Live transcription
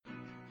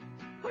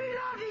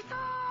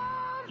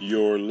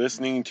You're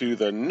listening to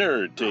the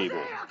Nerd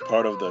Table,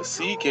 part of the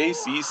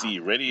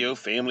CKCC Radio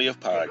family of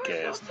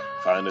podcasts.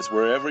 Find us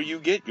wherever you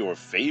get your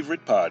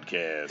favorite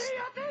podcasts.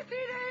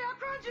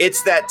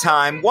 It's that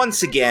time,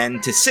 once again,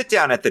 to sit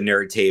down at the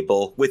Nerd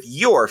Table with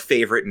your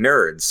favorite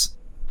nerds.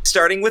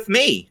 Starting with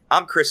me,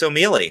 I'm Chris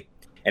O'Mealy,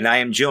 and I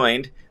am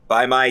joined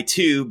by my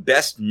two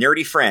best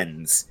nerdy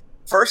friends.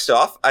 First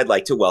off, I'd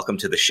like to welcome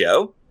to the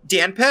show,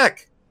 Dan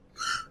Peck.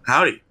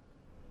 Howdy.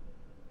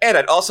 And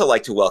I'd also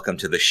like to welcome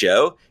to the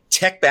show,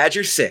 Tech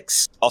Badger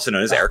 6, also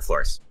known as Eric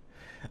Flores.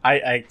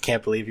 I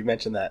can't believe you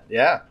mentioned that.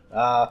 Yeah.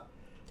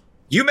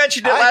 You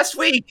mentioned it last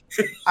week.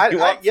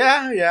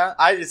 Yeah.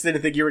 I just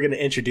didn't think you were going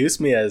to introduce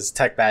me as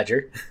Tech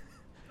Badger.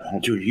 Oh,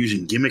 dude,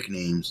 using gimmick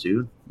names,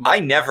 dude. I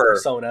never.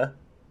 Persona.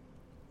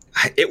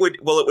 It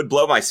would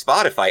blow my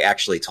spot if I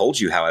actually told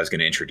you how I was going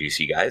to introduce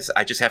you guys.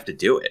 I just have to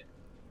do it.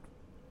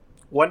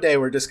 One day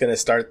we're just going to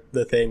start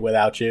the thing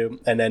without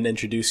you and then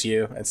introduce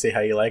you and see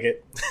how you like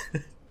it.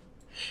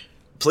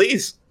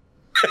 Please.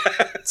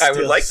 I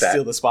would like that.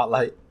 Steal the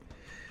spotlight.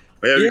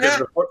 Yeah,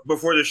 because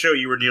before the show,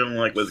 you were dealing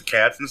with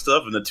cats and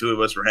stuff, and the two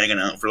of us were hanging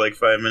out for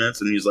 5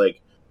 minutes, and he's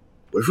like,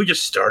 what if we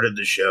just started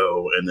the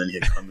show, and then he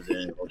comes in,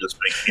 and we'll just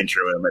make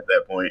intro him at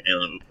that point,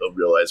 and he'll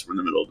realize we're in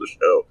the middle of the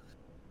show.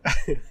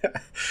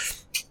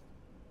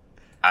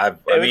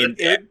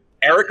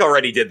 Eric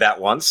already did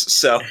that once,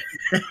 so.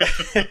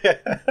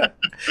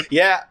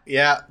 Yeah.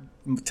 That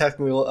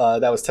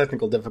was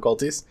technical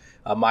difficulties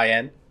on my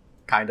end,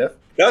 kind of.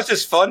 That was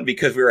just fun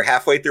because we were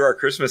halfway through our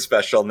Christmas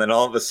special, and then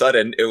all of a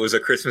sudden, it was a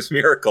Christmas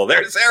miracle.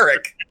 There's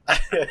Eric.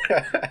 Thankfully,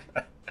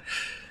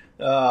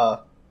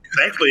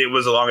 it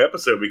was a long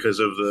episode because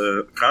of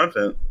the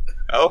content.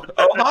 Oh,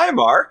 hi,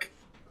 Mark.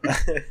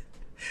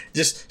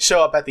 Just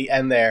show up at the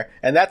end there,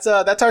 and that's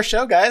our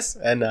show, guys,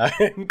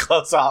 and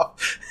close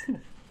off.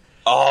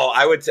 Oh,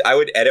 I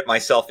would edit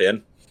myself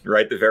in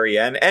right at the very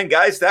end. And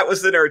guys, that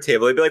was the Nerd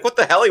Table. They'd be like, "What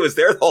the hell? He was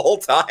there the whole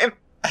time."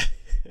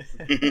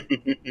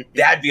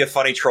 That'd be a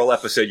funny troll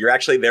episode. You're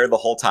actually there the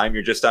whole time.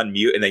 You're just on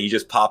mute, and then you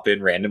just pop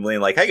in randomly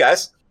and like, "Hey,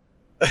 guys."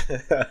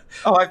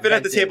 Oh, I've been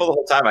at the table the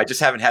whole time. I just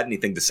haven't had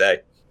anything to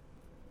say.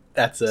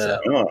 That's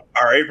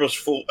our April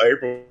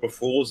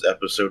Fool's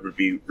episode would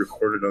be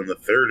recorded on the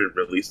 3rd and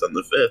released on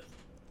the 5th.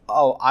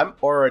 Oh, I'm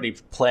already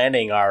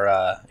planning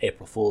our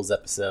April Fool's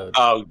episode.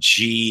 Oh,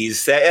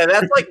 jeez.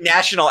 That's like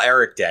National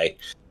Eric Day.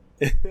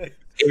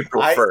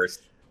 April 1st.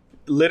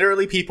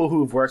 Literally, people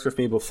who've worked with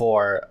me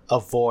before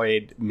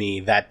avoid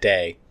me that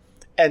day.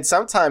 And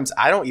sometimes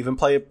I don't even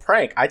play a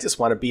prank. I just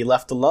want to be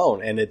left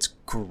alone, and it's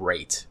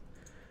great.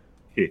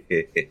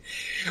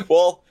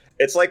 Well,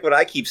 it's like what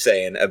I keep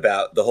saying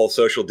about the whole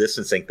social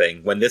distancing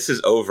thing. When this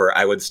is over,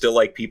 I would still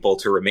like people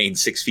to remain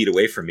 6 feet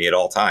away from me at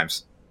all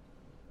times.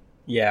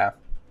 Yeah.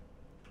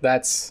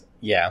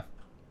 Yeah.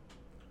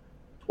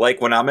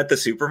 Like when I'm at the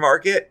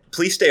supermarket,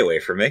 please stay away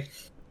from me.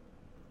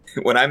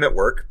 When I'm at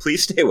work,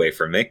 please stay away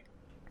from me.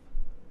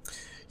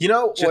 You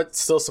know what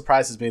still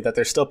surprises me? That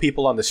there's still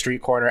people on the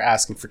street corner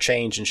asking for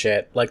change and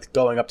shit, like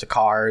going up to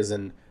cars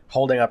and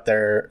holding up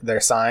their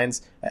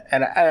signs.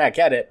 And I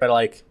get it,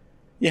 but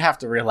you have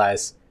to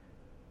realize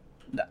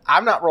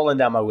I'm not rolling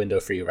down my window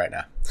for you right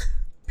now.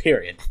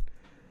 Period.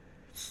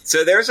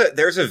 So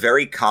there's a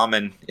very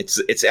common,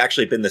 it's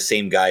actually been the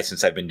same guy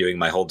since I've been doing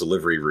my whole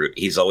delivery route.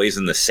 He's always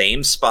in the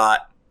same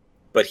spot,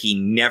 but he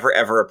never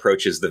ever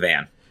approaches the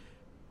van.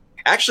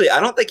 Actually, I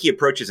don't think he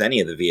approaches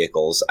any of the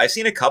vehicles. I've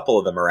seen a couple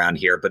of them around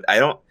here, but I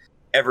don't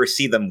ever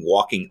see them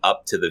walking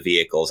up to the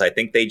vehicles. I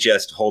think they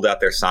just hold out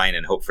their sign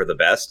and hope for the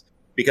best,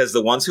 because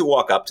the ones who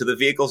walk up to the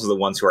vehicles are the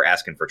ones who are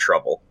asking for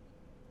trouble.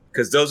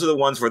 Because those are the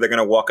ones where they're going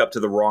to walk up to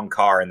the wrong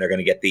car and they're going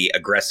to get the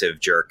aggressive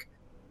jerk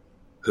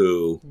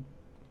who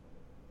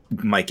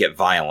might get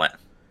violent.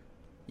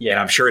 Yeah. And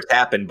I'm sure it's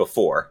happened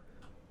before.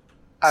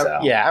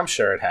 Yeah, I'm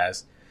sure it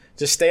has.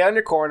 Just stay on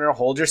your corner,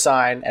 hold your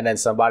sign, and then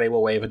somebody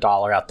will wave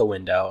 $1 out the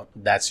window.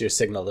 That's your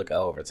signal to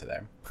go over to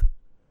them.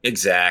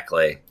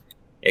 Exactly.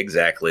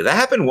 That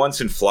happened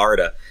once in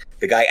Florida.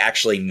 The guy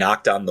actually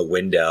knocked on the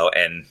window,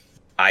 and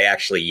I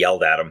actually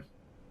yelled at him.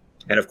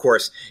 And of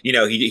course,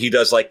 he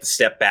does the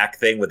step back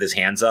thing with his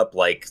hands up,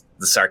 like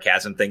the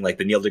sarcasm thing, like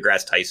the Neil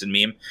deGrasse Tyson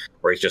meme,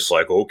 where he's just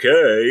like,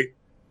 okay.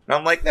 And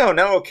I'm like, no,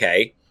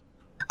 okay.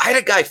 I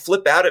had a guy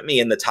flip out at me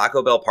in the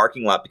Taco Bell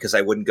parking lot because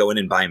I wouldn't go in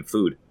and buy him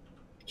food.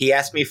 He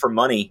asked me for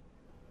money,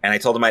 and I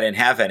told him I didn't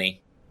have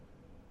any,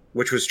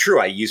 which was true.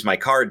 I used my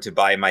card to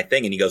buy my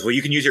thing, and he goes, well,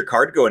 you can use your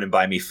card to go in and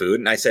buy me food.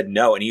 And I said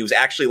no, and he was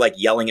actually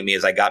yelling at me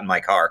as I got in my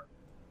car.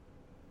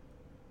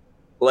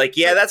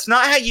 Yeah, that's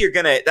not how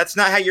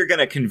you're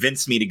gonna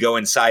convince me to go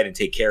inside and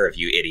take care of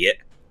you, idiot,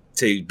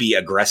 to be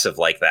aggressive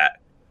like that.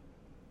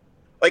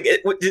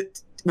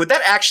 Would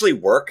that actually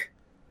work?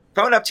 If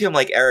I went up to him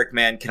like, Eric,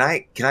 man, can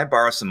I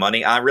borrow some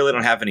money? I really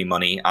don't have any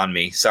money on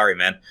me. Sorry,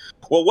 man.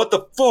 Well, what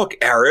the fuck,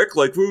 Eric?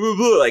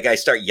 I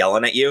start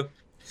yelling at you.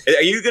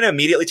 Are you going to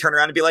immediately turn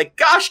around and be like,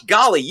 gosh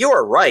golly, you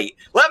are right.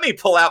 Let me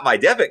pull out my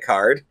debit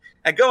card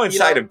and go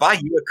inside and buy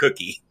you a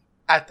cookie?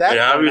 At that it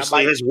point,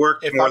 obviously has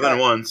worked more than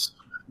once.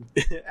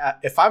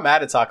 If I'm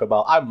at a Taco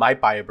Bell, I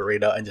might buy a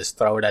burrito and just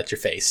throw it at your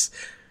face.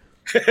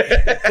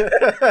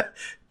 There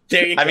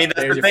you go. I mean,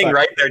 that's the thing,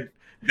 right?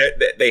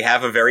 They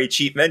have a very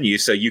cheap menu,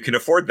 so you can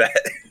afford that.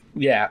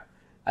 Yeah,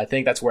 I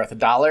think that's worth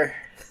 $1.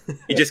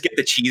 You just get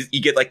the cheese.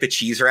 You get like the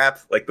cheese wrap,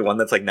 like the one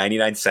that's like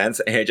 99 cents,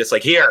 and you're just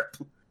like, here.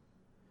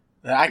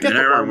 I get the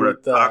one remember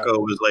with a taco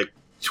was like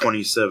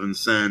 27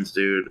 cents,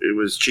 dude. It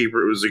was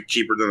cheaper. It was like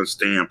cheaper than a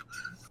stamp.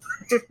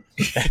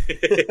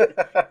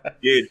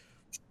 Dude.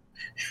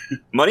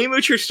 Money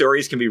moocher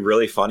stories can be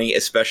really funny,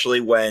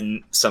 especially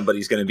when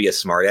somebody's going to be a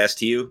smartass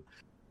to you.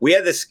 We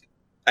had this.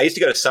 I used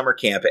to go to summer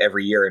camp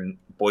every year in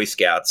Boy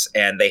Scouts,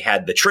 and they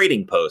had the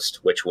trading post,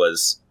 which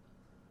was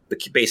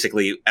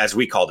basically, as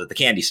we called it, the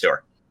candy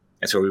store.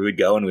 And so we would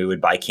go and we would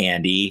buy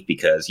candy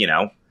because, you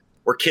know,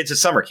 we're kids at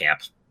summer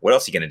camp. What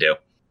else are you going to do?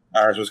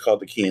 Ours was called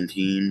the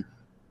canteen.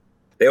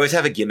 They always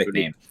have a gimmick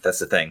name. That's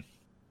the thing.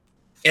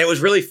 And it was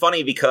really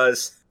funny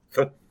because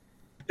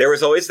there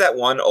was always that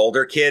one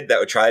older kid that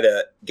would try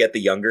to get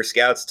the younger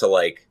scouts to,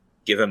 like,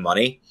 give him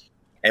money.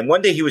 And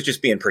one day he was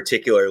just being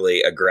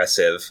particularly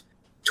aggressive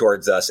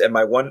towards us. And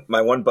my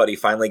one buddy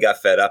finally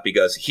got fed up. He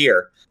goes,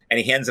 here. And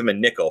he hands him a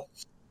nickel.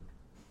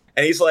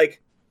 And he's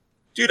like,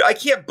 dude, I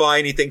can't buy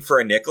anything for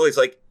a nickel. He's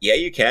like, yeah,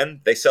 you can.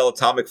 They sell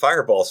atomic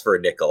fireballs for a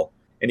nickel.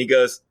 And he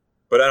goes,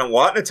 but I don't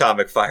want an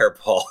atomic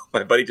fireball.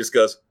 My buddy just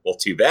goes, well,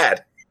 too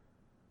bad.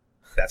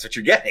 That's what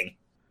you're getting.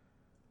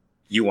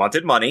 You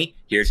wanted money.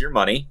 Here's your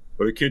money.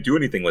 But I can't do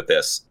anything with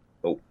this.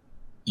 Oh,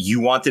 you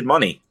wanted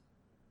money.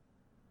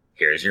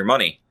 Here's your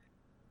money.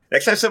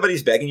 Next time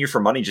somebody's begging you for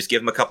money, just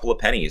give them a couple of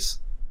pennies.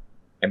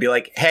 And be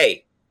like,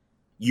 hey,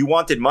 you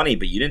wanted money,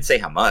 but you didn't say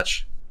how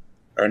much.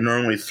 I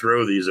normally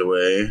throw these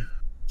away.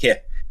 Yeah.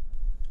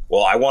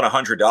 Well, I want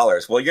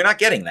 $100. Well, you're not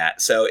getting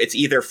that. So it's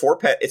either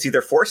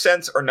 4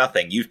 cents or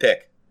nothing. You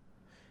pick.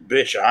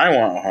 Bitch, I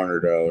want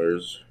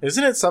 $100.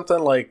 Isn't it something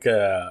like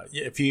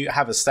if you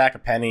have a stack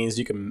of pennies,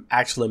 you can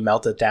actually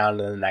melt it down,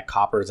 and then that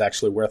copper is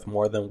actually worth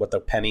more than what the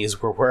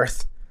pennies were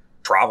worth?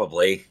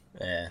 Probably.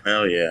 Yeah.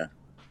 Hell yeah.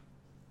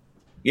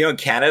 You know, in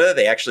Canada,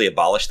 they actually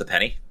abolished the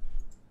penny.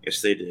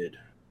 Yes, they did.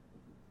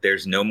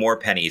 There's no more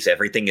pennies.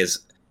 Everything is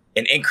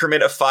an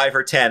increment of 5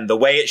 or 10, the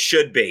way it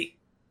should be.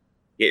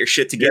 Get your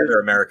shit together,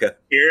 America.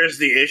 Here's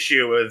the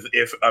issue with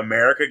if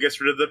America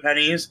gets rid of the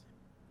pennies,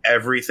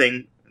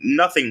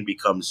 nothing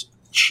becomes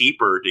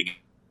cheaper to get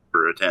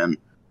for a 10.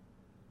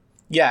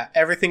 Yeah,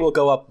 everything will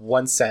go up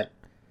 1 cent.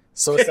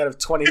 So instead of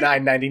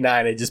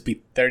 $29.99, it'd just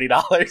be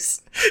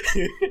 $30.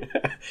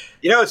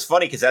 You know, it's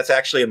funny because that's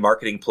actually a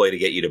marketing ploy to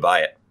get you to buy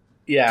it.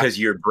 Yeah, because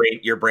your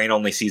brain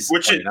only sees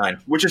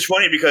 29. Which is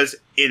funny because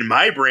in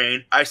my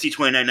brain, I see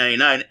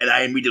 $29.99 and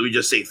I immediately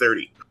just say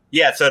 30.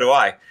 Yeah, so do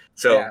I.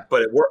 So, yeah.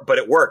 but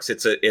it works.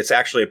 It's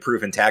actually a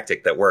proven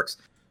tactic that works.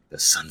 The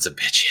sons of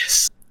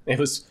bitches. It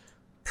was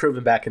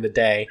proven back in the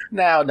day.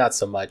 Now, not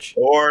so much.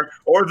 Or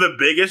the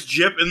biggest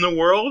jip in the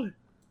world,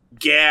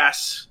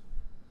 gas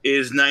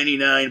is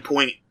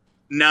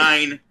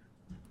 99.9,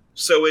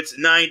 so it's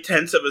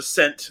 9/10 of a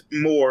cent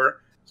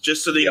more,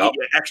 just so they get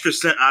an extra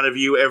cent out of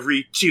you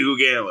every 2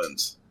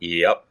 gallons.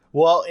 Yep.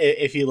 Well,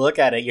 if you look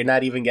at it, you're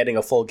not even getting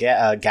a full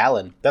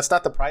gallon. That's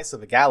not the price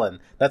of a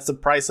gallon. That's the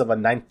price of a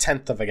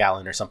 9/10 of a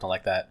gallon or something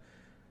like that.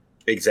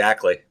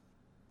 Exactly.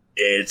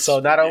 So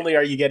not only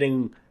are you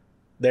getting,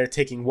 they're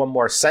taking 1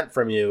 more cent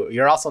from you,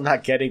 you're also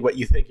not getting what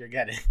you think you're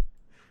getting.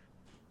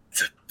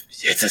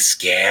 It's a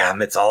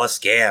scam. It's all a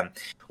scam.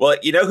 Well,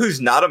 you know who's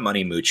not a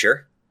money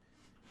moocher?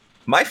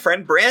 My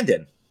friend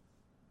Brandon.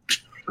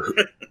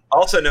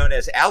 Also known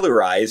as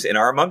Alurise in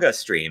our Among Us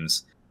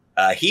streams.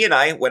 He and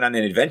I went on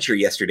an adventure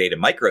yesterday to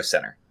Micro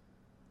Center.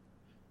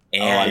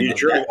 And you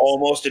drove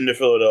almost into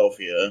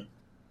Philadelphia.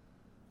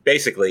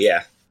 Basically,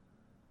 yeah.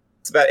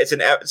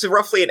 It's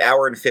roughly an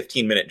hour and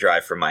 15-minute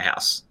drive from my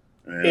house.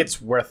 Yeah.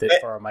 It's worth it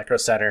for a Micro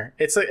Center.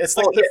 It's like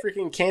the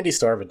freaking candy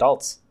store of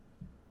adults.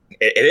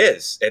 It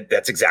is.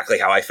 That's exactly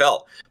how I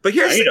felt. But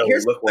here's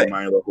look where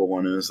my local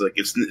one is. Like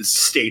it's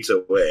states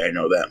away. I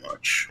know that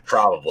much.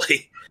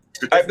 Probably.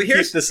 But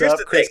here's this up.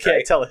 Chris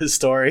can't tell his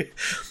story.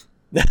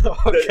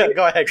 Okay,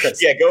 go ahead,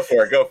 Chris. Yeah, go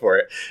for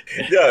it.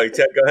 No,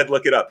 go ahead,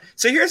 look it up.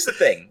 So here's the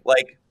thing.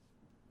 Like,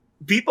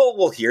 people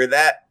will hear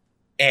that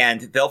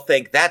and they'll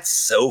think that's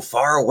so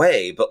far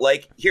away. But,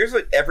 like, here's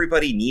what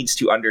everybody needs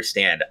to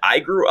understand. I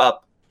grew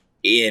up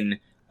in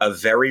a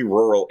very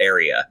rural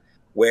area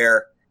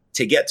where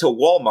to get to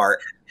Walmart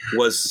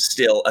was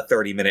still a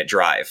 30-minute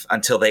drive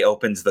until they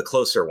opened the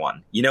closer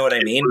one. You know what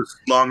I mean? It was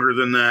longer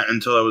than that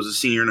until I was a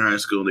senior in high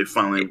school. They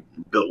finally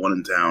built one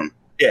in town.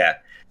 Yeah.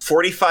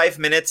 45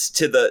 minutes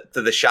to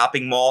the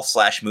shopping mall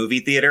 / movie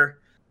theater.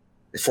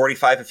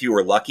 45 if you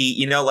were lucky.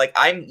 You know, like,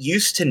 I'm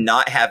used to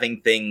not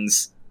having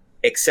things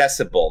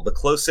accessible.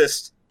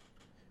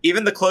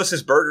 Even the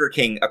closest Burger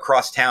King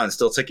across town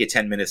still took you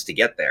 10 minutes to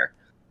get there.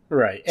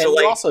 Right. And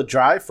you also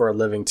drive for a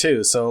living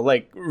too. So,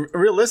 like,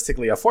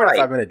 realistically, a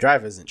 45-minute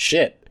drive isn't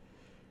shit.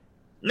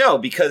 No,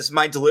 because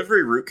my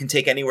delivery route can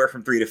take anywhere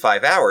from 3 to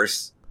 5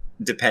 hours,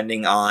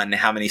 depending on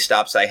how many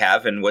stops I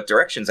have and what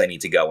directions I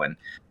need to go in.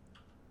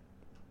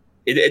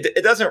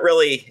 It doesn't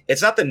really,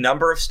 it's not the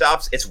number of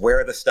stops, it's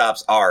where the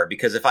stops are.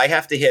 Because if I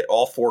have to hit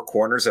all 4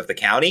 corners of the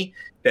county,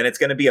 then it's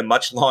going to be a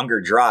much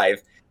longer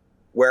drive.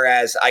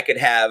 Whereas I could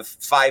have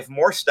 5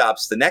 more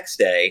stops the next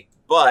day,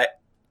 but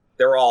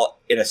they're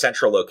all in a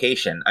central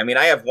location. I mean,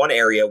 I have one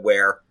area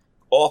where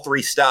all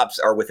 3 stops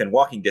are within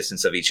walking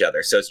distance of each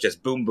other. So it's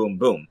just boom, boom,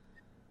 boom.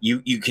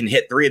 You can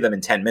hit 3 of them in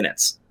 10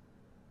 minutes.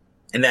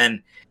 And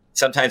then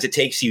sometimes it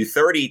takes you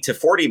 30 to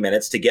 40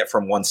 minutes to get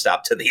from one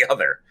stop to the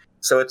other.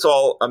 So it's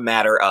all a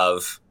matter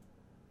of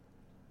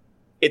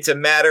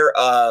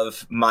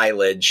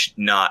mileage,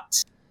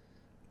 not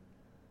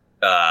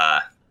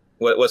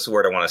what's the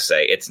word I want to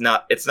say? It's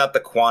not the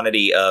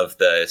quantity of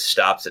the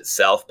stops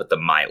itself, but the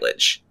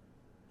mileage.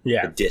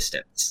 Yeah. The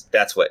distance.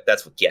 That's what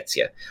gets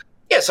you.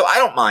 Yeah, so I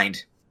don't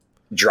mind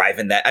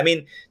driving that. I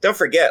mean, don't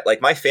forget,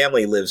 like, my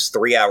family lives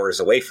 3 hours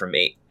away from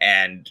me,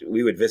 and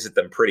we would visit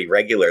them pretty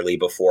regularly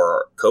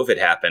before COVID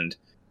happened.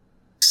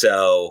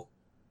 So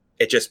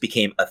it just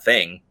became a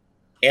thing.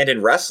 And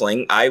in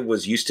wrestling, I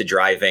was used to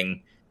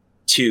driving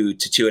 2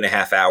 to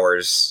 2.5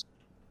 hours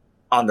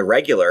on the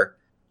regular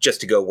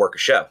just to go work a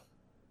show.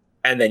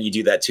 And then you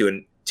do that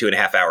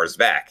 2.5 hours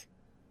back.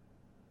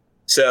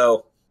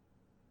 So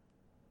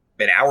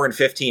an hour and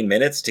 15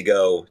 minutes to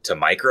go to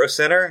Micro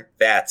Center,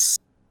 that's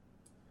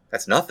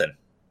nothing.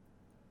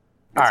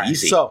 All right,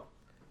 easy. So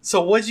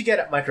what'd you get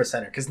at Micro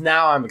Center? Because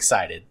now I'm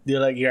excited.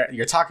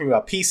 You're talking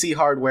about PC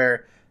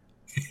hardware,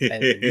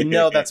 and you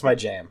know that's my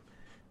jam.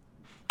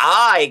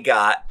 I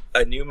got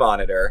a new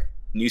monitor,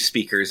 new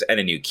speakers, and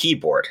a new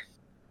keyboard.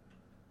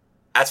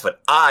 That's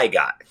what I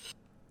got.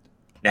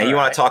 Now, you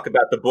want to talk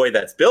about the boy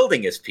that's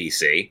building his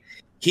PC.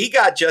 He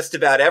got just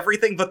about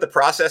everything but the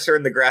processor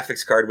and the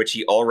graphics card, which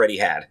he already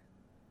had.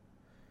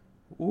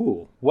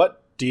 Ooh,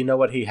 what do you know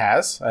what he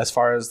has as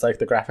far as like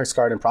the graphics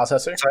card and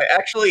processor? So I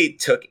actually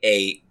took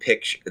a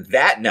picture.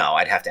 No,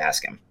 I'd have to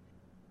ask him.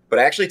 But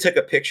I actually took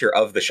a picture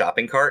of the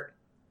shopping cart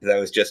because I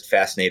was just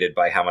fascinated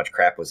by how much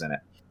crap was in it.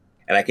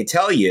 And I can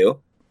tell you,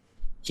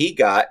 he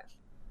got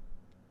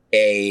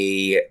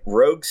a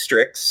Rogue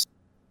Strix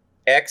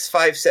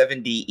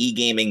X570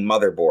 e-gaming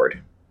motherboard,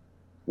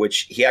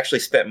 which he actually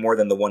spent more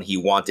than the one he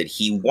wanted.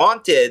 He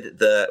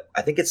wanted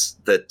I think it's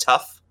the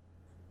Tough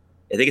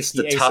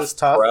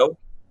Pro.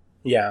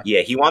 Yeah.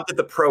 Yeah, he wanted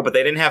the Pro, but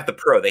they didn't have the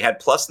Pro. They had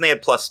Plus and they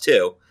had Plus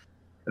 2.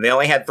 And they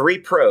only had 3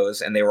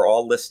 Pros, and they were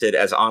all listed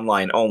as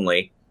online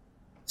only.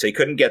 So he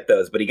couldn't get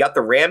those. But he got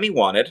the RAM he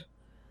wanted.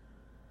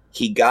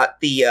 He got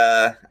the,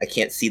 I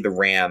can't see the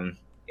RAM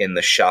in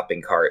the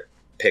shopping cart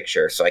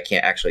picture, so I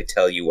can't actually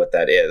tell you what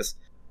that is.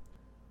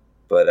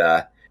 But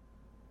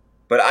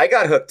I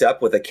got hooked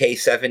up with a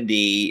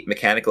K70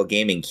 mechanical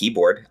gaming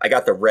keyboard. I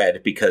got the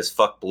red because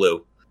fuck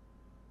blue.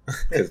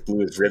 Because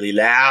blue is really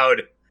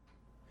loud.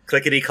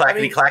 Clickety,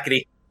 clackety,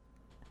 clackety.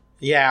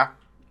 Yeah.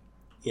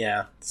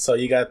 Yeah. So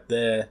you got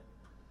the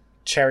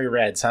cherry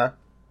reds, huh?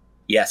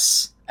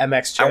 Yes.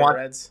 MX cherry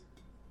reds?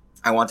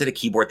 I wanted a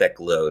keyboard that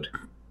glowed.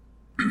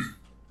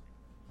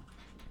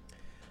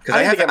 Because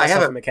I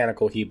have a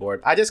mechanical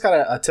keyboard. I just got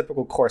a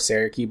typical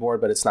Corsair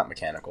keyboard, but it's not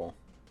mechanical.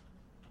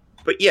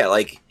 But yeah,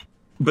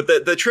 but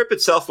the trip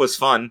itself was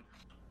fun.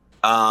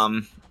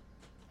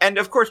 And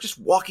of course, just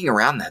walking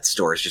around that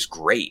store is just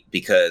great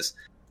because,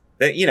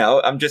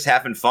 I'm just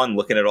having fun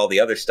looking at all the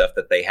other stuff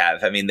that they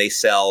have. I mean, they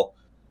sell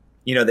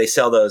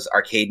those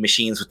arcade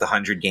machines with the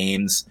 100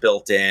 games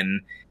built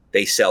in.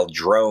 They sell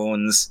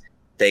drones.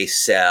 They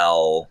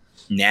sell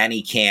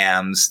nanny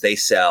cams. They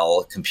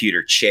sell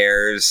computer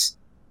chairs.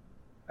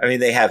 I mean,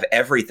 they have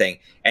everything.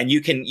 And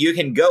you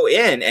can go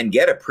in and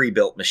get a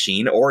pre-built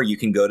machine, or you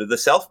can go to the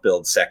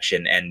self-build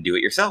section and do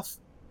it yourself.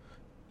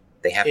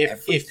 They have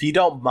everything. If you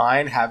don't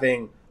mind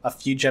having a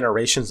few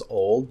generations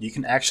old, you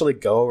can actually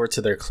go over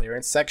to their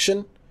clearance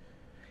section.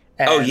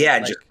 And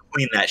just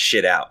clean that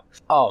shit out.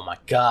 Oh my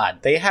god.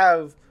 They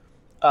have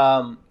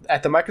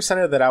at the Micro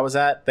Center that I was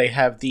at, they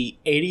have the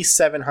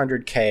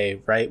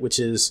 8700K, right, which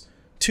is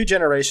 2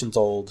 generations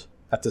old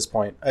at this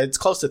point. It's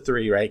close to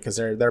 3, right? Because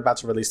they're about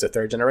to release the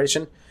 3rd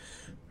generation.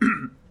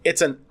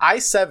 It's an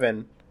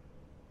i7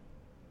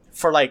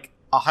 for like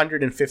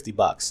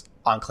 $150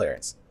 on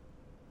clearance.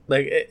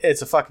 Like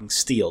it's a fucking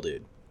steal,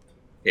 dude.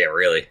 Yeah,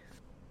 really.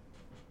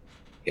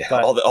 Yeah,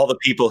 but all the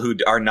people who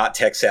are not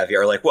tech savvy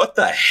are like, what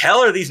the hell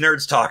are these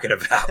nerds talking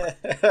about?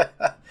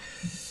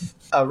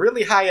 A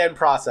really high end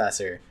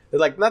processor.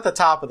 Like not the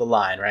top of the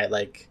line, right?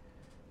 Like,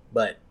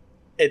 but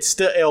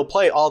it'll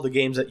play all the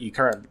games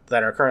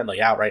that are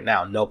currently out right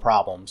now, no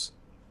problems.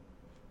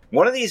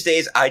 One of these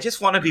days, I just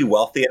want to be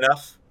wealthy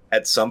enough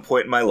at some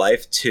point in my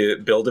life to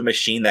build a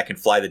machine that can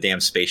fly the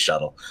damn space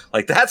shuttle.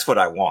 Like that's what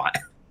I want.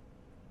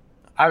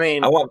 I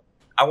mean, I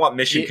want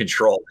mission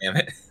control. Damn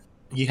it!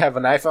 You have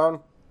an iPhone?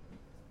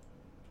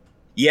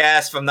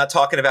 Yes, but I'm not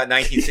talking about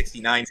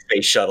 1969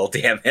 space shuttle.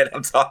 Damn it!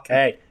 I'm talking.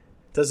 Hey,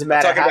 doesn't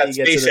matter how you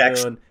get to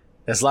the moon,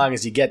 as long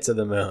as you get to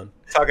the moon.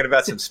 Talking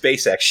about some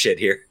SpaceX shit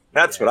here.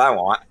 That's what I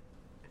want.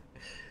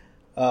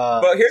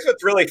 But here's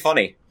what's really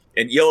funny,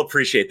 and you'll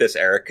appreciate this,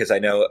 Eric, because I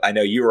know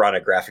you were on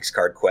a graphics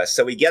card quest.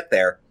 So we get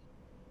there.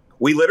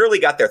 We literally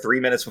got there 3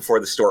 minutes before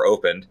the store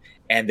opened,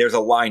 and there's a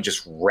line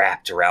just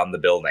wrapped around the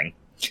building.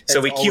 So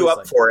we queue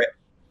up for it,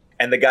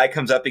 and the guy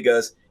comes up, he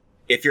goes,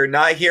 if you're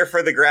not here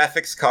for the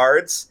graphics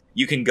cards,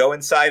 you can go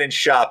inside and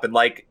shop. And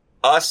like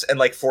us and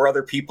like 4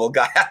 other people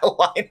got out of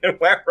line and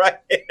went right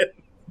in.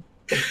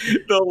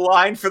 The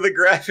line for the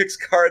graphics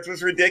cards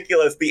was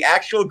ridiculous. The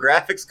actual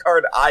graphics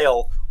card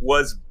aisle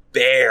was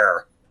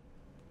bare.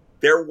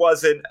 There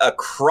wasn't a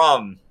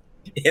crumb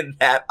in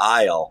that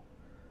aisle.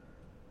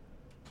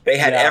 They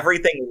had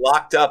everything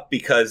locked up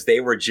because they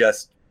were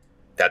just,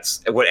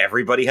 that's what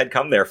everybody had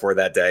come there for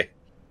that day.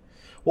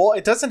 Well,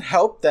 it doesn't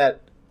help that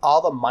all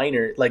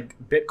the like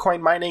Bitcoin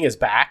mining is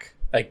back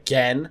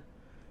again.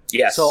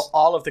 Yes. So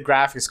all of the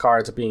graphics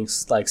cards are being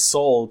like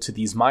sold to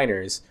these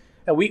miners,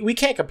 and we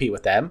can't compete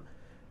with them.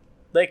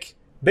 Like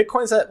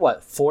Bitcoin's at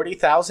what,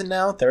 40,000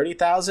 now,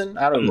 30,000?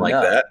 I don't even like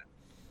know. That.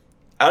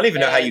 I don't even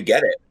know how you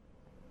get it.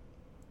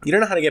 You don't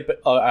know how to get.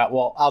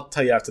 Well, I'll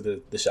tell you after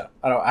the show.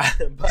 I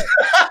don't. But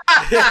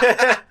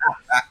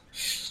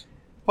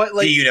but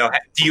like,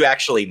 do you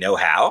actually know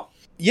how?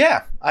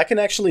 Yeah, I can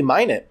actually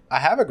mine it. I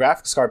have a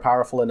graphics card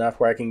powerful enough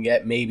where I can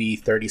get maybe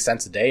 30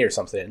 cents a day or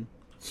something.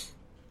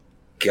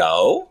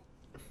 Go.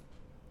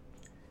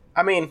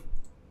 I mean,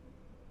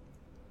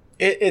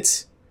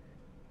 it's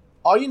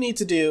all you need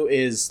to do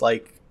is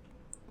like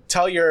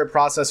tell your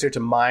processor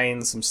to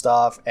mine some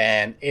stuff,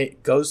 and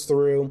it goes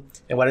through.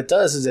 And what it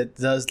does is it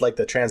does like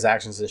the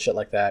transactions and shit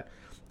like that,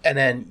 and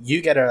then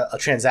you get a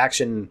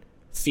transaction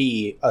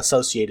fee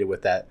associated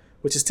with that,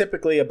 which is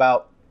typically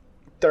about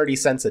 30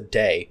 cents a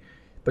day.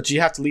 But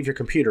you have to leave your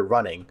computer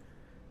running.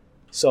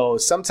 So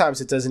sometimes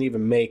it doesn't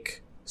even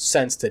make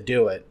sense to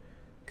do it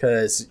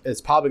because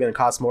it's probably going to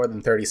cost more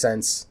than 30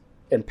 cents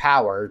in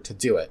power to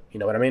do it. You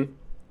know what I mean?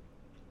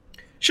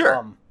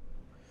 Sure.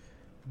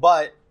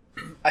 But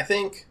I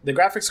think the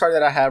graphics card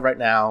that I have right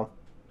now,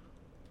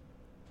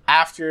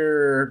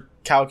 after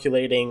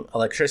calculating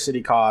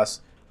electricity costs,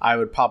 I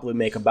would probably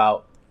make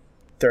about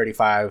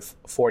 35,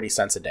 40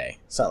 cents a day,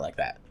 something like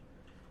that.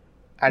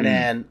 And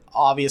then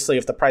obviously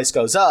if the price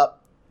goes up,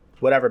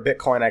 whatever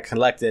Bitcoin I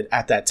collected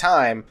at that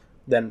time,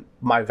 then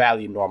my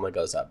value normally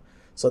goes up.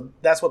 So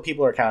that's what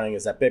people are counting,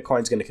 is that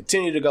Bitcoin's going to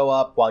continue to go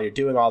up while you're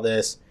doing all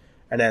this.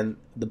 And then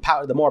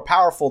the more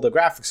powerful the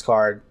graphics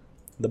card,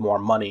 the more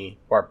money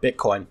or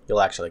Bitcoin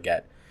you'll actually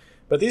get.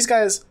 But these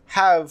guys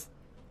have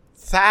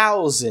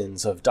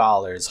thousands of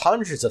dollars,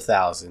 hundreds of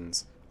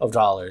thousands of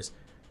dollars.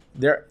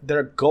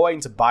 They're going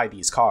to buy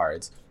these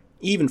cards,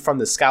 even from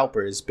the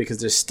scalpers,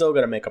 because they're still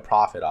going to make a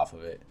profit off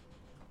of it.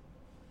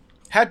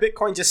 Had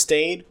Bitcoin just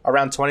stayed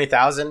around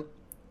 20,000,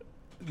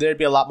 there'd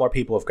be a lot more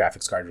people with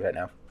graphics cards right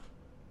now.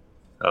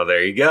 Oh,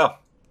 there you go.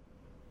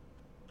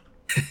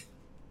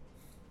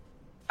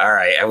 All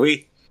right,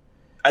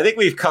 I think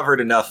we've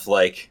covered enough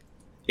like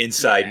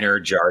inside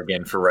nerd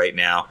jargon for right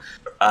now.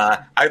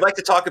 I'd like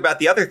to talk about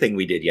the other thing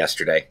we did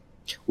yesterday.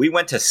 We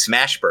went to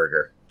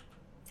Smashburger.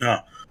 Oh,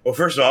 well,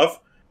 first off,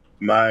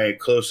 my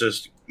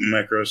closest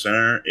Micro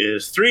Center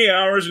is 3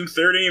 hours and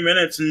 30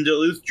 minutes in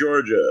Duluth,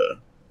 Georgia.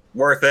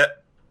 Worth it.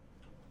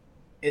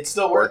 It's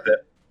still worth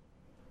it.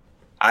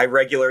 I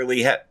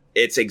regularly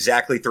it's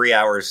exactly 3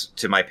 hours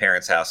to my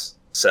parents' house.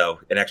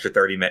 So an extra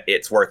 30 minutes.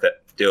 It's worth it.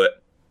 Do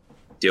it.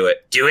 Do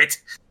it. Do it.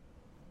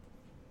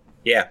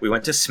 Yeah, we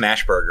went to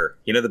Smashburger.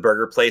 You know the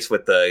burger place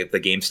with the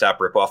GameStop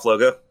ripoff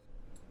logo?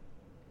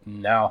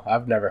 No,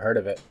 I've never heard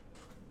of it.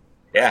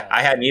 Yeah,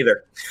 I hadn't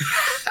either.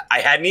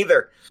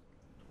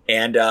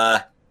 And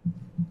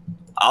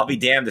I'll be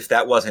damned if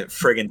that wasn't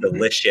friggin'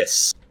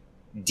 delicious.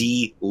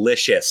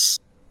 Delicious.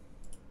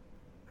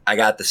 I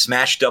got the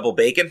smashed double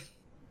bacon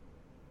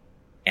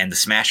and the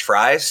smashed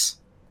fries.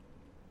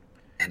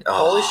 And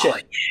holy shit.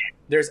 Yeah.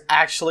 There's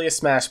actually a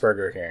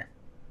Smashburger here.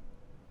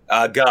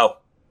 Go.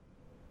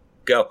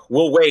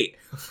 We'll wait.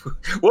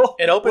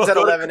 It opens at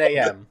 11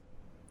 a.m.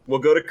 We'll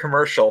go to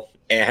commercial.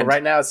 And but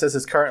right now it says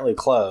it's currently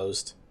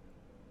closed.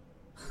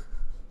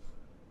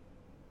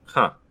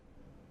 Huh.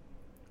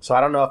 So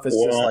I don't know if it's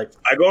just like...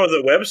 I go to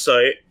the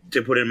website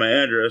to put in my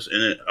address,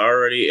 and it's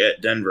already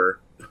at Denver.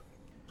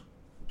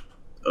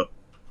 Oh.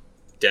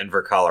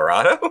 Denver,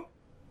 Colorado?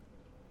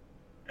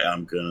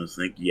 I'm going to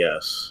think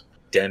yes.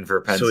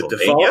 Denver, Pennsylvania? So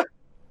default?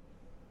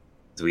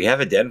 Do we have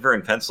a Denver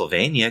in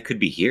Pennsylvania? It could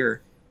be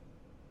here.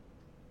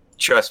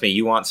 Trust me,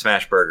 you want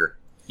Smashburger.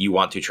 You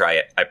want to try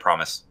it. I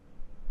promise.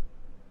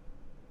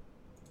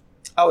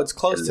 Oh, it's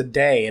closed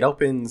today. It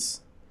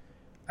opens...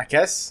 I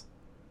guess...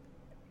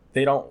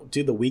 They don't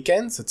do the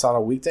weekends? It's on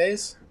a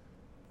weekdays?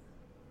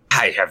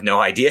 I have no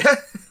idea.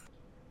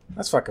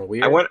 That's fucking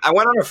weird. I went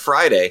on a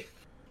Friday.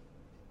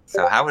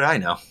 So how would I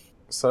know?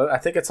 So I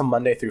think it's a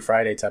Monday through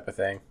Friday type of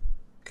thing.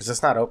 Because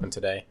it's not open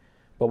today.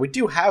 But we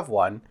do have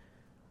one.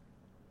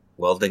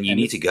 Well, then you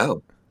need to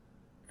go.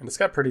 And it's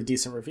got pretty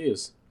decent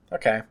reviews.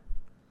 Okay.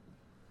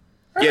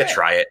 Yeah,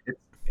 try it.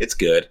 It's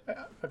good.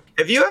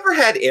 Have you ever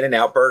had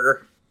In-N-Out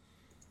Burger?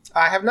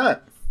 I have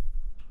not.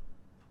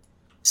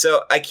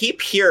 So I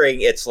keep hearing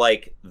it's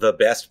like the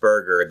best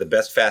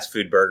fast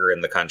food burger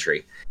in the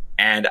country.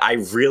 And I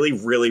really,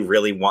 really,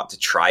 really want to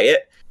try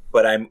it.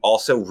 but I'm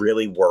also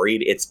really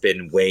worried it's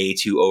been way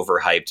too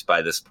overhyped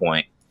by this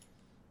point.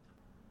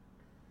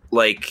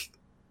 Like,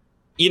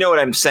 you know what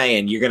I'm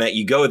saying?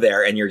 You go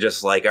there and you're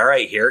just like, all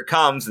right, here it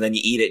comes, and then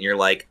you eat it and you're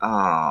like,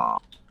 oh,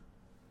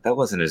 that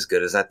wasn't as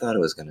good as I thought it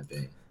was going to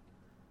be.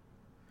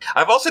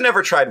 I've also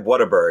never tried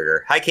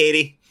Whataburger. Hi,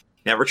 Katie.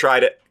 Never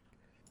tried it.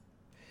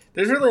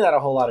 There's really not a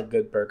whole lot of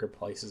good burger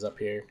places up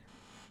here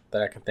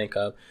that I can think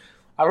of.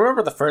 I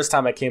remember the first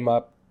time I came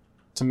up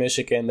to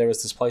Michigan, there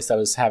was this place that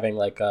was having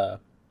like a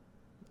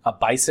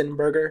bison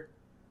burger.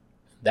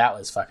 That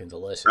was fucking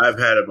delicious. I've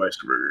had a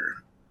bison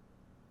burger.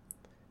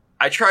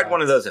 I tried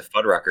one of those at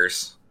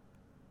Fuddruckers.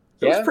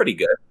 It was pretty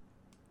good.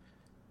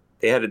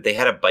 They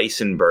had a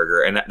bison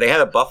burger, and they had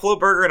a buffalo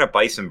burger and a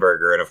bison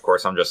burger, and of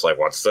course I'm just like,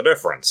 what's the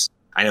difference?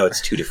 I know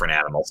it's two different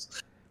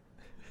animals.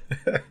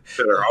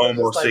 They're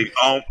almost like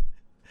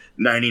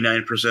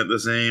 99% the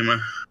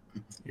same.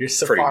 Your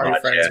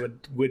safari friends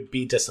would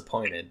be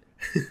disappointed.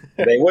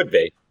 They would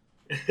be.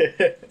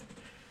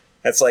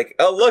 That's like,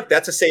 oh look,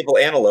 that's a sable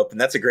antelope, and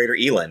that's a greater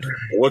eland.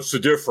 What's the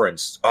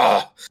difference?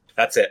 Oh,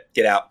 that's it.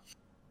 Get out.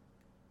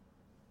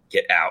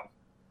 Get out.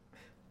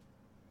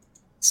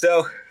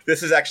 So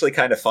this is actually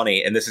kind of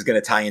funny, and this is going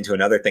to tie into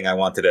another thing I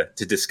wanted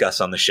to discuss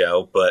on the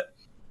show. But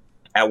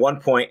at one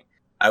point,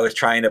 I was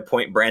trying to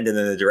point Brandon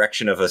in the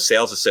direction of a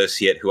sales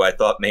associate who I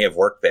thought may have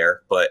worked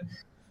there, but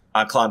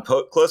on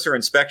closer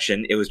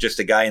inspection, it was just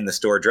a guy in the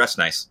store dressed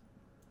nice.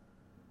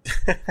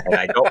 and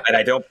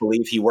I don't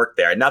believe he worked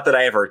there. Not that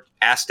I ever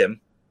asked him.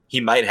 He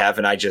might have,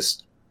 and I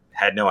just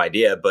had no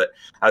idea. But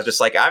I was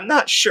just like, I'm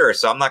not sure,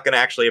 so I'm not going to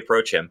actually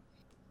approach him.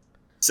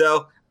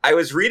 So I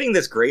was reading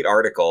this great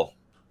article.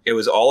 It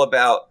was all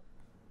about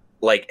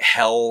like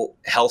hell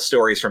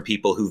stories from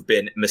people who've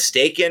been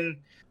mistaken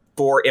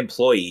for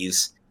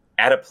employees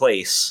at a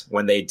place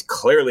when they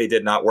clearly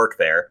did not work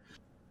there.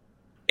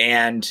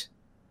 And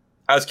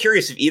I was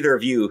curious if either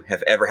of you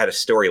have ever had a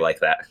story like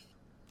that.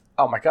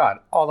 Oh my god,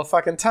 all the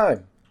fucking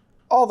time.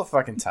 All the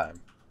fucking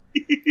time.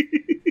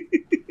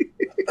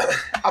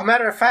 A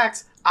matter of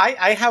fact,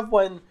 I have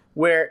one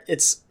where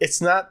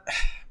it's not...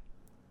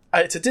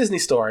 It's a Disney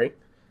story,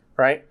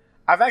 right?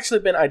 I've actually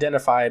been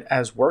identified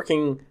as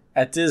working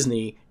at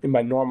Disney in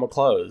my normal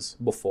clothes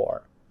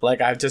before.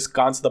 Like, I've just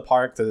gone to the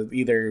park to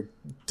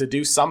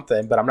do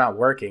something, but I'm not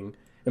working.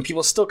 And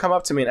people still come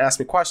up to me and ask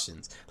me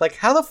questions. Like,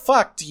 how the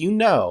fuck do you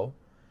know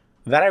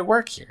that I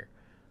work here?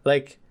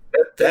 Like...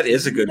 That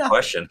is a good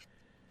question.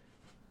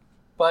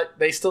 But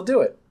they still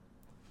do it.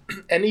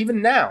 And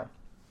even now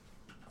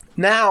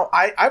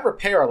I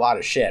repair a lot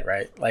of shit,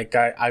 right? Like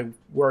I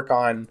work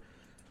on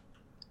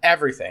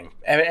everything.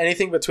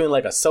 Anything between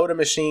like a soda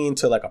machine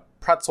to like a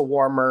pretzel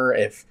warmer.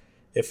 If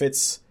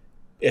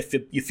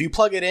you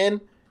plug it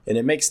in and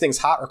it makes things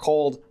hot or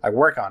cold, I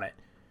work on it.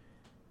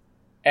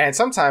 And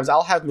sometimes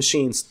I'll have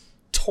machines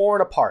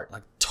torn apart,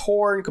 like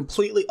torn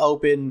completely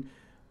open,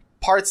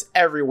 parts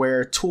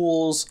everywhere,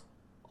 tools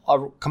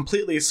are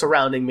completely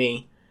surrounding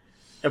me,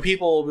 and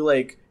people will be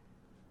like,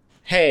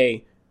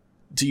 hey,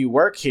 do you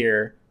work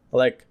here?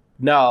 Like,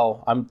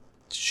 no,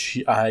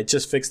 I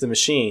just fixed the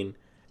machine.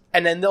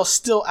 And then they'll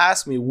still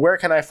ask me, where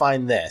can I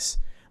find this?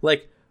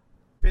 Like,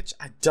 bitch,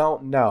 I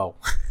don't know.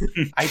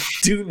 I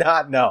do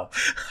not know.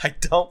 I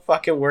don't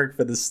fucking work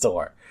for the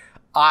store.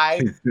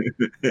 I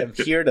am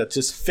here to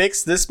just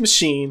fix this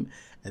machine,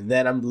 and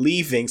then I'm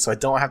leaving so I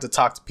don't have to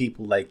talk to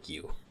people like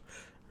you.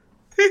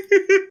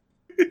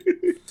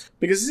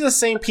 Because these are the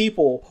same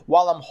people,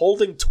 while I'm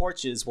holding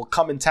torches, will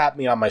come and tap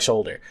me on my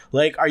shoulder.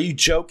 Like, are you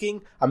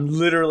joking? I'm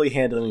literally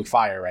handling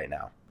fire right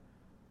now.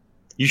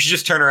 You should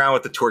just turn around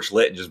with the torch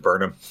lit and just burn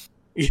them.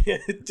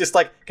 Just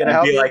like, can I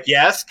help you? Be like,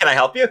 yes, can I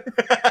help you?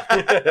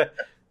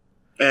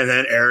 And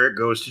then Eric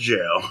goes to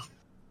jail.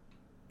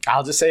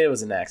 I'll just say it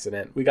was an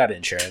accident. We got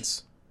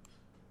insurance.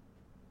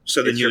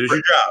 So then you lose your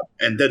job,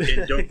 and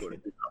then don't go to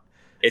jail.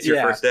 It's your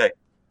first day.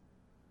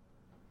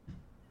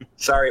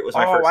 Sorry, it was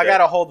my first day. I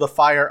gotta hold the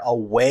fire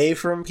away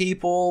from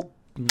people?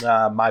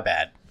 My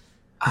bad.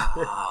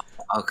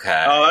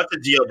 Okay. Oh, that's a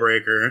deal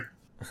breaker.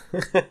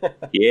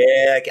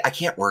 Yeah, I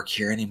can't work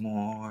here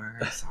anymore.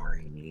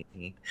 Sorry.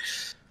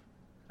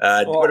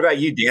 What about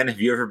you, Dan? Have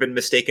you ever been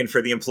mistaken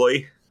for the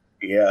employee?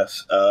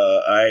 Yes.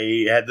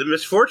 I had the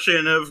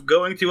misfortune of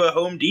going to a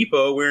Home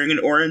Depot wearing an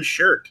orange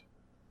shirt.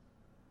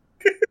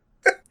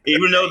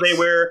 Even though they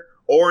wear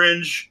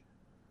orange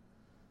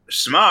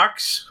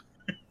smocks.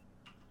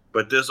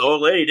 But this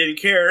old lady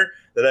didn't care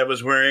that I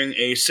was wearing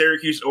a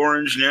Syracuse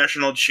Orange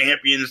National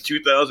Champions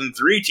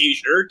 2003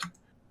 t-shirt.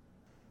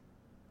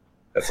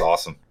 That's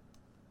awesome.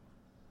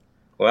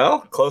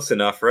 Well, close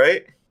enough,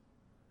 right?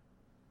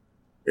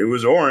 It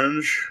was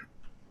orange,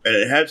 and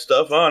it had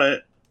stuff on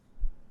it.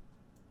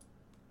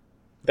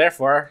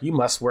 Therefore, you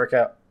must work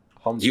at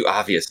Home Depot. You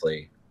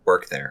obviously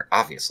work there,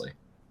 obviously.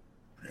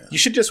 Yeah. You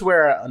should just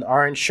wear an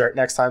orange shirt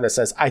next time that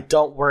says, I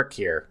don't work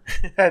here,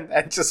 and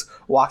just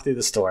walk through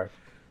the store.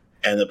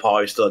 And then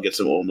probably still get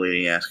some old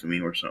lady asking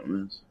me where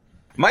something is.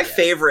 My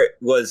favorite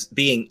was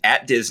being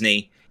at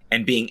Disney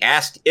and being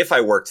asked if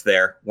I worked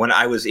there when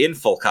I was in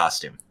full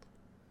costume.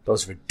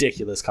 those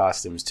ridiculous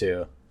costumes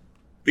too.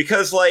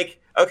 Because, like,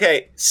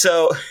 okay,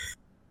 so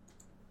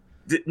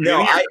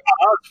no, I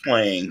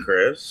cosplaying,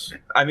 Chris.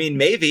 I mean,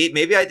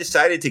 maybe I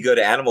decided to go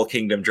to Animal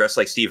Kingdom dressed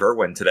like Steve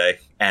Irwin today,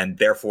 and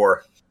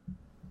therefore,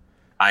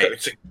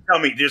 tell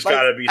me, there's Like,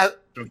 gotta be.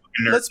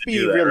 Let's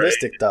be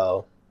realistic,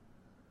 though.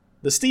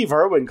 The Steve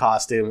Irwin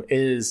costume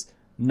is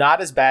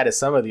not as bad as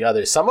some of the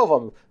others. Some of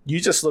them, you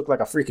just look like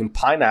a freaking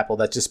pineapple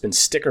that's just been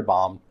sticker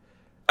bombed.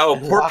 Oh,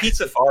 poor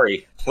Pizza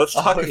Fari. Let's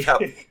talk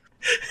about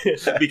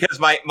because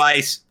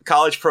my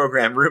college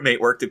program roommate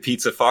worked at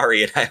Pizza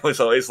Fari, and I was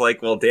always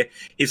like, "Well,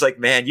 he's like,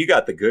 man, you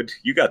got the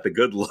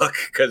good look,"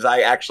 because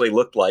I actually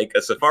looked like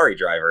a safari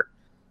driver.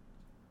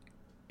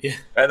 Yeah.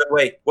 By the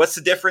way, what's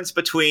the difference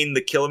between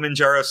the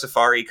Kilimanjaro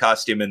Safari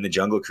costume and the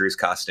Jungle Cruise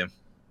costume?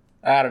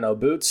 I don't know,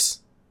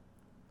 boots.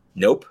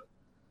 Nope.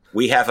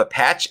 We have a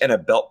patch and a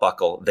belt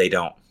buckle. They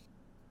don't.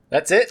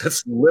 That's it.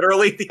 That's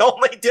literally the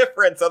only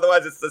difference.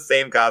 Otherwise, it's the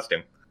same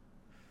costume.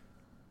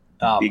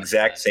 Oh, The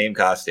exact same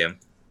costume,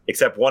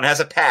 except one has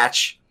a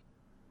patch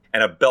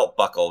and a belt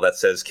buckle that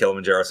says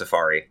Kilimanjaro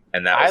Safari,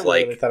 and that was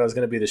literally thought it was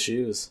going to be the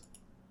shoes.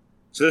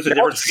 So there's a No,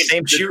 difference it's the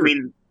same shoe.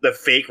 between the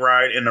fake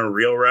ride and a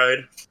real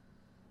ride.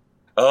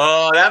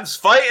 Oh, that's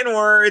fighting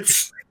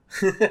words.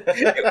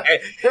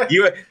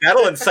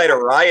 That'll incite a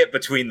riot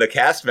between the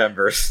cast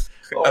members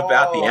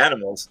about the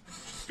animals,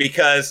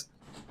 because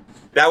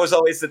that was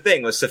always the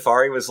thing. Was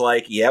Safari was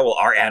like, yeah, well,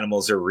 our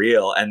animals are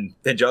real, and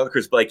then Jungle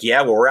Cruise was like,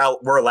 yeah, well,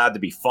 we're allowed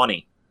to be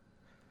funny.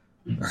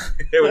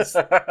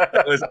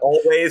 That was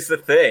always the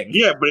thing.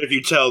 Yeah, but if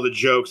you tell the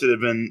jokes that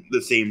have been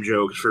the same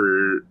jokes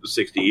for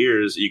 60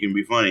 years, you can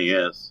be funny.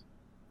 Yes,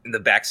 The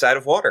backside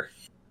of water,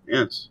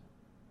 yes.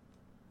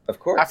 of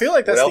course. I feel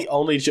like that's Well, the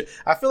only.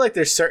 I feel like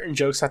there's certain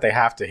jokes that they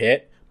have to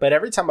hit, but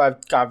every time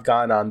I've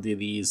gone on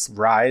these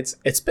rides,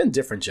 it's been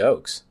different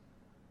jokes.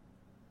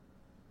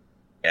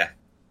 Yeah.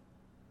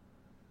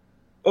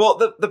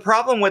 Well, the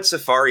problem with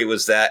Safari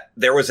was that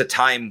there was a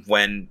time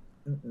when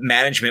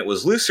management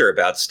was looser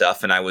about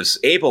stuff, and I was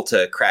able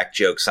to crack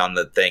jokes on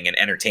the thing and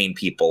entertain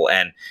people,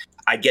 and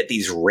I'd get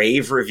these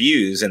rave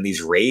reviews and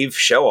these rave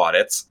show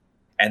audits,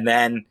 and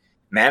then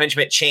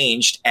management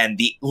changed, and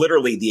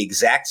literally the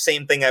exact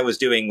same thing I was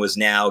doing was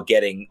now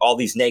getting all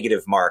these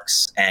negative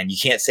marks, and you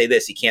can't say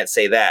this, you can't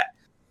say that.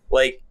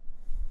 Like,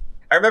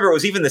 I remember it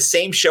was even the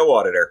same show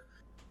auditor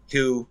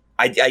who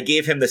I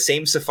gave him the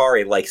same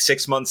Safari like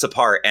 6 months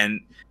apart,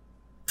 and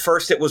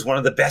first it was one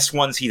of the best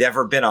ones he'd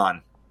ever been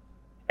on,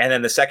 and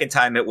then the second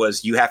time it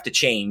was, you have to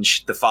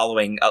change the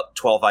following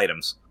 12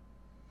 items.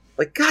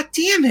 Like, god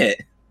damn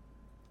it.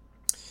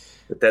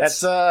 But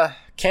That's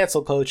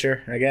cancel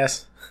culture, I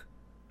guess.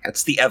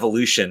 That's the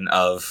evolution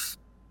of,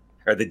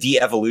 or the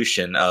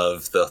de-evolution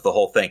of the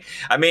whole thing.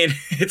 I mean,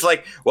 it's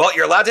like, well,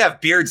 you're allowed to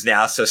have beards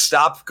now, so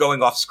stop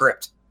going off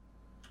script.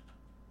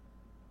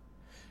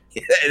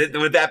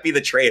 Would that be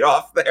the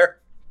trade-off there?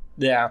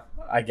 Yeah,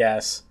 I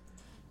guess.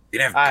 You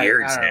can have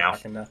beards I don't now.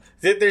 fucking know.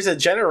 There's a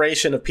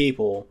generation of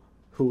people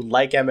who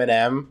like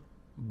Eminem,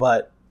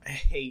 but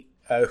hate,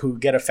 who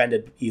get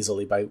offended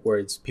easily by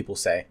words people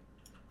say.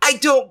 I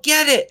don't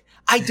get it.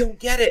 I just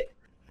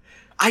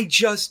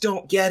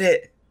don't get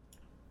it.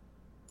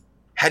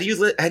 How do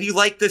you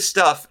like this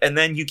stuff and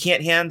then you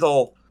can't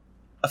handle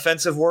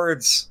offensive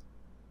words?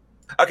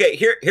 Okay,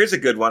 here's a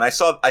good one. I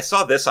saw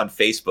this on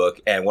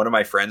Facebook, and one of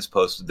my friends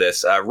posted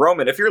this.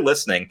 Roman, if you're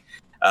listening,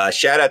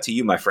 shout out to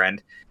you, my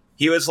friend.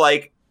 He was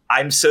like,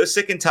 I'm so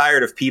sick and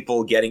tired of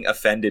people getting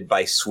offended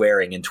by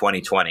swearing in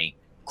 2020.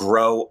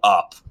 Grow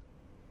up.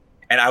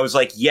 And I was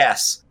like,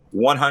 yes,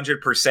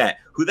 100%.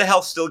 Who the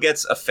hell still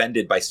gets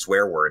offended by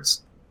swear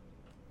words?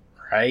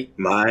 Right?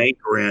 My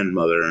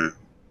grandmother.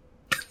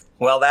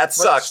 Well, that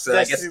sucks. Well,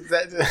 I guess,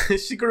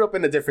 she grew up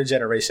in a different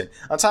generation.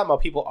 I'm talking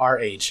about people our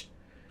age.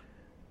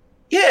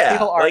 yeah.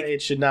 People our like,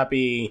 age should not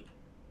be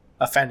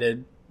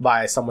offended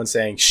by someone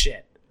saying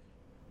shit.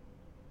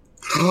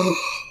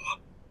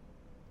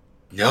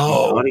 no.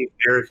 Naughty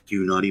Eric,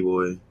 you naughty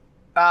boy.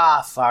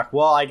 Ah, fuck.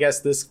 Well, I guess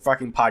this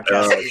fucking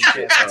podcast. God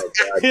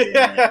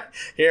damn it.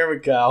 Here we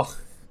go.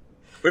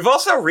 We've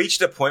also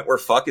reached a point where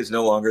fuck is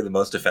no longer the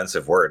most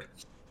offensive word.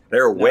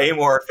 There are way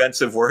more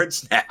offensive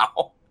words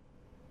now.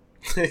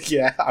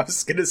 Yeah, I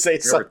was gonna say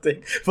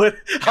something, but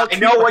I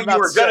know what you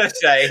were gonna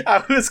say.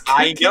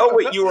 I know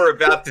what you were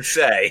about to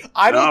say.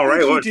 I don't All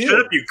right, think well, you do. shut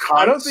up, you cunts.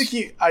 I don't think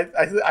you. I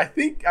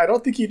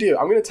don't think you do.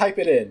 I'm gonna type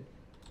it in.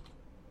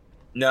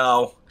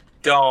 No,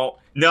 don't.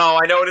 No,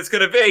 I know what it's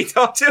gonna be.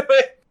 Don't do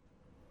it.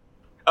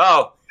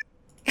 Oh.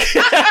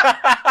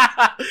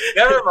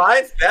 Never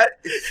mind. That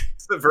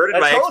subverted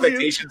my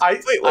expectations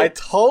completely. I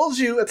told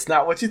you it's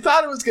not what you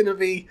thought it was gonna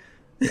be.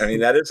 I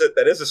mean, that is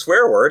a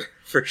swear word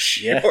for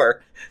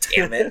sure.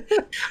 Damn it.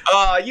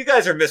 You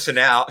guys are missing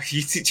out.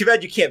 Too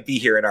bad you can't be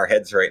here in our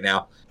heads right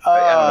now.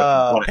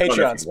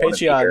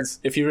 Patreons.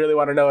 If you really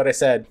want to know what I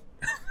said,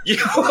 You'll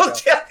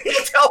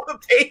tell the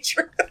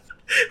patron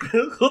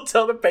we'll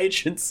tell the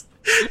patrons.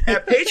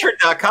 at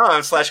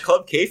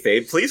patreon.com/Club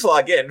Kayfabe. Please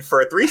log in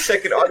for a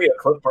 3-second audio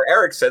clip where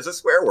Eric says a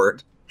swear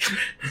word.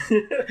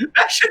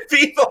 That should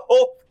be the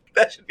whole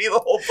That should be the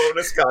whole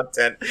bonus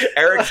content.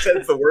 Eric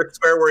says the worst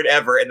swear word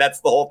ever, and that's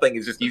the whole thing,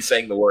 is just you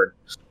saying the word.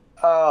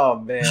 Oh,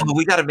 man. Oh,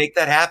 we got to make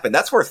that happen.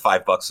 That's worth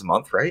 $5 a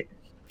month, right?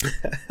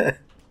 It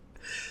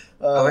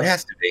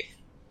has to be.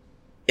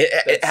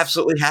 It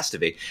absolutely has to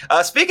be.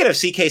 Speaking of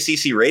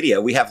CKCC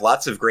Radio, we have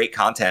lots of great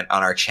content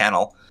on our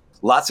channel.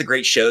 Lots of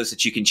great shows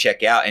that you can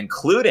check out,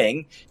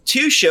 including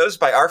 2 shows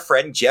by our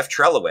friend Jeff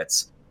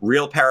Trelowitz.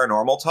 Real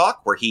Paranormal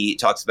Talk, where he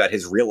talks about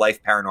his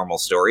real-life paranormal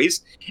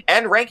stories,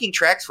 and Ranking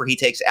Tracks, where he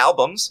takes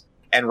albums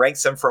and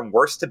ranks them from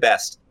worst to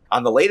best.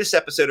 On the latest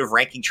episode of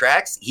Ranking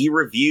Tracks, he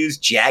reviews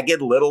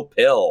Jagged Little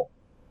Pill.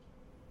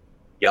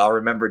 Y'all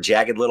remember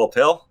Jagged Little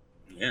Pill?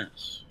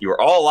 Yes. You were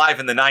all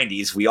alive in the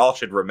 90s. We all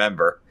should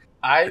remember.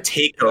 The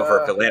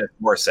takeover of Alanis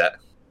Morissette.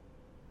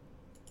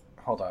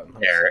 Hold on.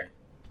 Eric.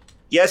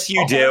 Yes,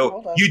 you do.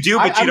 Hold on. You do,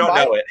 but you don't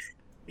know it.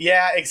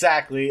 Yeah,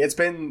 exactly. It's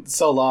been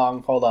so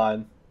long. Hold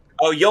on.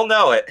 Oh, you'll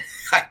know it.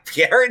 I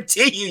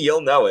guarantee you'll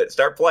know it.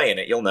 Start playing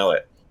it. You'll know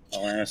it.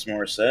 Alanis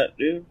Morissette,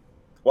 dude.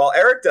 While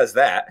Eric does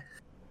that,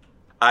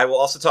 I will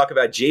also talk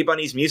about J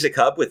Bunny's Music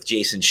Hub with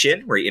Jason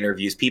Shin, where he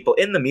interviews people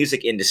in the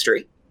music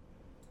industry.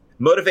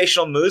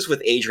 Motivational Moves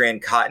with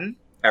Adrian Cotton,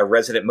 our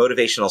resident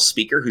motivational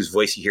speaker whose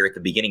voice you hear at the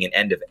beginning and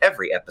end of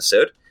every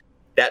episode.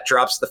 That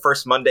drops the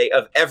first Monday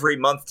of every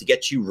month to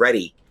get you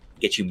ready,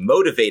 get you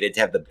motivated to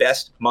have the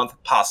best month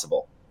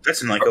possible.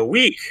 That's in like a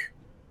week.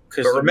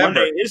 Because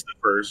Monday is the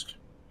first.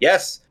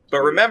 Yes,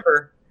 but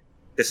remember,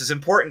 this is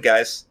important,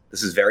 guys.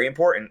 This is very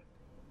important.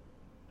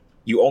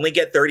 You only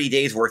get 30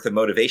 days worth of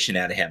motivation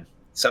out of him,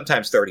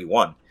 sometimes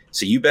 31.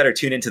 So you better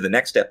tune into the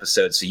next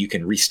episode so you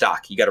can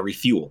restock. You got to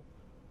refuel.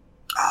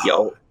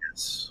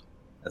 Yes.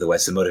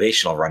 Otherwise, the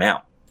motivation will run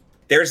out.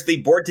 There's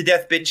the Bored to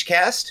Death binge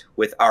cast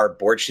with our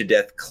Bored to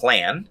Death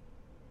clan.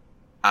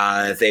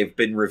 They've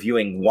been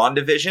reviewing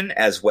WandaVision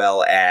as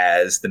well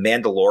as The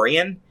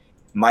Mandalorian,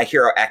 My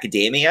Hero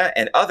Academia,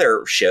 and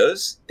other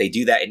shows. They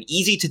do that in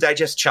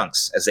easy-to-digest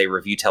chunks as they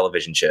review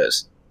television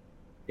shows.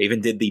 They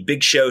even did the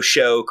Big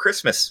Show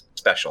Christmas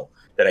special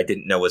that I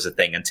didn't know was a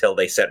thing until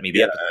they sent me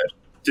the episode.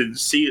 I didn't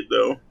see it,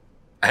 though.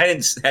 I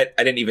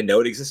didn't even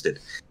know it existed.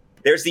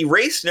 There's the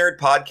Race Nerd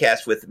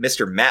podcast with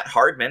Mr. Matt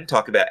Hardman,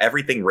 talk about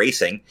everything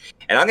racing.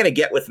 And I'm going to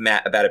get with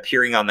Matt about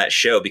appearing on that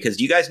show, because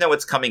do you guys know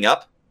what's coming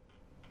up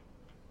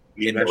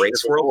in the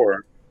race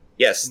world?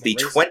 Yes, the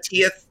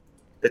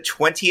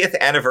 20th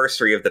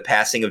anniversary of the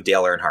passing of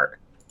Dale Earnhardt.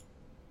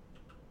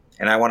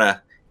 And I want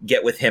to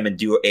get with him and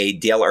do a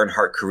Dale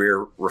Earnhardt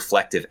career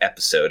reflective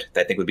episode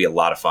that I think would be a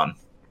lot of fun.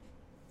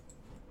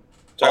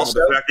 Also,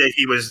 the fact that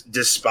he was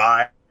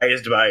despised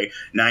by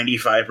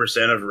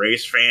 95% of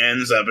race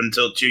fans up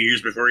until 2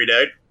 years before he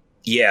died.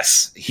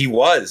 Yes, he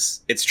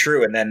was. It's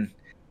true. And then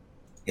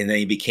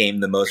he became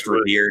the most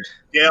revered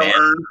Dale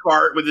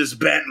Earnhardt with his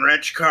bent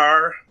wrench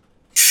car.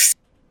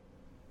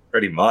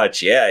 Pretty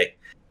much, yeah.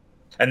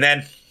 And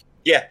then,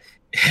 yeah,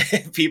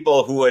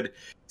 people who would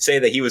say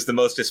that he was the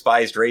most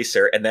despised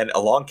racer, and then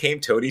along came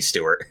Tony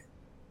Stewart.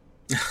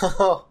 I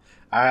know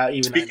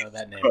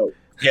that name.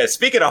 Yeah,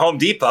 speaking of Home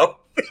Depot.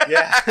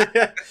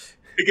 Yeah.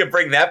 We can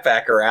bring that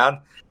back around.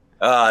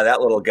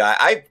 That little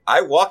guy.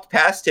 I walked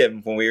past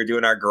him when we were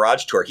doing our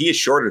garage tour. He is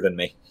shorter than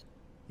me.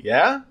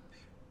 Yeah?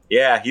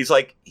 Yeah, he's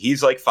like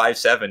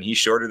 5'7". He's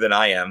shorter than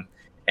I am.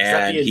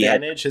 And is that the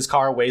advantage? His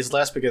car weighs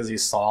less because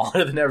he's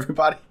smaller than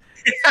everybody?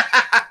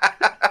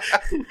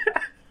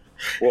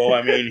 Well,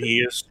 I mean, he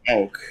is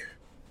smoke.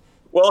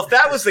 Well, if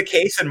that was the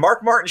case, then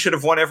Mark Martin should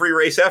have won every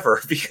race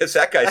ever, because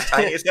that guy's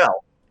tiny as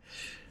hell.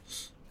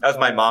 That was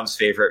my mom's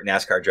favorite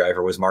NASCAR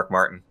driver, was Mark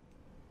Martin.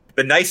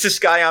 The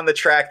nicest guy on the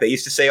track. They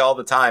used to say all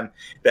the time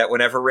that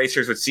whenever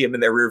racers would see him in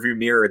their rearview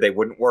mirror, they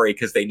wouldn't worry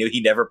because they knew he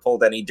never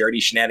pulled any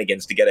dirty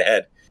shenanigans to get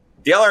ahead.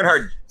 Dale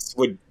Earnhardt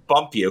would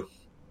bump you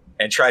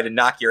and try to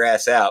knock your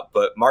ass out,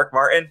 but Mark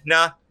Martin,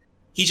 nah.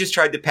 He just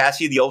tried to pass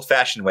you the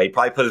old-fashioned way. He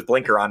probably put his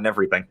blinker on and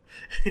everything.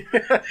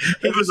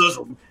 It was those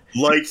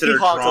lights that are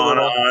drawn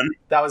on.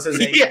 That was his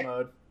angel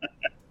mode.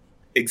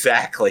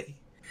 Exactly.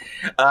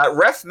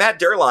 Ref Matt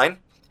Derline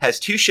has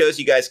 2 shows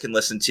you guys can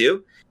listen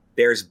to.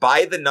 There's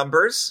By the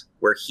Numbers,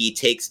 where he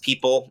takes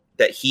people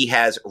that he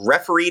has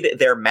refereed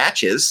their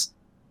matches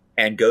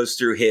and goes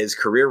through his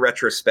career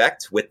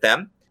retrospect with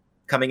them.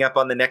 Coming up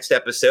on the next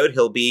episode,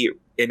 he'll be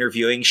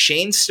interviewing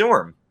Shane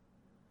Storm,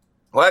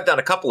 who I've done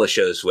a couple of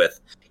shows with.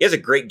 He has a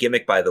great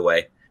gimmick, by the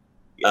way.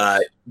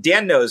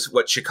 Dan knows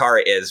what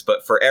Chikara is,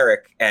 but for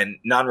Eric and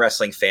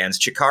non-wrestling fans,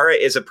 Chikara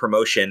is a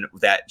promotion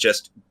that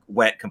just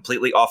went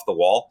completely off the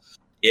wall.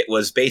 It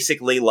was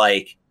basically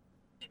like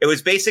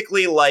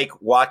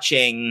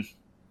watching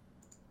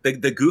the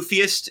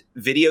goofiest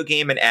video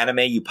game and anime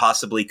you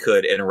possibly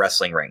could in a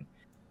wrestling ring.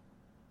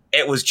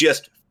 It was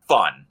just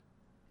fun.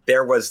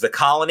 There was the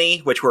Colony,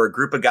 which were a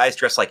group of guys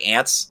dressed like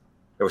ants.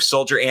 There was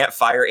Soldier Ant,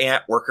 Fire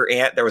Ant, Worker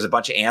Ant. There was a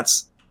bunch of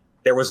ants.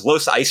 There was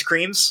Los Ice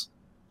Creams.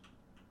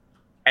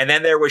 And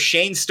then there was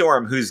Shane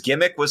Storm, whose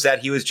gimmick was that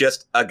he was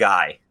just a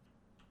guy.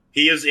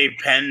 He is a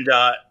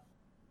PennDOT.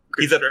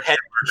 He's a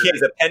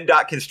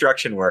PennDOT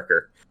construction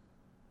worker.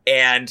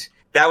 And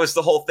that was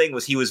the whole thing,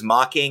 was he was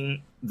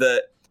mocking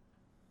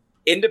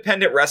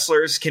independent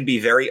wrestlers can be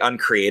very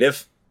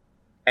uncreative.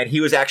 And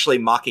he was actually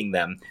mocking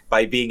them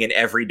by being an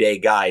everyday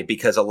guy,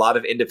 because a lot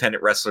of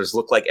independent wrestlers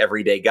look like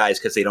everyday guys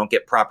because they don't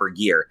get proper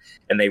gear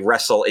and they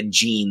wrestle in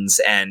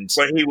jeans. And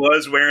But he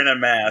was wearing a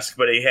mask,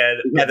 but he had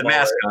the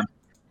mask on.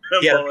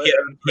 He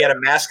had a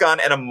mask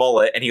on and a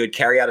mullet, and he would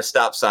carry out a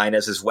stop sign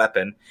as his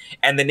weapon.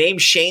 And the name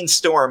Shane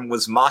Storm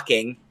was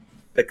mocking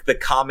the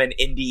common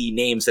indie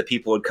names that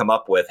people would come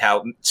up with.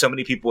 How so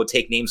many people would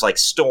take names like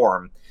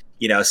Storm,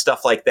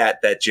 stuff like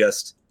that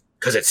just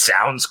because it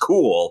sounds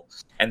cool.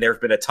 And there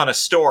have been a ton of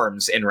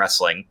Storms in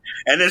wrestling.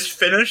 And his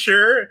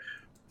finisher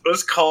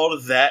was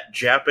called that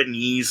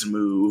Japanese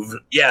move.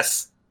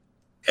 Yes.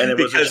 And it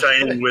was a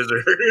Shining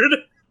Wizard.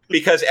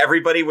 Because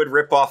everybody would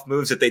rip off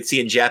moves that they'd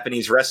see in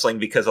Japanese wrestling,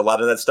 because a lot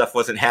of that stuff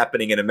wasn't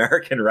happening in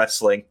American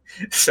wrestling.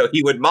 So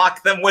he would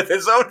mock them with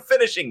his own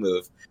finishing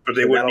move. But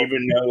they wouldn't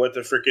even know what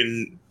the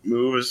freaking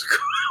move is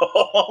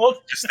called.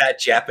 Just that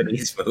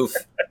Japanese move.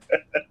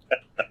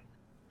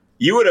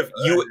 It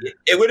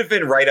would have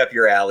been right up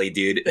your alley,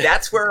 dude.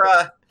 That's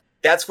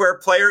where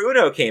Player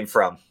Uno came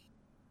from,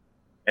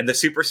 and the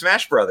Super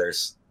Smash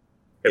Brothers.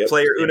 Yep.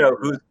 Player Uno,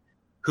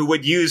 who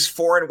would use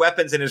foreign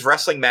weapons in his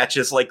wrestling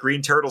matches like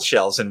green turtle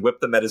shells and whip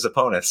them at his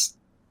opponents.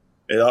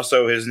 And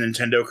also his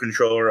Nintendo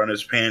controller on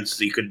his pants,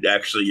 he could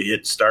actually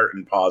hit start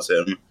and pause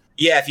him.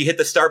 Yeah, if you hit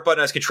the start button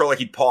on his controller,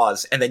 he'd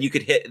pause, and then you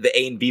could hit the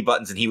A and B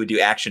buttons, and he would do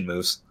action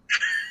moves.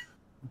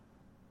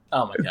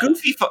 Oh my god!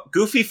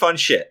 Goofy fun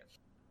shit.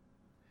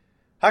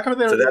 How come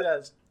they don't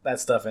do that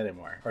stuff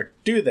anymore? Or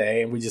do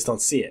they, and we just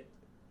don't see it?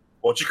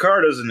 Well,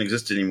 Chikara doesn't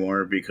exist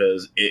anymore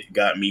because it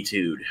got Me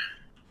Too'd.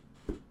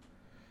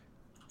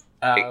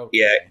 Okay.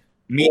 Yeah.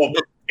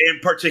 In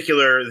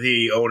particular,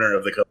 the owner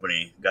of the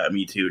company got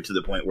Me Too'd to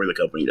the point where the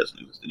company doesn't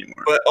exist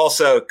anymore. But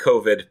also,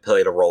 COVID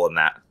played a role in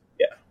that.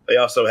 Yeah. They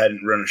also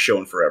hadn't run a show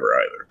in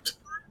forever either.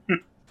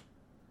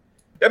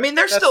 I mean,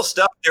 there's still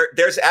stuff.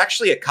 There's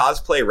actually a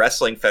cosplay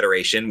wrestling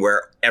federation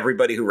where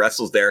everybody who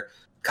wrestles there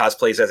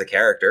cosplays as a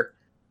character.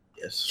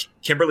 Yes.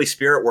 Kimberly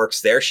Spirit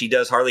works there. She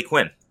does Harley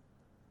Quinn.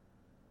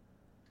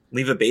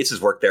 Leva Bates has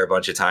worked there a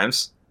bunch of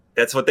times.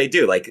 That's what they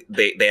do. Like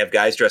they have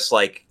guys dressed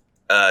like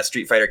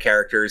Street Fighter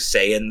characters,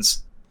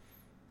 Saiyans.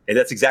 And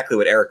that's exactly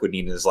what Eric would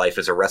need in his life,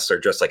 as a wrestler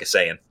dressed like a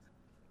Saiyan.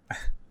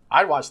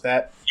 I'd watch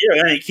that.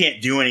 Yeah, and you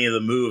can't do any of the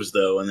moves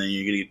though, and then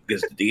you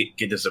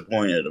get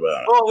disappointed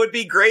about it. Well, it would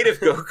be great if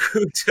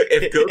Goku.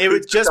 It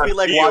would just be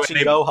like watching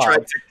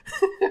Gohan.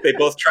 They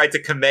both tried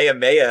to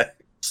Kamehameha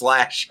 /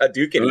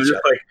 Hadouken It was each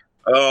just other. like,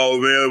 oh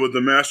man, but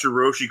the Master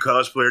Roshi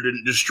cosplayer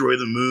didn't destroy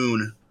the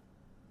moon.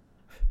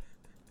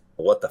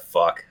 What the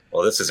fuck?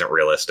 Well, this isn't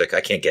realistic.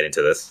 I can't get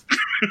into this.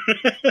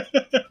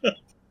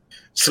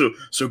 So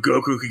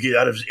Goku could get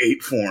out of his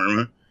ape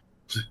form.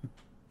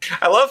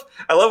 I love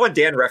when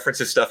Dan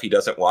references stuff he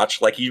doesn't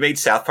watch. Like, you made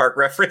South Park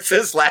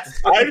references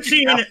last. I've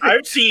seen, like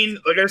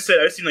I said,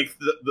 I've seen like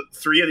the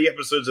 3 of the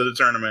episodes of the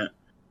tournament.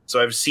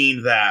 So I've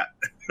seen that.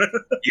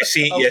 You've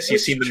seen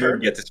the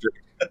moon get destroyed.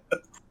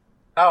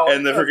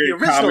 And the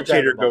freaking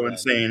commentator go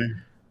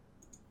insane.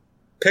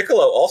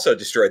 Piccolo also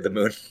destroyed the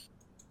moon.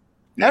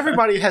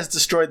 Everybody has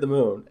destroyed the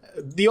moon.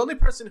 The only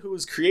person who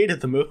has created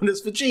the moon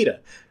is Vegeta.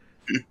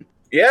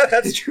 Yeah,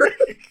 that's true.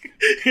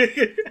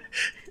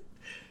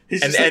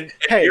 He's just like,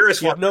 hey, you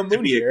have no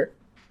moon here.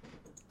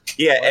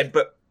 Yeah,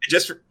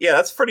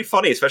 that's pretty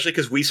funny, especially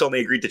because Whis only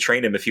agreed to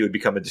train him if he would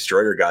become a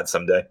destroyer god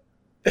someday.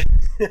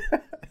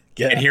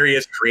 Yeah. And here he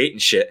is creating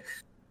shit.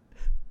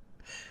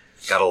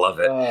 Gotta love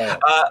it.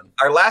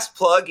 Our last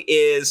plug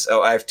is...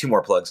 Oh, I have 2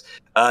 more plugs.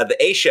 The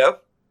A Show,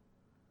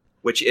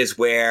 which is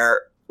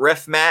where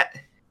Ref Matt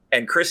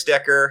and Chris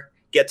Decker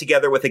get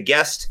together with a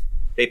guest.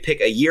 They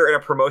pick a year in a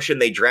promotion.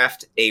 They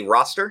draft a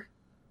roster.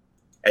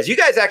 As you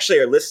guys actually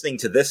are listening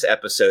to this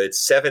episode, it's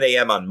 7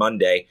 a.m. on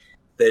Monday.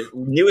 The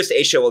newest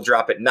A Show will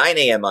drop at 9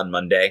 a.m. on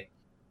Monday.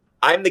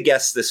 I'm the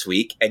guest this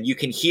week, and you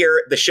can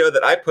hear the show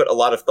that I put a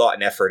lot of thought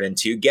and effort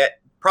into get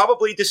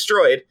probably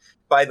destroyed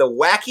by the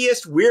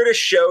wackiest, weirdest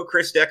show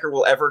Chris Decker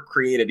will ever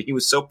created. He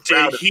was so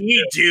proud. Did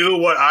he do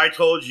what I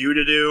told you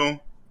to do?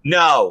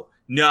 No.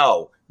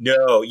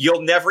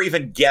 You'll never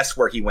even guess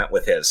where he went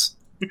with his.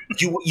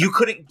 You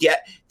couldn't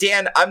get...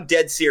 Dan, I'm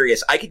dead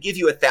serious. I could give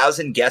you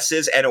 1,000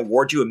 guesses and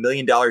award you $1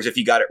 million if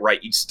you got it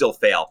right. You'd still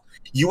fail.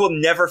 You will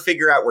never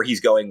figure out where he's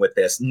going with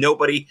this.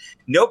 Nobody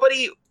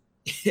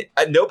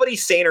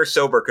sane or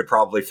sober could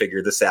probably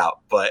figure this out,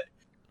 but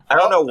I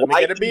don't know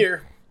why. Get a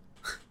beer.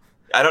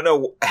 I don't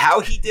know how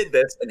he did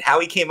this and how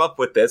he came up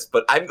with this,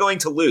 but I'm going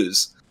to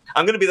lose.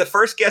 I'm going to be the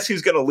first guess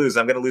who's going to lose.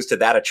 I'm going to lose to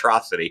that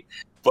atrocity.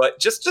 But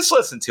just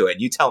listen to it.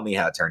 You tell me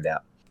how it turned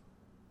out.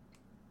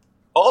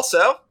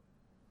 Also,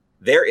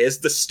 there is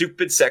the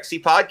Stupid Sexy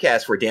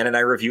podcast where Dan and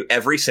I review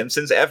every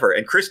Simpsons ever.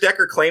 And Chris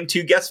Decker claimed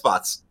 2 guest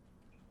spots.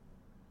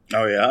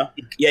 Oh, yeah?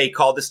 Yeah, he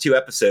called this 2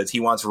 episodes.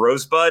 He wants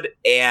Rosebud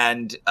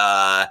and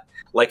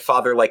Like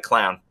Father, Like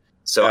Clown.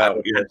 So I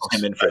would pencil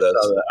him in for those.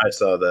 I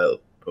saw that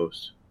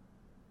post.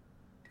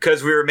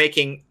 Because we were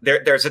making...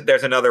 There's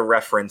another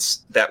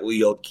reference that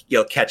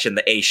you'll catch in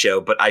the A Show,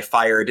 but I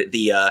fired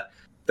the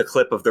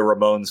clip of the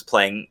Ramones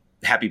playing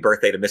happy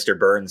birthday to Mr.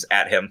 Burns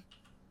at him,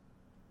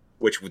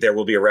 which there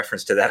will be a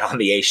reference to that on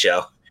the A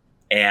show.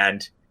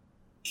 And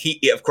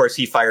he, of course,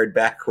 he fired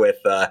back with,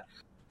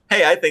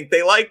 hey, I think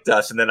they liked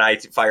us. And then I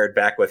fired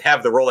back with,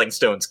 have the Rolling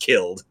Stones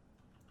killed.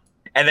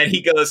 And then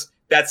he goes,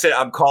 that's it.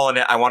 I'm calling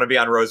it. I want to be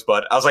on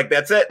Rosebud. I was like,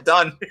 that's it.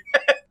 Done.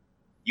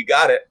 You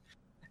got it.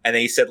 And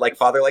then he said, like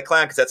Father, like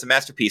Clown, because that's a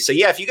masterpiece. So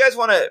yeah, if you guys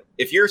want to,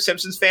 if you're a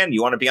Simpsons fan,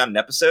 you want to be on an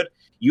episode,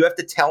 you have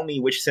to tell me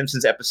which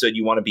Simpsons episode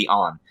you want to be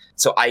on.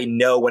 So I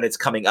know when it's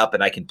coming up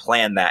and I can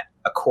plan that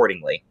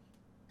accordingly.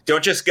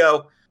 Don't just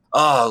go,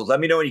 oh, let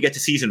me know when you get to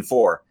season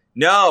 4.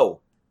 No,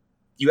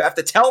 you have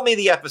to tell me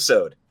the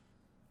episode.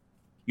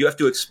 You have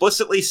to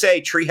explicitly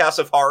say Treehouse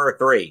of Horror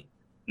 3,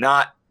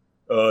 not,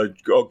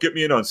 get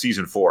me in on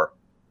season 4.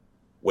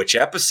 Which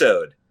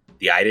episode?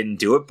 The I Didn't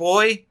Do It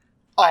Boy?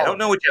 I don't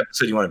know which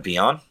episode you want to be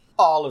on.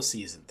 All of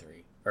season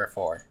 3 or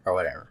 4 or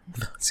whatever.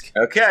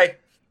 Okay.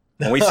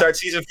 When we start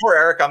season 4,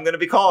 Eric, I'm going to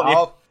be calling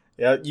you.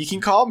 Yeah, you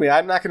can call me.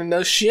 I'm not going to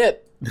know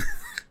shit.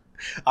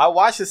 I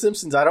watched The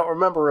Simpsons. I don't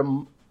remember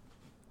them.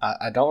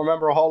 I don't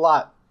remember a whole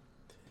lot.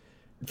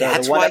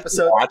 That's why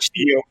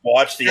you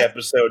watch the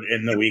episode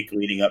in the week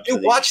leading up to you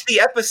watch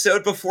the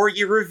episode before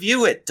you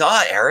review it.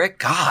 Duh, Eric.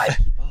 God.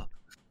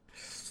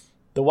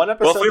 The one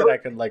episode that I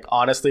can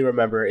honestly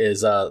remember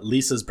is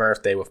Lisa's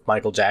birthday with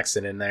Michael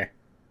Jackson in there.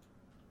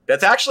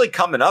 That's actually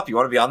coming up. You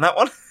want to be on that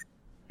one?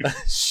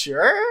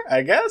 Sure,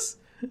 I guess.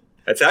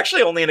 It's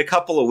actually only in a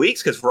couple of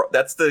weeks because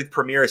that's the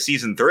premiere of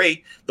season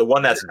 3, the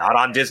one that's not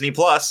on Disney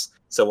Plus.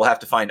 So we'll have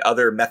to find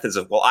other methods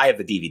of. Well, I have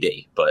the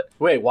DVD, but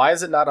wait, why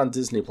is it not on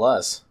Disney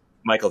Plus?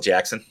 Michael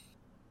Jackson.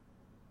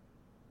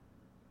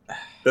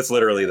 That's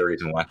literally the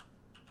reason why.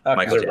 Okay.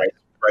 Michael Jackson.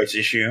 Price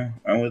issue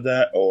with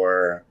that,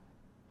 or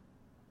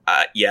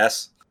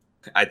yes,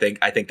 I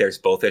think there's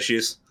both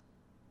issues.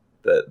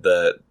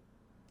 The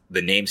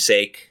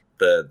namesake,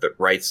 the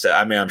rights.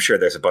 I mean, I'm sure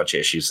there's a bunch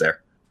of issues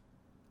there.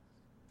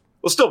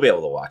 We'll still be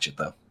able to watch it,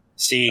 though.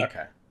 See,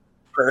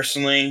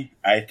 personally,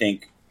 I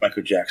think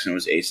Michael Jackson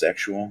was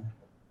asexual,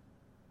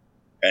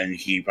 and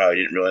he probably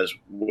didn't realize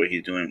what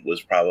he's doing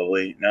was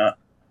probably not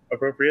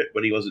appropriate,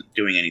 but he wasn't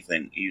doing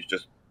anything. He was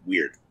just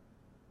weird.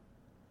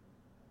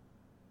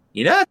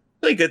 You know, that's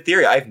a really good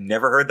theory. I've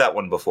never heard that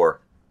one before.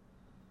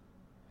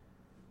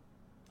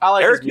 I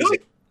like Eric, his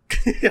music.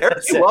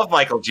 Eric, you love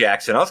Michael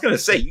Jackson. I was going to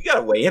say, you got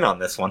to weigh in on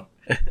this one.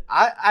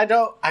 I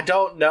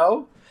don't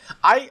know.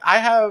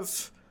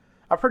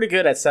 I'm pretty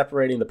good at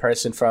separating the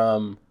person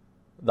from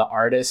the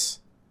artist.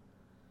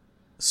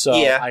 So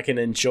yeah. I can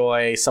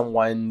enjoy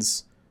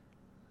someone's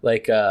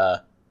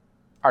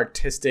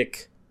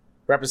artistic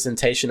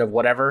representation of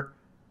whatever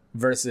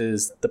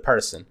versus the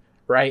person,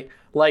 right?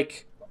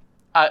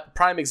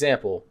 Prime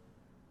example,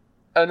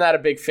 I'm not a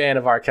big fan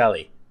of R.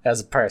 Kelly as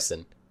a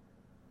person.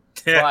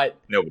 But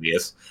nobody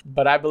is.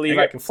 But I Believe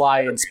I Can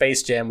Fly in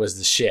Space Jam was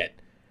the shit.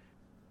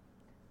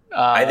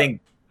 I think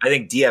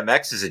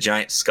DMX is a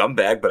giant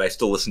scumbag, but I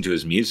still listen to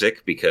his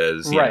music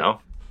because, you know,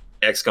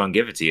 X gonna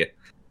give it to you.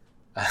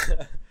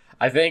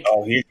 I think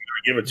he's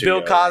gonna give it to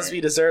Bill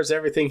Cosby deserves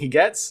everything he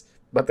gets,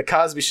 but The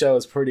Cosby Show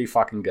is pretty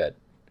fucking good.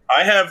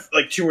 I have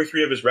 2 or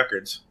 3 of his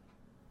records.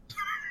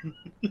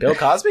 Bill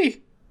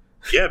Cosby?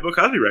 Yeah, Bill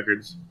Cosby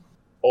records.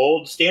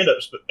 Old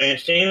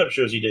stand-up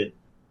shows he did.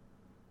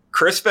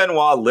 Chris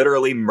Benoit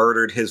literally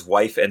murdered his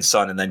wife and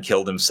son and then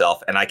killed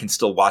himself, and I can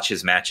still watch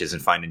his matches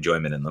and find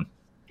enjoyment in them.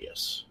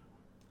 Yes.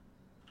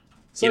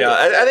 So,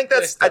 I think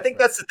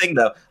that's the thing,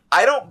 though.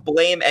 I don't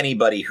blame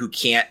anybody who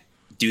can't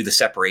do the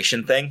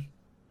separation thing.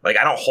 I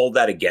don't hold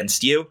that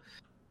against you,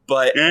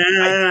 but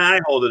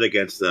I hold it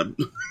against them.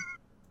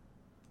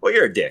 Well,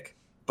 you're a dick,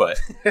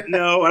 but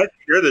no,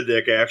 you're the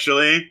dick.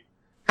 Actually,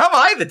 how am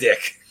I the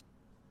dick?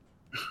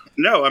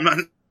 No, I'm not.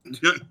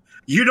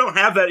 You don't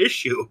have that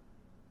issue.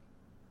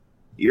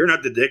 You're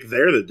not the dick.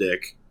 They're the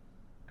dick.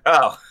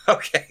 Oh,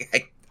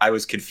 okay. I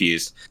was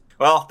confused.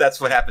 Well, that's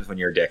what happens when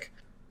you're a dick.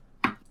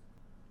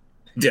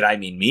 Did I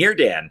mean me or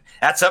Dan?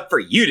 That's up for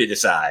you to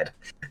decide.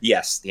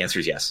 Yes, the answer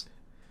is yes.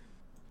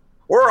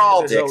 We're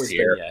all dicks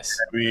here. Yes.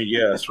 I mean,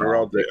 yes, we're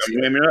all dicks. I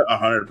mean, not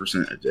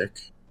 100% a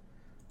dick.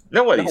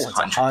 Nobody's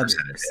 100%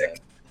 a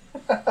dick.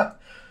 But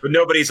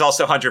nobody's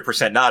also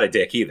 100% not a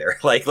dick either.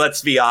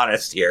 Let's be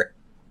honest here.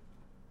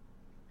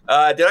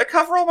 Did I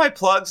cover all my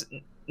plugs?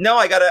 No,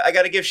 I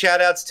gotta give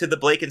shout outs to the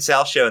Blake and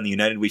Sal show and the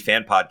United We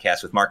Fan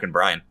podcast with Mark and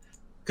Brian.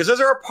 Because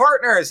those are our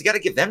partners. You gotta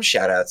give them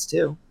shout outs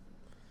too.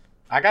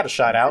 I got a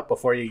shout out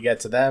before you get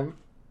to them.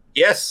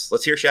 Yes,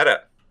 let's hear a shout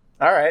out.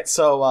 All right,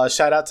 so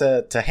shout out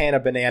to Hannah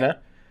Banana.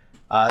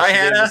 Hi,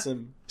 Hannah.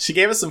 She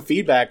gave us some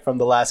feedback from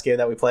the last game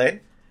that we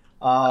played.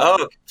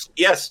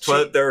 Yes,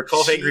 there were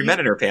 12 angry men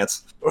in her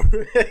pants.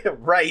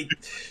 Right.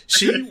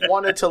 She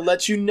wanted to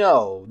let you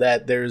know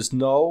that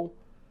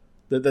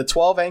the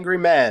 12 angry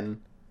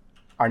men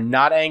are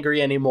not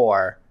angry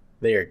anymore.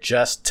 They are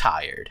just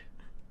tired.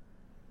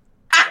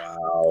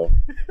 Wow.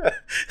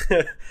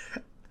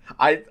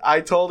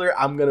 I told her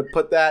I'm going to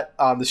put that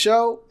on the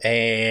show,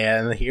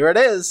 and here it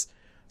is.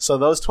 So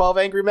those 12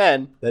 angry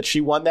men that she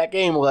won that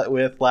game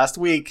with last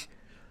week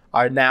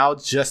are now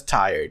just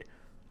tired.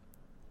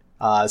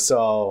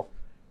 So,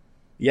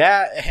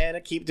 yeah,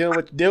 Hannah, keep doing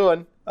what you're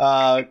doing.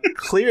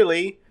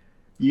 Clearly,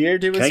 you're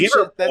doing Can I some give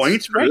her shit that's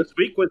points for great. this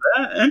week with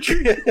that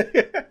entry?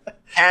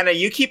 Hannah,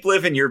 you keep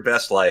living your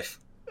best life.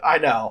 I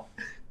know.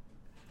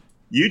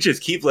 You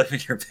just keep living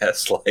your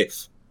best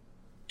life.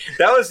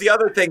 That was the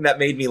other thing that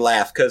made me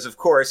laugh because, of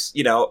course,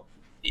 you know,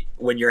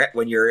 when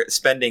you're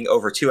spending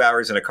over 2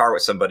 hours in a car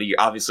with somebody, you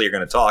obviously are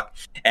going to talk.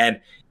 And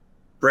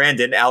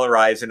Brandon,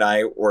 Alarise, and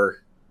I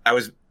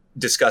was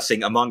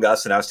discussing Among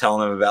Us, and I was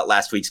telling him about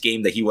last week's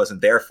game that he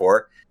wasn't there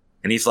for.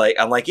 And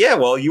I'm like, yeah,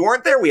 well, you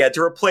weren't there. We had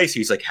to replace you.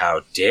 He's like,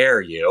 how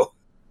dare you?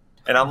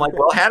 And I'm like,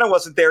 well, Hannah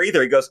wasn't there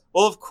either. He goes,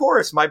 well, of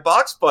course, my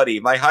box buddy,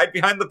 my hide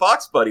behind the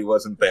box buddy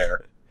wasn't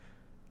there.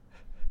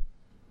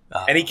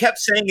 And he kept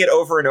saying it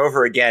over and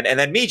over again. And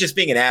then me just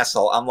being an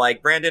asshole, I'm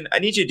like, Brandon, I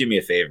need you to do me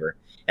a favor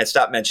and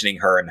stop mentioning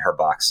her and her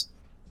box.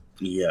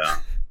 Yeah.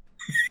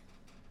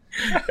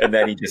 And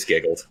then he just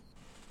giggled.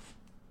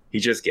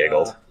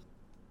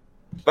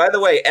 By the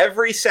way,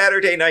 every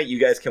Saturday night, you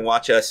guys can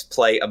watch us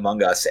play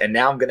Among Us. And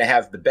now I'm going to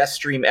have the best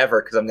stream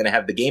ever because I'm going to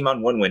have the game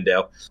on one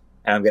window.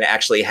 And I'm going to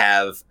actually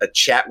have a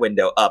chat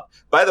window up.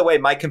 By the way,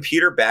 my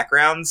computer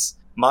backgrounds,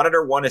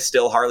 monitor 1 is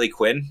still Harley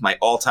Quinn, my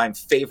all-time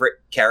favorite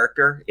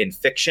character in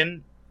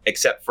fiction,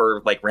 except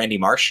for, like, Randy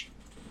Marsh.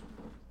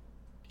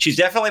 She's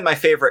definitely my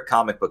favorite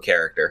comic book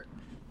character.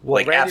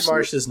 Well, like, Randy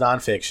Marsh is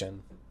nonfiction.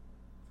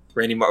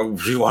 Randy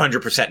Marsh,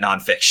 100%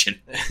 nonfiction.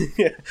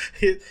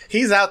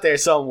 He's out there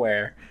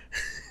somewhere.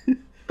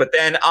 But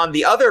then on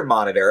the other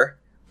monitor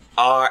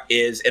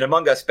is an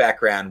Among Us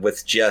background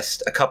with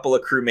just a couple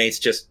of crewmates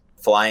just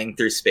flying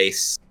through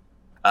space.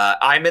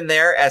 I'm in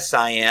there as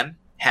Cyan.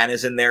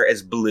 Hannah's in there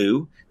as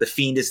blue. The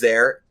Fiend is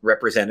there,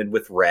 represented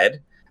with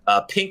red.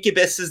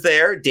 Pinkubus is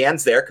there.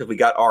 Dan's there because we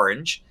got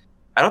orange.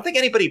 I don't think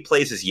anybody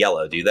plays as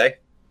yellow, do they?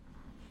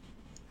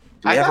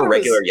 Do we have a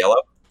regular yellow?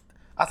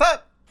 I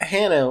thought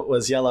Hannah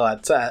was yellow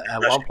at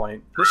one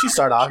point. Did she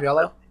start off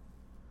yellow?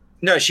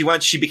 No,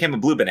 she became a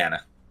blue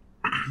banana.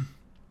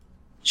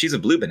 She's a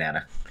blue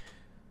banana.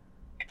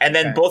 And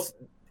then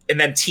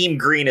Okay. Team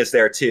Green is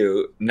there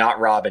too. Not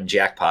Rob and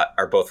Jackpot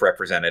are both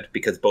represented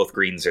because both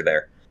greens are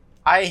there.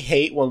 I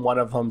hate when one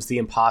of them's the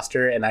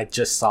imposter and I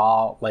just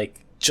saw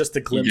like just a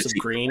glimpse of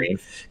green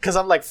because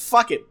I'm like,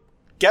 fuck it,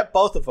 get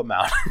both of them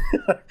out.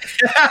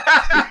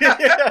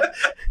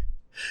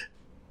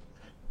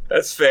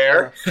 That's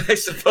fair, I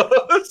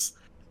suppose.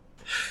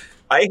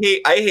 I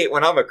hate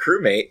when I'm a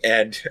crewmate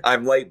and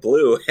I'm light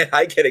blue and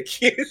I get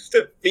accused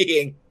of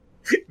being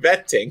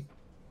venting.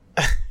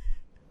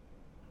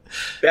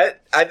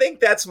 I think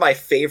that's my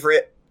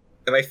favorite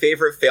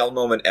fail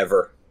moment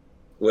ever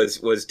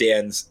was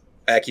Dan's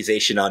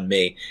accusation on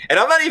me. And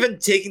I'm not even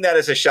taking that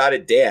as a shot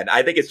at Dan.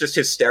 I think it's just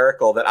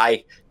hysterical that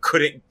I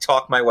couldn't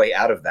talk my way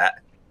out of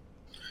that.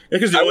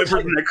 Because the only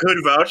person that could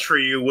vouch for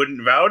you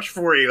wouldn't vouch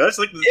for you. That's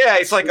like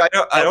it's like I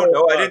don't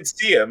know. I didn't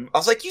see him. I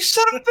was like, you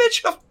son of a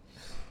bitch.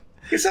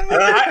 You son of a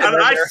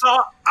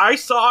bitch. I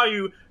saw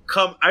you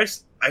come. I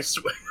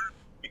swear,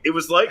 it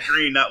was light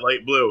green, not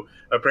light blue,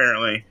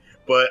 apparently.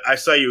 But I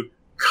saw you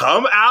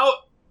come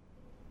out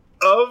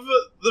of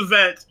the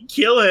vent,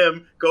 kill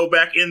him, go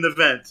back in the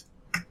vent.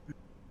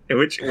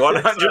 Which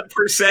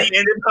 100%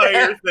 the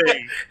entire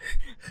thing.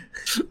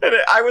 And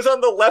I was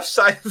on the left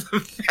side of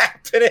the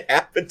map, and it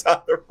happened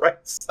on the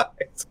right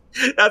side.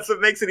 That's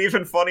what makes it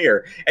even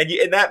funnier. And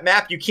in that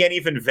map, you can't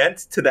even vent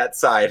to that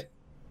side.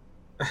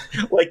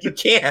 Like, you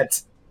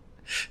can't.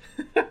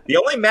 The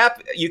only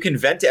map you can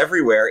vent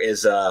everywhere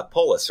is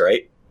Polis,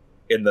 right?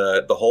 In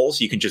the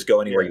holes, you can just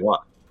go anywhere you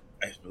want.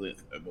 I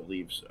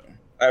believe so.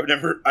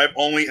 I've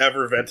only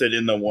ever vented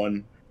in the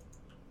one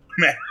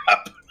map.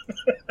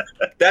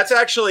 That's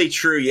actually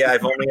true. Yeah,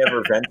 I've only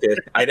ever vented.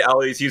 I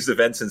always use the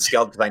vents in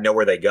Skeld because I know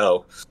where they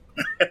go.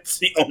 That's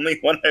the only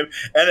one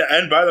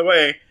and by the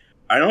way,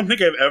 I don't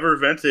think I've ever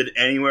vented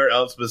anywhere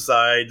else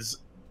besides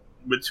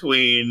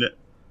between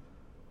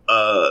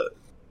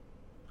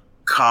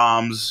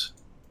comms,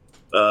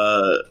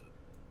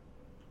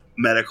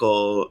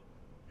 medical,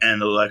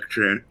 and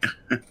electric.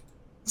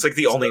 It's like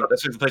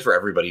that's the place where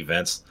everybody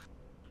vents.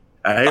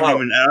 I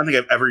don't think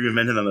I've ever even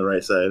vented on the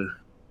right side.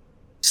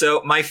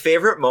 So my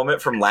favorite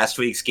moment from last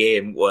week's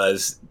game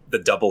was the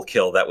double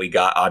kill that we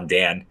got on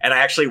Dan. And I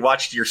actually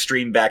watched your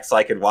stream back so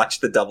I could watch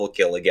the double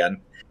kill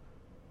again.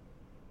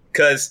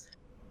 Because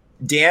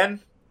Dan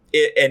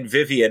and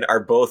Vivian are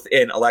both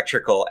in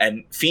electrical,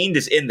 and Fiend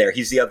is in there.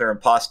 He's the other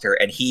imposter,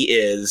 and he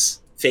is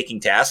faking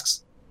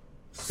tasks.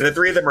 And the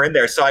three of them are in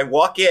there. So I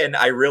walk in,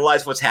 I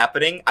realize what's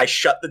happening, I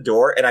shut the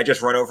door, and I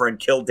just run over and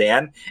kill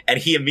Dan. And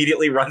he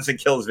immediately runs and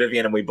kills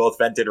Vivian, and we both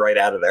vented right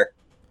out of there.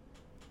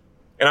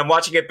 And I'm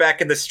watching it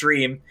back in the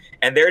stream,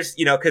 and there's,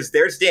 because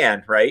there's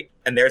Dan, right?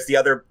 And there's the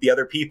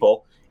other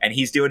people, and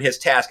he's doing his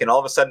task, and all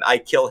of a sudden I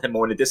kill him, and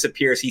when it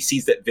disappears, he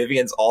sees that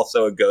Vivian's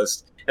also a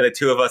ghost, and the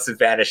two of us have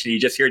vanished, and you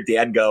just hear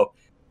Dan go,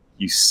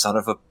 "You son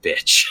of a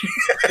bitch."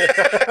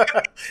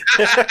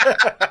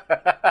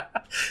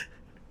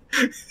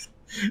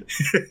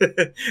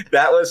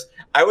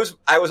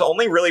 I was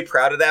only really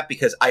proud of that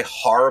because I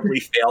horribly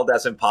failed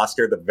as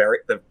imposter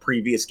the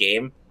previous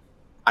game.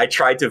 I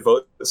tried to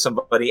vote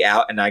somebody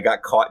out and I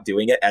got caught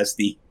doing it as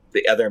the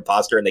other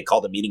imposter, and they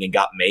called a meeting and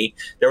got me.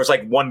 There was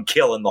like 1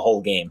 kill in the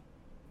whole game.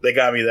 They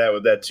got me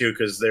with that too,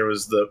 because there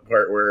was the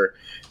part where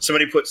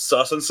somebody put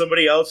sus on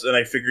somebody else, and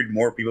I figured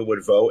more people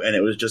would vote, and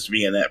it was just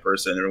me and that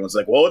person. Everyone's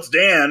like, "Well, it's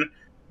Dan,"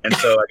 and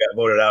so I got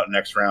voted out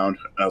next round.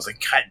 And I was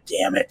like, "God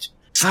damn it,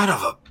 son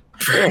of a!"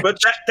 But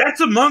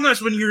that's Among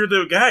Us when you're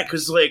the guy,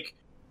 because like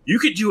you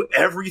could do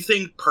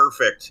everything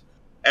perfect,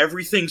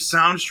 everything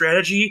sound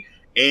strategy,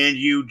 and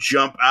you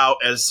jump out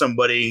as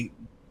somebody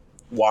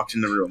walked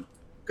in the room.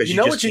 You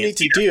know what you need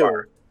to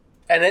do,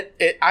 and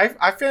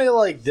I feel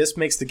like this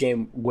makes the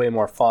game way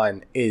more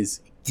fun, is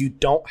you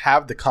don't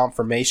have the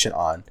confirmation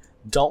on.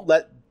 Don't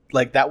let,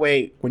 like, that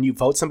way when you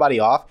vote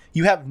somebody off,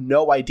 you have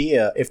no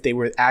idea if they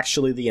were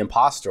actually the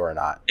imposter or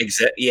not.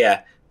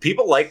 Yeah.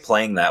 People like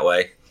playing that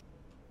way.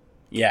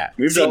 Yeah.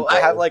 So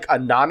I have like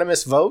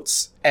anonymous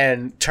votes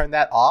and turn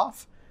that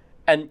off,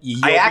 and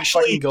I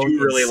actually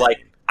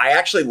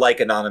like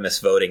anonymous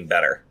voting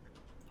better.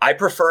 I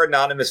prefer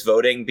anonymous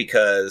voting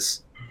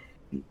because,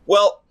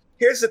 well,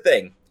 here's the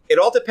thing. It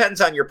all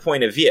depends on your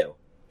point of view.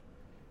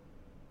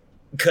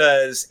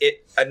 Because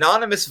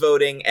anonymous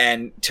voting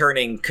and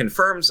turning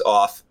confirms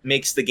off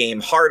makes the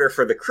game harder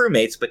for the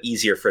crewmates, but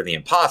easier for the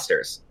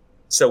imposters.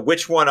 So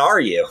which one are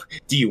you?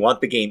 Do you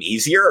want the game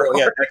easier or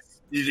harder?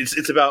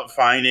 It's about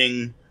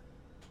finding...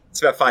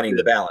 It's about finding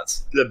the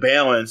balance. The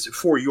balance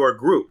for your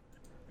group.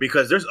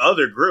 Because there's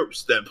other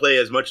groups that play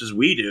as much as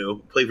we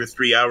do, play for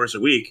 3 hours a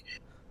week,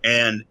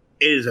 and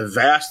it is a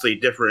vastly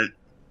different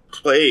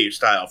play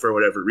style for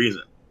whatever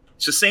reason.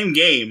 It's the same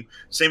game,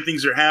 same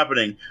things are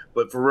happening,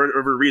 but for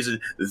whatever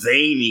reason,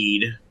 they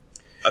need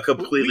a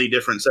completely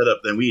different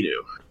setup than we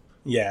do.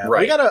 Yeah,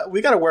 right. We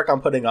gotta work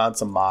on putting on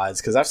some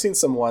mods, because I've seen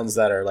some ones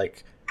that are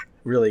like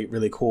really,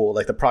 really cool,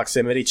 like the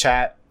proximity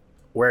chat,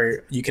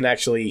 where you can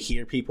actually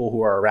hear people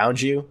who are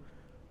around you,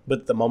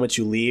 but the moment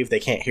you leave, they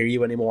can't hear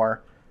you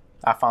anymore.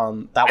 I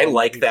found that one. I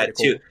like that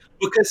too,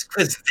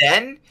 because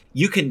then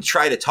you can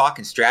try to talk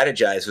and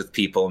strategize with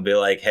people and be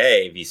like,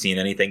 "Hey, have you seen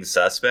anything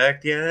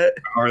suspect yet?"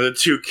 Or the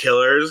two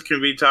killers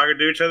can be talking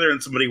to each other,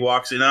 and somebody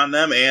walks in on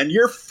them, and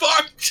you're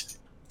fucked.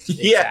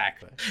 Exactly. Yeah,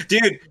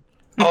 dude.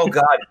 Oh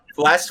god,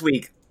 last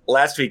week,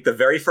 the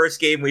very first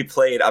game we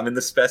played, I'm in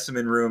the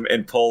specimen room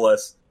in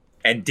Polis,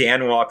 and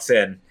Dan walks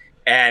in,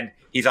 and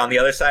he's on the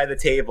other side of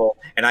the table,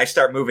 and I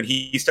start moving.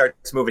 He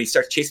starts moving. He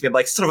starts chasing me. I'm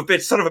like, son of a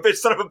bitch, son of a bitch,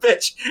 son of a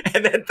bitch.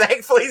 And then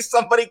thankfully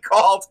somebody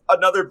called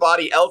another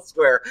body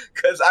elsewhere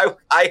because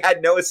I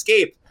had no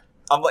escape.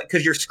 I'm like,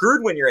 because you're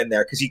screwed when you're in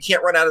there because you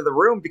can't run out of the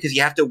room because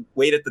you have to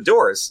wait at the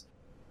doors.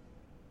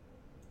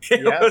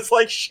 Yeah. It's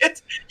like,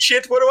 shit,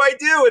 what do I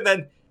do? And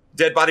then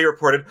dead body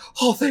reported,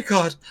 oh, thank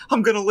God,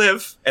 I'm going to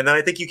live. And then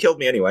I think you killed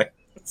me anyway.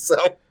 So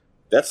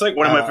that's like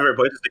one of my favorite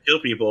places to kill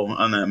people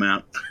on that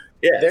map.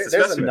 Yeah, there's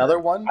another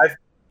one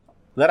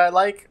that I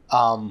like,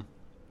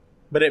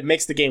 but it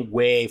makes the game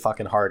way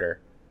fucking harder.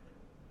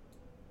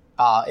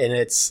 And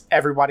it's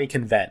everybody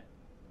can vent.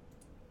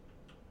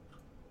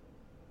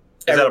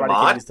 Is that a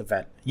mod? Can use the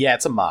vent. Yeah,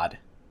 it's a mod.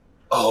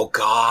 Oh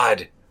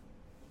God!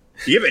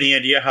 Do you have any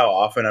idea how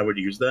often I would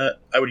use that?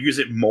 I would use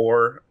it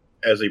more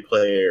as a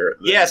player.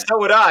 Yeah, so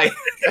would I.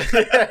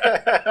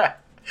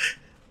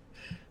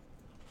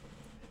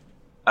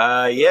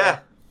 Yeah,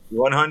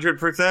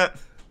 100%.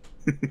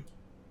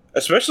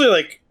 Especially,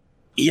 like,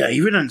 yeah,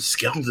 even on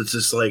skills, it's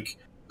just, like,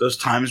 those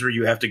times where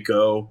you have to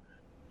go,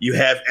 you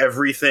have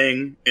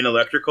everything in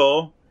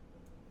electrical,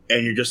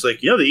 and you're just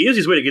like, the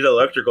easiest way to get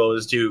electrical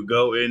is to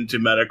go into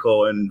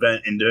medical and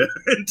vent into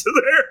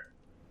there.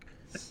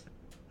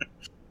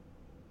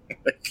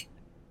 Like,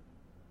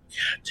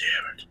 God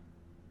damn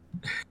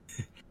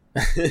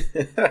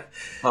it.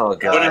 Oh,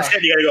 God. But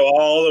instead, you gotta go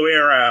all the way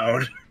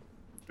around.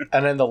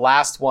 And then the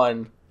last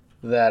one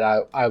that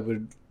I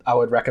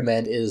would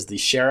recommend is the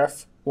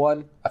sheriff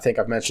one. I think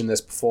I've mentioned this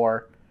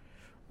before,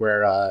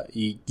 where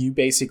you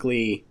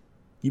basically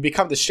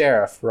become the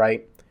sheriff,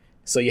 right?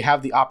 So you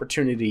have the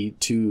opportunity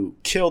to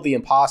kill the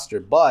imposter,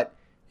 but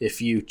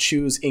if you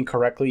choose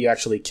incorrectly, you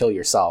actually kill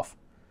yourself.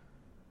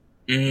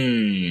 But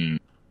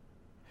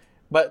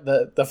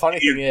the funny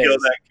thing is, you kill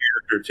that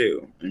character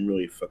too and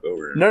really fuck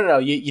over. No.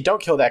 You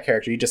don't kill that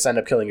character. You just end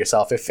up killing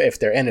yourself if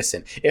they're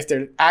innocent. If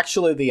they're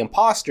actually the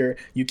imposter,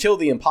 you kill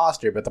the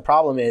imposter. But the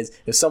problem is,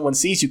 if someone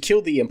sees you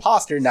kill the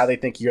imposter, now they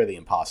think you're the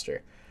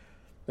imposter.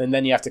 And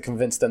then you have to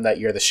convince them that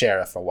you're the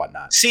sheriff or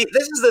whatnot. See,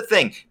 this is the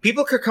thing.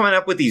 People are coming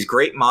up with these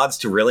great mods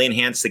to really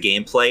enhance the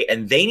gameplay,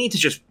 and they need to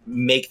just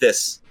make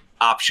this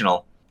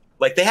optional.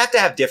 Like, they have to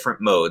have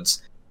different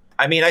modes.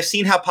 I mean, I've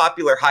seen how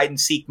popular hide and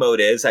seek mode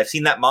is. I've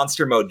seen that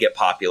monster mode get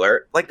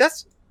popular. Like,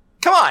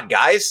 come on,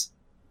 guys.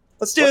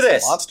 Let's do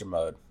this. The monster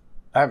mode?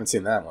 I haven't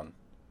seen that one.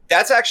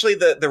 That's actually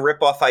the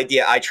rip-off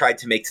idea I tried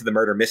to make to the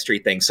murder mystery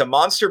thing. So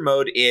monster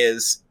mode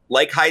is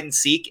like hide and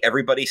seek.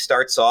 Everybody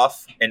starts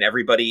off and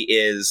everybody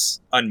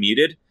is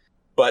unmuted,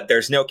 but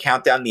there's no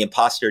countdown. The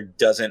imposter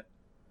doesn't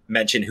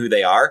mention who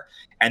they are.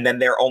 And then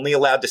they're only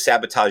allowed to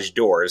sabotage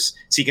doors.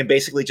 So you can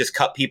basically just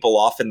cut people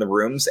off in the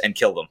rooms and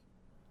kill them.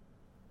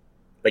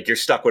 Like you're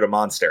stuck with a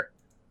monster.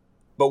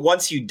 But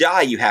once you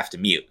die, you have to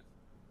mute.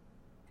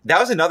 That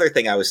was another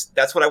thing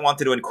that's what I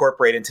wanted to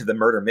incorporate into the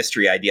murder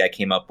mystery idea I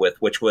came up with,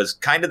 which was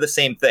kind of the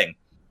same thing.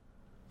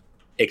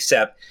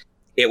 Except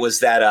it was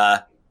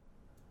that,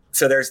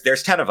 so there's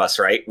 10 of us,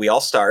 right? We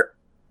all start,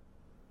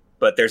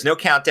 but there's no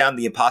countdown.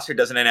 The imposter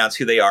doesn't announce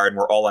who they are, and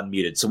we're all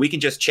unmuted. So we can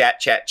just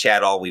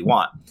chat all we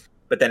want.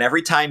 But then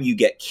every time you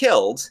get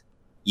killed,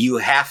 you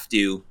have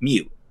to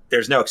mute.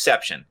 There's no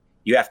exception.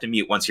 You have to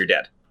mute once you're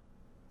dead.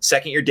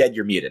 Second you're dead,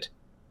 you're muted.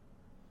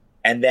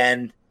 And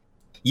then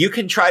you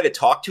can try to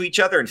talk to each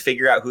other and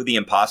figure out who the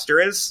imposter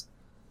is,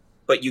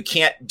 but you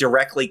can't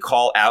directly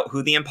call out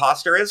who the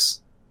imposter is.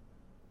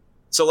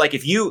 So like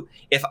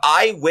if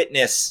I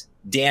witness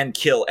Dan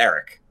kill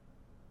Eric,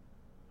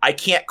 I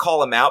can't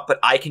call him out, but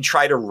I can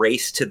try to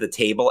race to the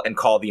table and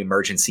call the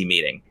emergency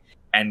meeting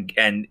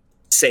and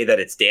say that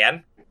it's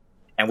Dan,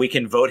 and we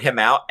can vote him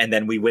out, and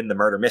then we win the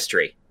murder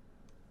mystery.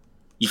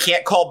 You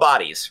can't call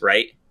bodies,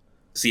 right?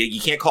 So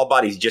you can't call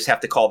bodies, you just have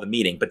to call the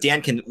meeting. But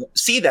Dan can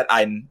see that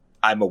I'm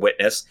a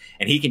witness,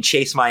 and he can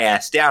chase my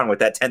ass down with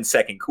that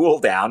 10-second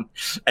cooldown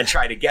and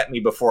try to get me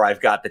before I've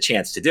got the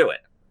chance to do it.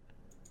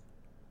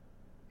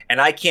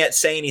 And I can't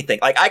say anything.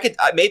 Like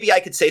maybe I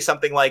could say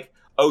something like,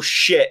 "Oh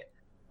shit,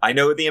 I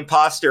know who the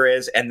imposter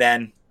is," and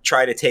then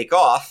try to take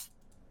off.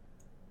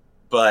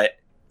 But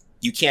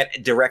you can't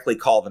directly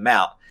call them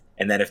out.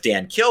 And then if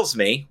Dan kills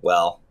me,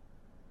 well,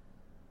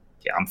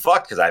 yeah, I'm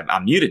fucked because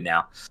I'm muted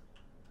now.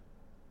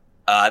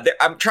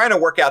 I'm trying to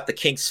work out the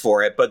kinks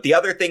for it. But the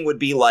other thing would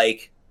be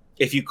like,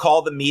 if you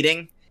call the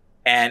meeting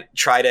and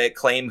try to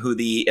claim who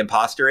the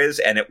imposter is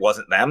and it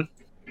wasn't them,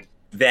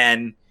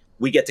 then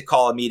we get to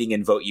call a meeting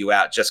and vote you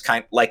out, just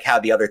kind of like how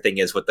the other thing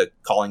is with the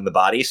calling the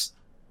bodies.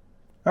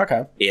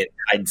 Okay. In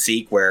hide and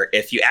seek, where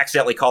if you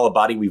accidentally call a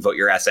body, we vote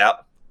your ass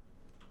out.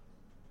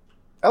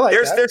 I like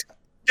that.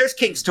 There's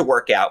kinks to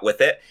work out with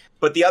it.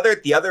 But the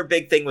other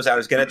big thing was I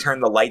was going to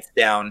turn the lights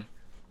down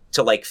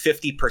to like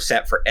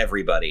 50% for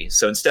everybody.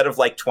 So instead of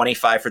like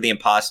 25 for the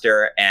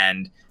imposter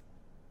and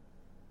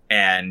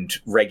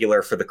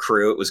regular for the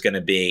crew, it was going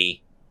to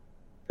be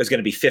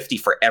 50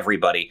 for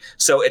everybody.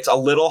 So it's a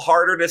little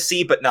harder to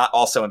see, but not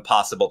also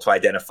impossible to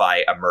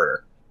identify a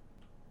murder.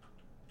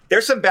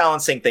 There's some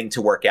balancing thing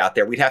to work out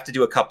there. We'd have to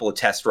do a couple of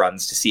test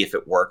runs to see if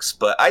it works,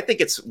 but I think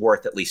it's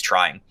worth at least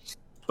trying.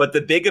 But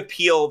the big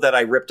appeal that I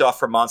ripped off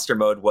from Monster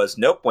Mode was,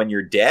 nope, when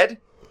you're dead,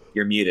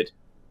 you're muted.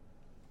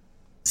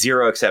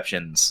 0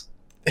 exceptions.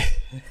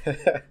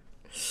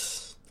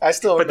 I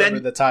still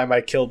remember the time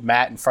I killed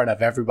Matt in front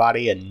of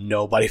everybody and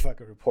nobody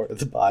fucking reported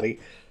the body.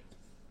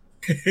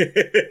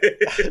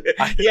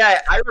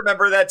 Yeah, I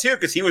remember that too,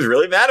 because he was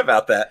really mad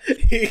about that.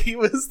 He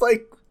was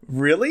like,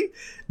 really?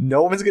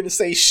 No one's gonna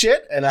say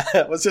shit? And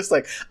I was just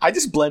like, I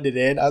just blended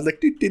in. I was like,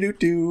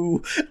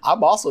 do.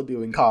 I'm also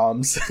doing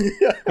comms.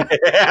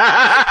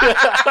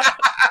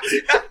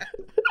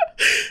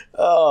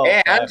 Oh,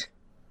 and God.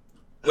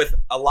 With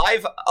a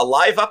live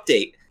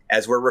update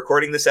as we're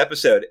recording this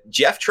episode,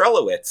 Jeff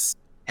Trelowitz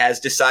has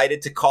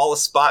decided to call a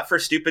spot for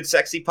Stupid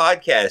Sexy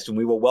Podcast, and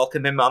we will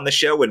welcome him on the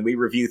show when we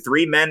review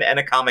 3 Men and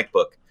a Comic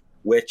Book,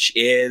 which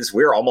is,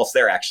 we're almost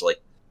there actually.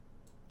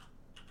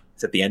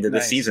 It's at the end of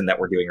the season that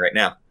we're doing right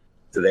now.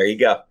 So there you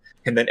go.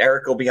 And then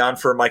Eric will be on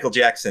for Michael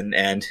Jackson,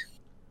 and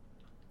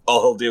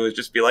all he'll do is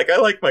just be like, I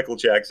like Michael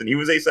Jackson. He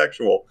was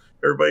asexual.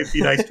 Everybody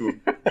be nice to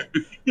him.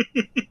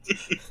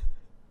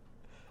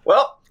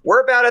 Well,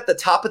 we're about at the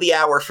top of the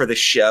hour for the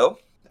show,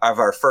 of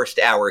our first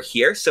hour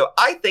here, so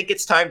I think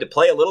it's time to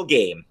play a little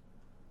game.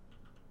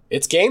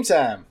 It's game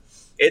time.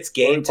 It's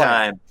game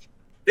time.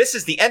 This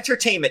is the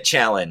Entertainment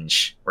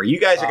Challenge, where you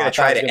guys are going to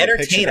try to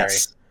entertain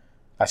us.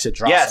 I should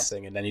draw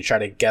something, and then you try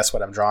to guess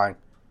what I'm drawing.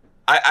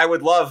 I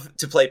would love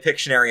to play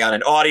Pictionary on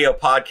an audio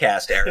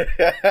podcast, Eric.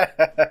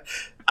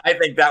 I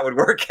think that would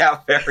work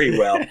out very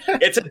well.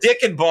 It's a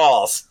dick and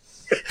balls.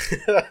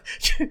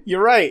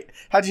 You're right.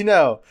 How'd you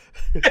know?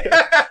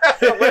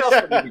 What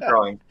else would you be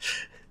drawing?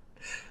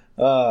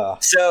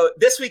 So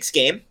this week's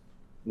game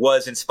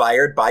was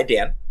inspired by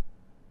Dan.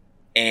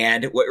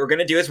 And what we're going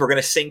to do is we're going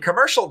to sing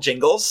commercial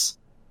jingles,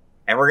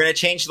 and we're going to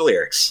change the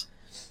lyrics.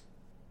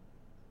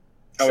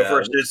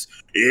 First,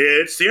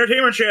 it's the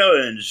Entertainment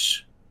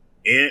Challenge.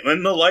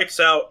 When the light's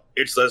out,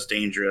 it's less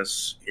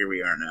dangerous. Here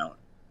we are now.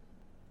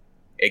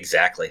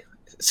 Exactly.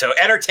 So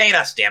entertain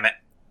us, damn it.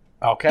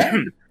 Okay.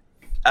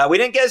 We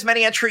didn't get as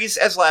many entries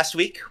as last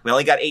week. We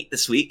only got 8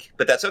 this week,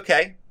 but that's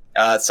okay.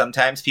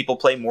 Sometimes people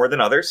play more than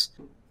others.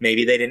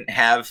 Maybe they didn't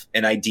have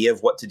an idea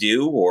of what to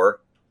do,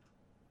 or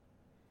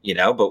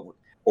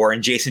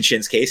in Jason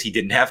Shin's case, he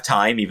didn't have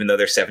time, even though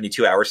there's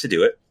 72 hours to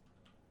do it.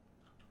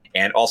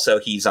 And also,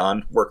 he's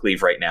on work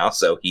leave right now,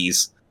 so he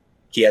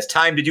has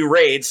time to do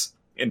raids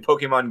in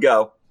Pokemon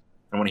Go.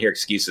 I don't want to hear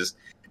excuses.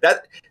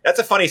 That's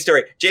a funny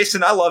story.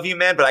 Jason, I love you,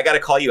 man, but I got to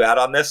call you out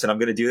on this, and I'm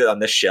going to do it on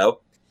this show.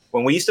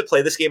 when we used to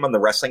play this game on the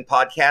wrestling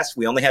podcast,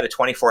 we only had a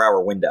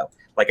 24-hour window.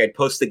 Like, I'd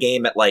post the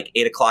game at like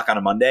 8 o'clock on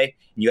a Monday,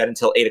 and you had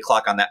until 8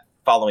 o'clock on that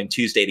following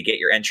Tuesday to get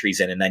your entries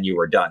in, and then you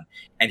were done.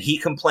 And he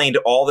complained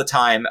all the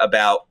time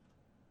about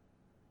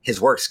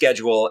his work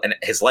schedule and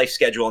his life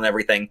schedule and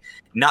everything,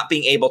 not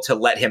being able to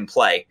let him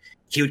play.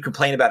 He would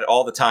complain about it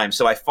all the time.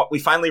 So we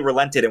finally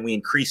relented, and we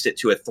increased it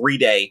to a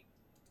 3-day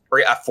or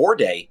a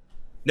 4-day.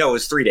 No, it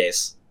was 3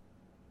 days.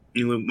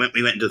 We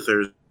went to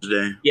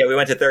Thursday. Yeah, we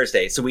went to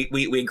Thursday. So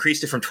we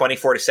increased it from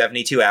 24 to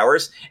 72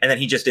 hours, and then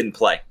he just didn't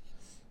play.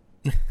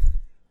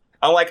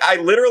 I'm like, I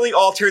literally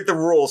altered the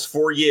rules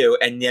for you,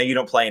 and now you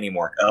don't play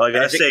anymore. All I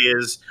gotta say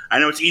is, I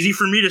know it's easy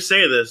for me to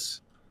say this,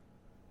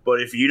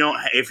 but if you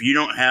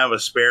don't have a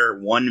spare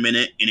 1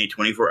 minute in a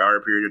 24-hour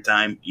period of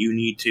time, you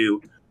need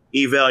to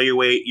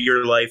evaluate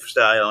your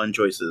lifestyle and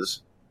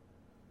choices.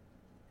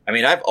 I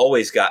mean, I've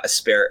always got a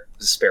spare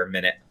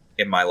minute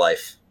in my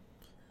life.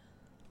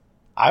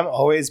 I'm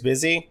always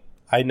busy.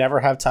 I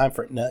never have time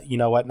for. No, you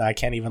know what? No, I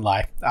can't even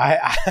lie.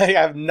 I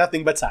have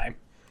nothing but time.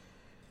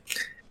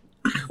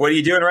 What are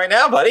you doing right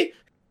now, buddy?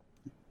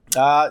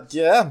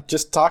 Yeah,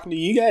 just talking to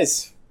you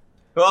guys.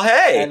 Well,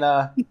 hey,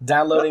 and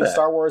downloading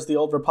Star Wars: The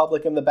Old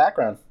Republic in the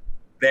background.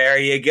 There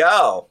you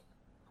go.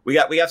 We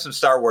got some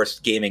Star Wars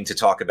gaming to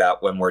talk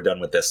about when we're done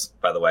with this,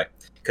 by the way,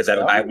 because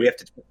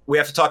we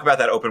have to talk about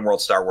that open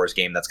world Star Wars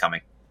game that's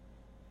coming.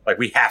 Like,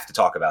 we have to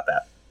talk about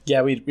that.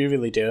 Yeah, we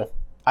really do.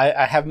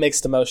 I have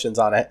mixed emotions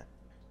on it.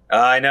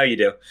 I know you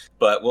do,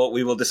 but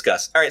we will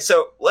discuss. All right,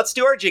 so let's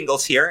do our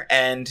jingles here,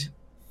 and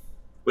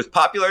with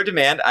popular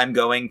demand, I'm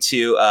going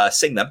to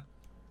sing them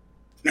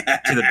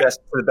to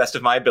the best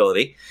of my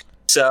ability.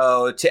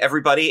 So, to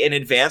everybody in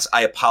advance,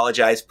 I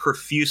apologize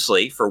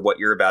profusely for what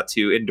you're about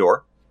to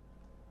endure.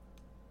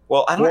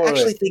 Well, I don't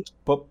actually think.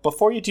 But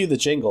before you do the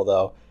jingle,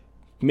 though,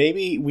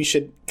 maybe we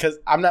should, because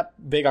I'm not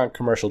big on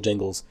commercial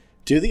jingles.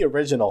 Do the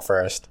original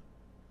first,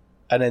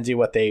 and then do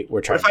what they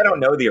were trying. What if I don't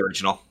know the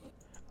original?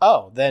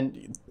 Oh,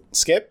 then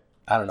skip.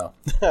 I don't know.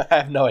 I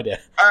have no idea.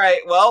 All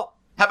right. Well,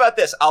 how about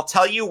this? I'll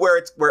tell you where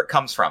it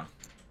comes from,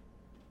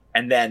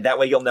 and then that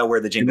way you'll know where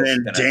the jingle.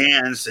 And then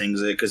Dan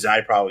sings it because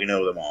I probably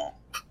know them all.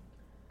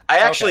 I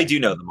actually do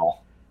know them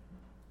all.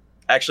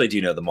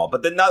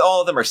 But then not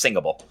all of them are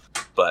singable.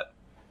 But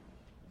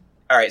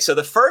all right. So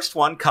the first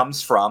one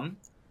comes from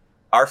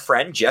our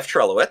friend Jeff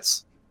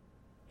Trelowitz,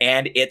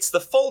 and it's the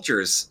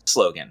Folgers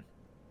slogan.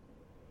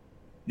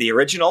 The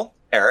original,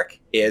 Eric,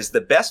 is the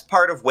best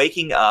part of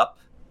waking up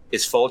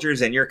is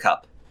Folgers in your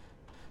cup.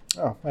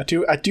 Oh, I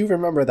do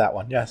remember that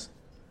one. Yes.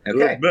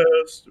 Okay.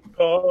 The best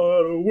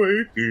part of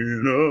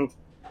waking up.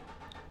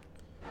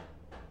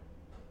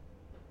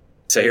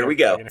 So here we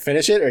go. Are you gonna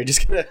finish it, or are you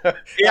just gonna?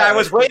 Yeah, I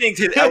was waiting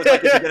to. I was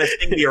like, is he going to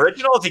sing the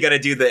original? Is he going to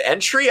do the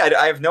entry?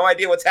 I have no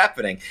idea what's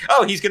happening.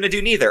 Oh, he's going to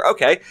do neither.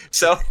 Okay,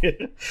 so.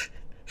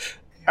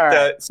 All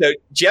right. So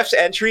Jeff's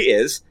entry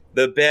is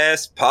the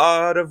best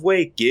part of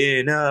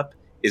waking up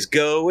is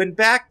going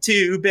back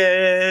to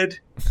bed.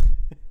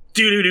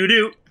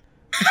 Do.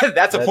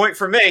 That's a point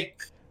for me.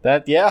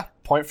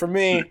 Point for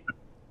me.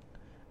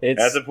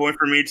 That's a point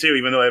for me too,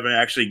 even though I've been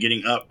actually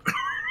getting up.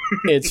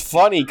 It's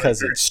funny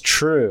because it's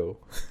true.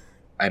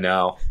 I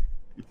know.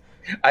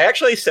 I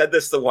actually said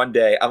this the one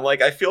day. I'm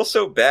like, I feel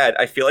so bad.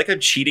 I feel like I'm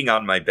cheating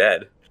on my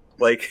bed.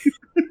 Like,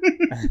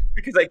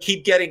 because I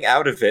keep getting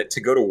out of it to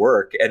go to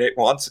work, and it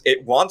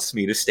wants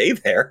me to stay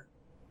there.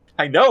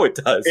 I know it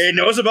does. It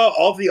knows about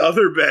all the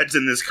other beds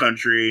in this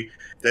country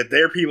that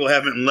their people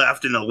haven't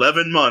left in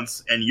 11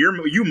 months, and you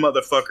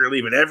motherfucker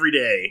leaving every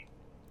day.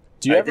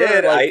 Do you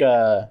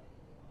ever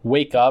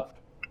wake up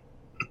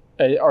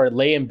or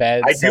lay in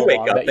bed so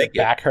long that your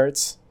back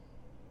hurts?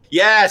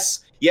 Yes,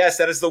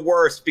 that is the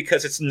worst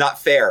because it's not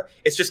fair.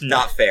 It's just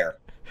not fair.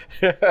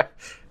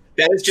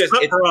 That is just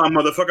wrong,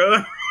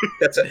 motherfucker.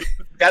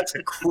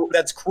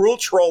 That's cruel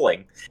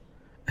trolling.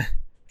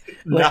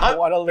 I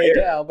want to lay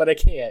down, but I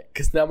can't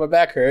because now my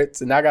back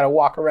hurts, and now I got to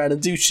walk around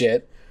and do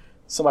shit,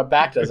 so my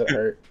back doesn't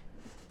hurt.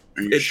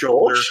 Your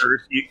shoulder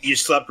hurts. You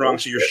slept wrong,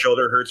 so your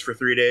shoulder hurts for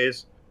 3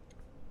 days.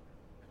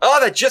 Oh,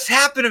 that just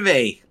happened to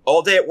me.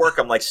 All day at work,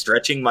 I'm like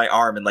stretching my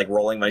arm and like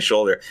rolling my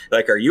shoulder.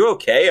 Like, are you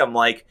okay? I'm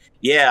like,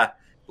 yeah.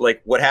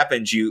 Like, what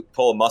happened? You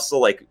pull a muscle,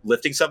 like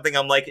lifting something?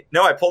 I'm like,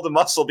 no, I pulled a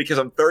muscle because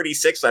I'm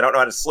 36 and I don't know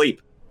how to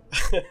sleep.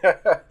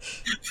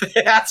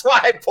 That's why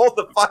I pulled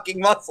the fucking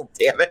muscle,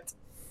 damn it.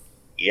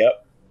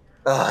 Yep.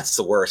 Oh, that's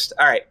the worst.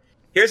 All right.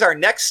 Here's our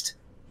next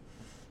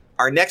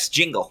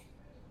jingle.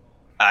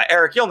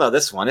 Eric, you'll know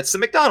this one. It's the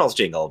McDonald's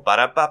jingle.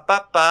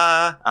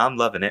 Ba-da-ba-ba-ba. I'm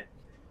loving it.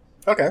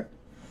 Okay.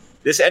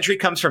 This entry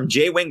comes from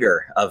Jay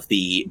Winger of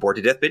the Bored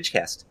to Death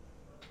Bingecast.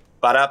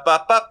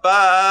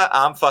 Ba-da-ba-ba-ba.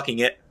 I'm fucking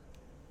it.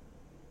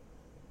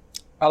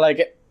 I like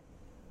it.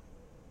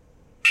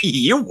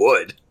 You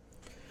would.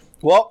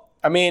 Well,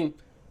 I mean,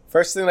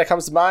 first thing that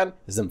comes to mind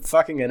is them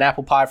fucking an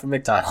apple pie from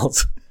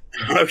McDonald's.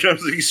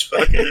 He's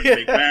fucking a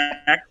Big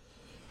Mac.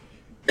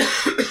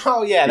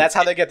 Oh yeah, that's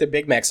how they get the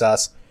Big Mac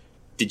sauce.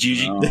 Did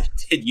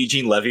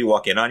Eugene Levy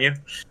walk in on you?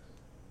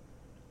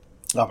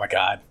 Oh my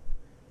god.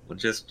 Well,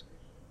 just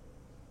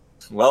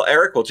Well,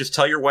 Eric, we'll just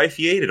tell your wife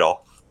you ate it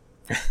all.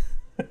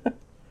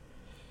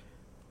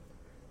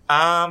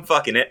 I'm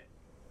fucking it.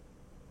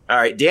 All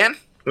right, Dan,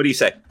 what do you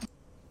say?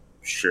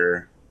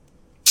 Sure.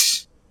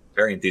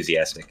 Very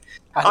enthusiastic.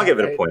 I'll give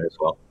it a point as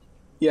well.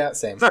 Yeah,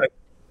 same.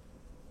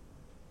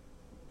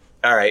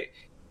 All right.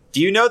 Do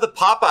you know the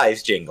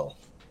Popeyes jingle?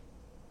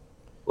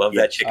 Love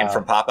that chicken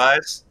from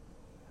Popeyes?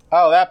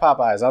 Oh, that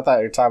Popeyes. I thought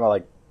you were talking about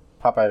like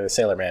Popeye the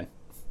Sailor Man.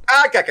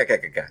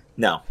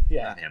 No.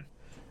 Yeah. Not him.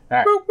 All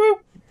right. Boop, boop.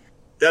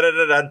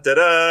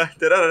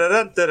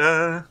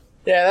 Da-da-da-da-da-da-da-da-da-da.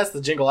 Yeah, that's the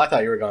jingle I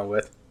thought you were going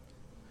with.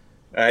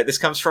 All right, this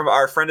comes from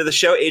our friend of the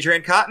show,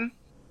 Adrian Cotton,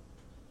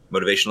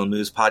 Motivational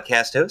News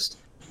podcast host.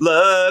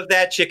 Love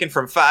that chicken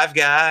from Five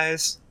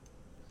Guys.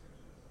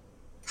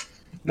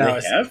 No,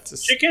 They have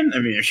chicken? I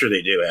mean, I'm sure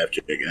they do have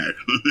chicken.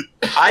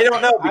 I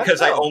don't know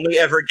because I only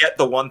ever get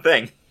the one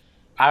thing.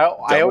 I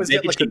always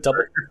get like a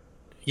double.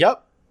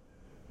 Yep.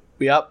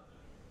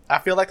 I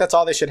feel like that's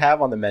all they should have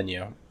on the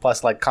menu,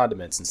 plus like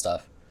condiments and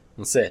stuff.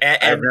 That's it.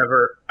 I've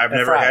never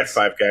fries. had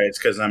Five Guys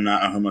because I'm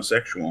not a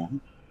homosexual.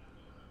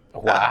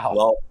 Wow.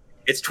 Well,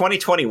 it's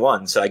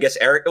 2021, so I guess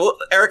Eric. Well,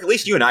 Eric, at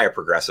least you and I are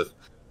progressive.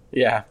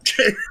 Yeah.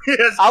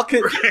 Yes. I'll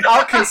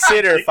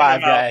consider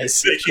Five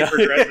Guys.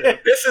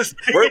 This is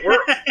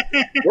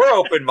we're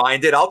open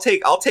minded. I'll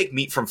take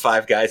meat from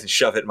Five Guys and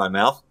shove it in my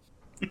mouth.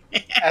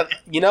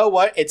 You know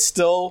what? It's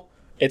still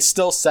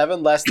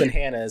 7 less than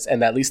Hannah's,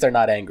 and at least they're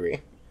not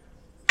angry.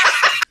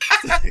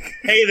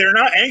 Hey, they're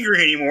not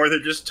angry anymore. They're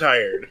just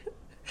tired.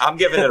 I'm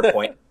giving it a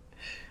point.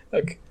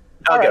 Okay.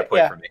 I'll get a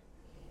point from me.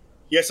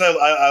 Yes,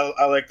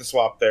 I like the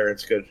swap there.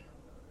 It's good.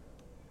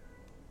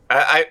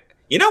 I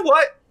you know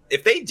what?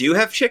 If they do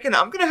have chicken,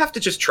 I'm gonna have to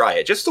just try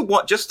it, just the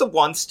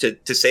once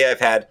to say I've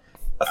had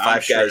a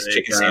Five Guys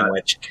chicken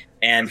sandwich.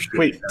 And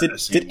wait,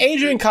 did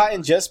Adrian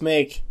Cotton just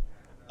make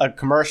a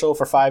commercial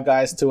for Five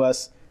Guys to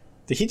us?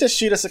 Did he just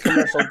shoot us a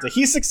commercial? Did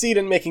he succeed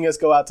in making us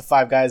go out to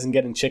Five Guys and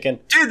getting chicken?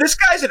 Dude, this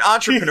guy's an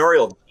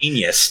entrepreneurial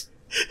genius.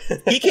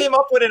 He came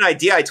up with an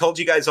idea I told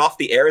you guys off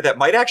the air that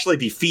might actually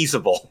be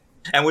feasible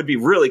and would be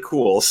really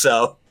cool.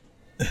 So,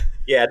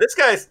 yeah, this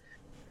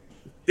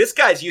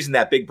guy's using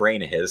that big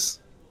brain of his.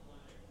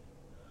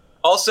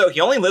 Also, he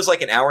only lives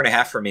like an hour and a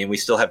half from me, and we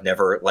still have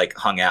never like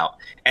hung out.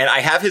 And I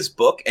have his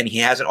book, and he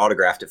hasn't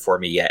autographed it for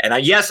me yet.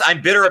 And yes,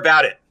 I'm bitter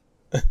about it.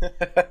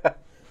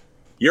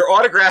 You're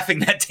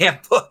autographing that damn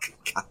book.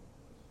 God.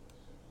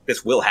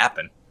 This will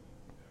happen.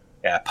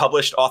 Yeah,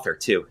 published author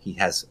too. He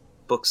has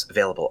books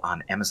available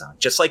on Amazon,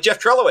 just like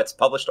Jeff Trelowitz,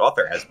 published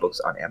author, has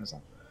books on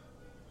Amazon.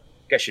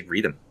 You guys should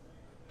read them.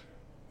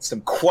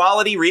 Some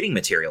quality reading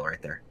material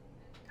right there.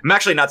 I'm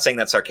actually not saying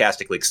that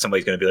sarcastically because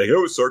somebody's going to be like,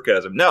 oh,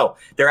 sarcasm. No,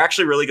 they're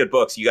actually really good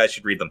books. You guys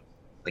should read them.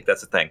 Like,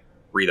 that's the thing.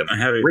 Read them. I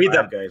have a read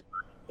them. Guys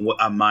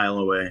a mile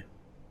away.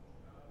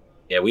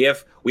 Yeah, we're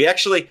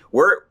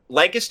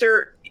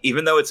Lancaster,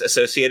 even though it's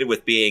associated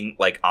with being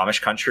like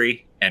Amish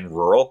country and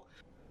rural,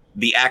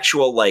 the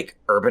actual like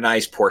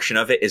urbanized portion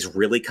of it is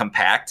really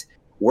compact.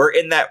 We're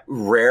in that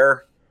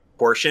rare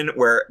portion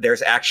where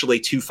there's actually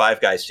 2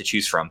 Five Guys to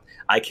choose from.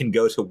 I can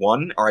go to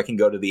one or I can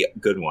go to the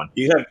good one.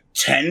 You have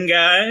 10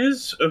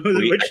 guys?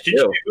 Which did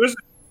you choose?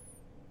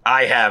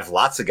 I have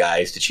lots of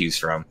guys to choose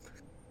from.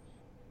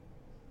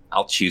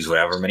 I'll choose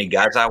whatever many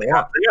guys I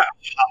want. Yeah,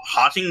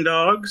 hotting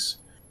dogs.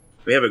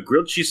 We have a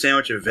grilled cheese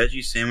sandwich, a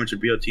veggie sandwich, a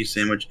BLT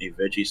sandwich, a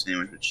veggie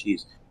sandwich with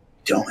cheese.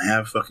 Don't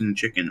have fucking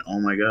chicken. Oh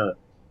my god.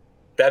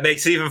 That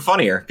makes it even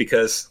funnier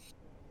because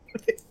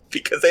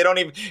they don't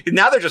even.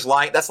 Now they're just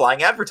lying. That's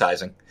lying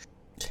advertising.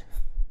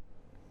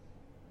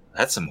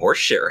 That's some horse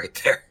shit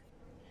right there.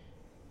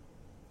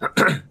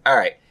 All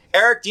right.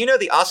 Eric, do you know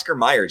the Oscar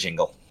Mayer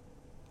jingle?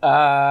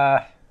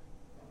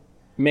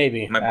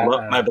 Maybe.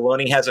 My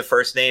bologna has a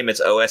first name. It's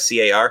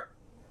Oscar.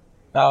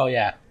 Oh,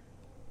 yeah.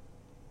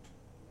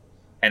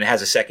 And it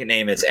has a second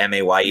name. It's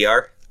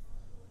Mayer.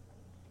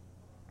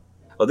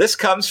 Well, this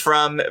comes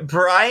from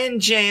Brian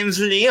James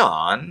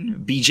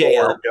Leon,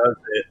 BJL. Or does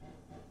it?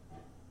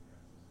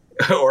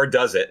 Or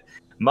does it?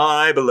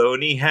 My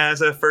bologna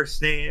has a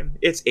first name.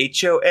 It's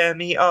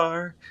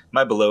Homer.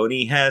 My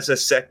bologna has a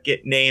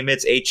second name.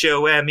 It's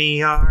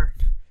Homer.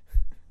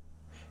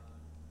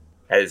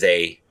 That is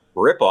a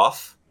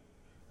ripoff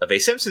of a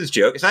Simpsons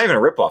joke. It's not even a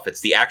ripoff.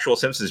 It's the actual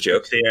Simpsons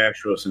joke. It's the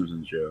actual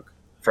Simpsons joke.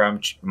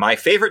 From my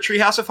favorite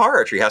Treehouse of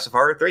Horror, Treehouse of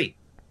Horror 3.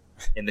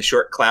 In the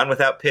short Clown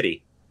Without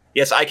Pity.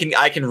 Yes, I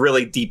can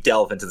really deep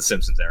delve into the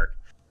Simpsons, Eric.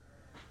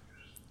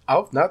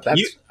 Oh, no,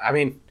 that's...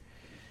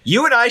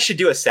 You and I should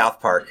do a South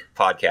Park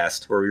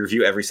podcast where we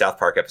review every South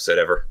Park episode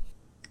ever.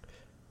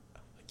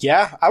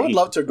 Yeah, I would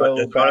love to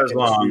go back and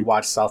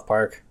rewatch South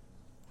Park.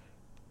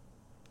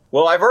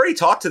 Well, I've already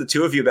talked to the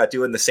two of you about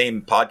doing the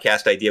same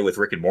podcast idea with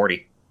Rick and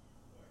Morty.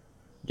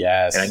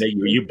 Yes. And I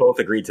know you both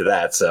agreed to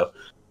that, so...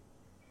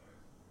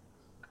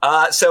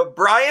 So,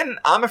 Brian,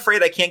 I'm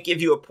afraid I can't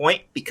give you a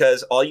point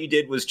because all you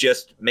did was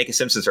just make a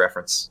Simpsons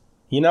reference.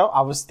 You know,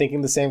 I was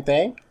thinking the same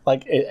thing.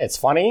 Like, it's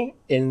funny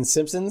in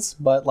Simpsons,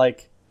 but,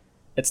 like,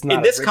 it's not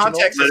in this original.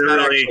 Context, it's not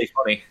actually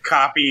funny.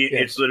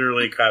 It's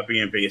literally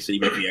copy and paste,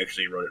 even if you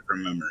actually wrote it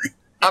from memory.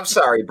 I'm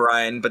sorry,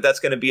 Brian, but that's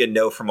going to be a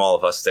no from all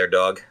of us there,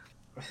 dog.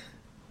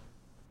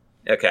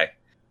 Okay.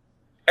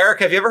 Eric,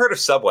 have you ever heard of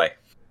Subway?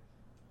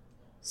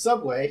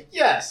 Subway?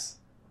 Yes.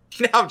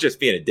 No, I'm just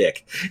being a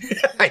dick.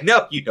 I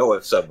know you know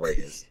what Subway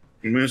is.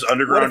 You mean it's What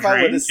underground if I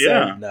would have trains?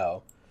 Yeah. said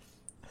no?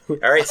 All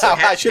right, so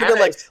I should have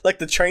been like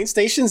the train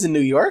stations in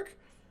New York?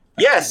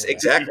 yes,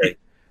 exactly.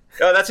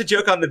 Oh, that's a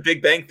joke on The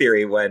Big Bang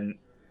Theory when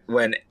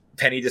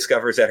Penny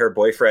discovers that her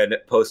boyfriend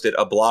posted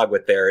a blog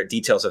with their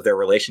details of their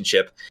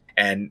relationship,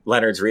 and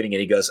Leonard's reading it.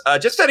 He goes,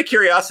 "Just out of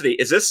curiosity,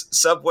 is this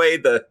Subway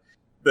the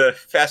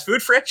fast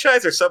food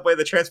franchise or Subway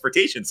the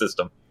transportation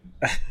system?"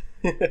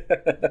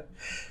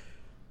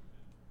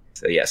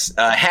 So yes,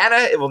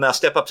 Hannah will now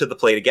step up to the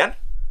plate again.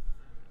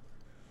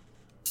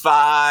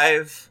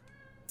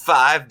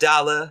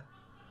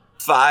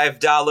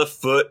 $5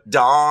 foot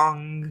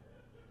dong.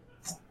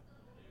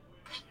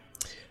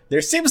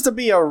 There seems to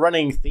be a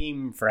running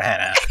theme for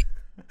Hannah.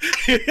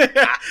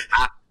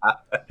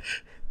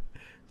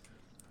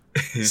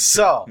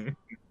 So,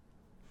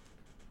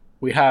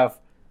 we have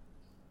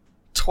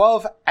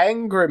 12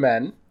 angry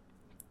men,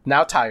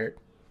 now tired.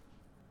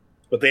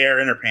 But they are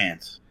in her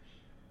pants.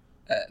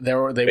 They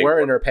were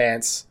in her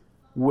pants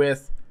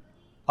with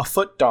a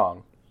foot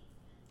dong.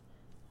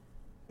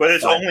 But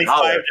it's only $5.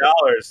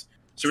 $5.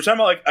 So we're talking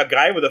about like a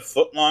guy with a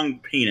foot-long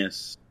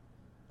penis,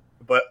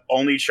 but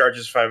only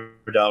charges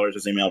 $5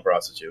 as a male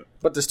prostitute.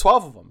 But there's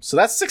 12 of them, so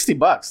that's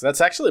 $60.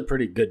 That's actually a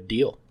pretty good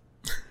deal.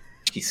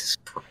 Jesus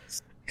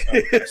Christ.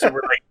 Okay, so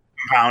we're like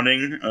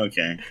compounding.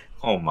 Okay.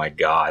 Oh my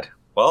God.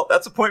 Well,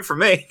 that's a point for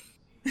me.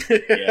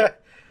 Yeah.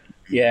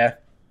 Yeah.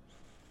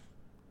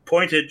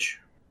 Pointage.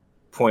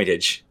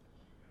 Pointage.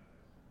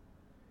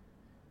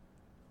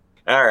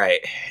 All right.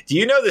 Do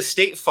you know the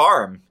State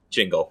Farm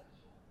jingle?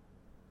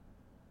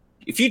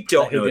 If you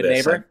don't Like a know good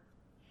this, neighbor?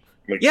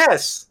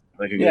 yes.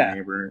 Like a good Yeah.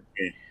 neighbor.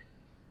 Okay.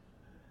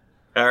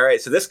 All right.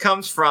 So this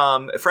comes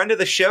from a friend of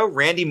the show,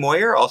 Randy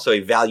Moyer, also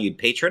a valued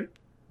patron.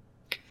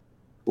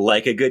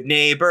 Like a good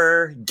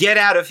neighbor, get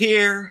out of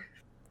here.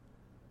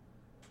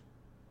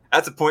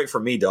 That's a point for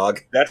me,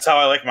 dog. That's how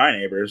I like my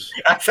neighbors.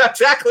 That's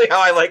exactly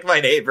how I like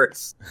my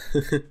neighbors.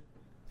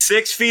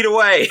 6 feet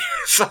away,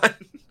 son.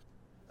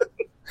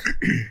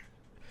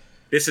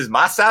 This is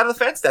my side of the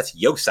fence. That's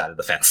your side of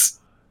the fence.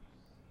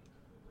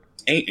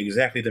 Ain't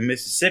exactly the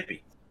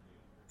Mississippi.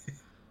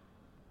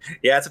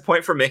 Yeah, it's a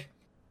point for me.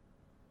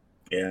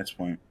 Yeah, that's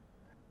point.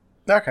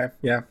 Okay.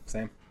 Yeah,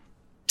 same.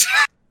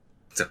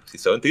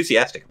 So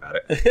enthusiastic about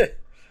it.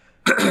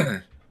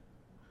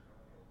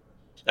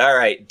 All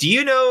right. Do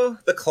you know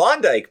the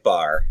Klondike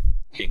Bar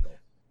jingle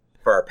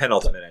for our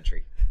penultimate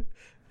entry?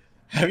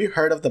 Have you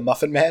heard of the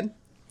Muffin Man?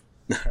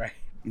 All right.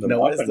 The No,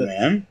 what is Muffin the-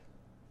 Man.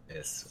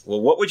 Yes.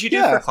 Well, what would you do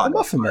Yeah, for the Klondike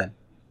Muffin Bar? Man.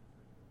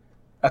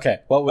 Okay.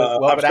 What would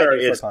I'm I sorry,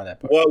 do for it's- Klondike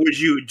Bar? What would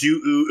you do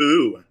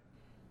ooh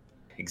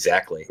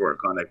Exactly. for a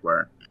Klondike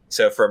bar?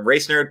 So from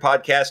Race Nerd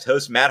podcast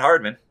host Matt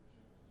Hardman,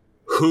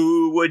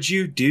 who would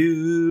you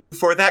do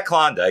for that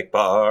Klondike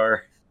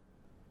Bar?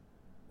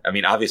 I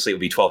mean, obviously it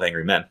would be 12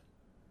 Angry Men.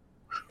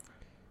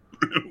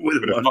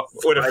 with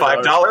With a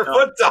 $5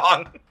 foot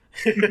dong.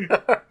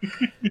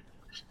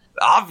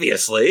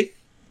 Obviously.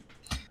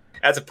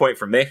 That's a point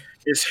for me.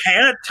 Is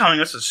Hannah telling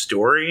us a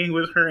story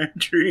with her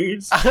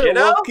entries? You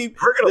know,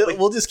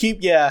 we'll just keep,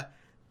 yeah.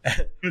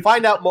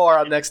 Find out more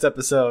on next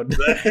episode.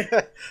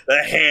 The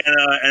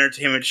Hannah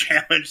Entertainment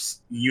Challenge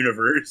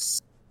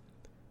universe.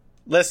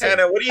 Listen,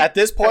 Hannah, what do you- at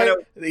this point,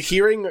 Hannah-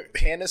 hearing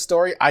Hannah's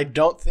story, I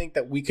don't think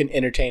that we can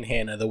entertain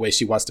Hannah the way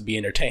she wants to be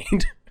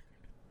entertained.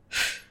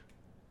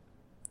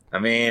 I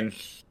mean,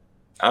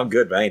 I'm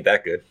good, but I ain't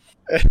that good.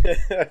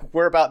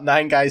 We're about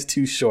 9 guys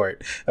too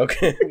short.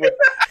 Okay.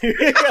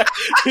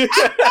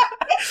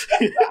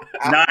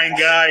 9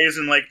 guys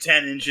and like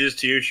 10 inches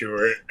too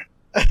short.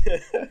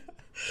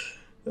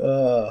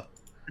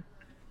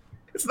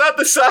 It's not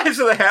the size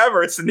of the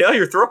hammer, it's the nail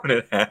you're throwing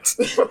it at.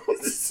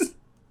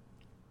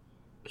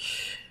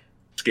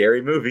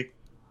 Scary movie.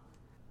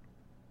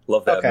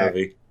 Love that Okay.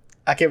 movie.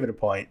 I give it a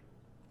point.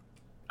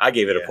 I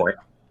gave it a Yeah. point.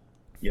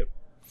 Yep.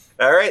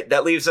 All right,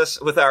 that leaves us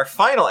with our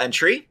final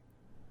entry.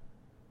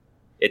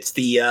 It's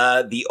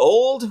the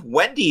old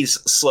Wendy's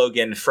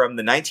slogan from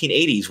the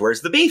 1980s.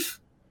 Where's the beef?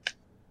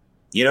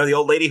 You know the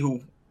old lady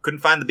who couldn't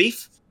find the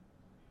beef?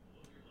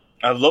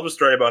 I love a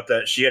story about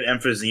that. She had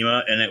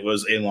emphysema and it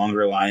was a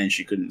longer line and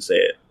she couldn't say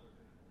it.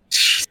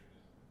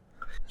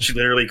 She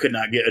literally could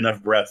not get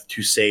enough breath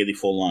to say the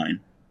full line.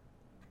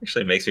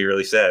 Actually, makes me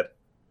really sad.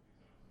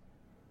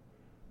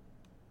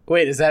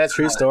 Wait, is that a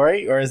true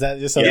story, or is that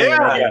just something?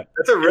 Yeah, yeah.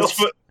 that's a real.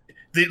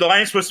 The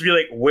line is supposed to be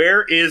like,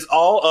 "Where is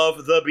all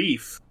of the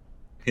beef?"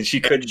 And she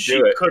couldn't She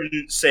do it.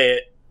 couldn't say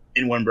it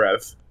in one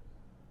breath.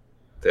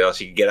 The all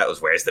she could get out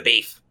was, "Where's the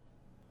beef?"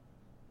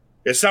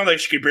 It sounded like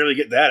she could barely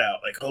get that out.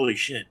 Like, holy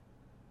shit.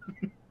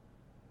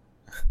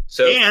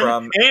 So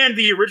And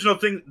the original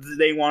thing that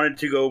they wanted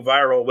to go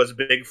viral was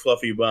Big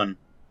Fluffy Bun.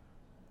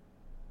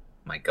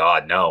 my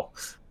God, no.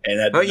 And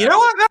that Well, you know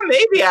what?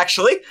 Maybe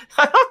actually.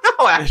 I don't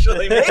know.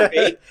 Actually,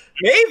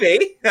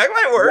 maybe that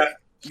might work.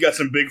 You got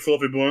some big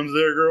fluffy buns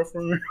there,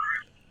 girlfriend?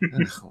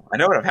 I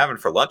know what I'm having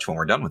for lunch when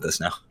we're done with this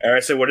now. All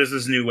right, so what is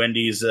this new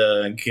Wendy's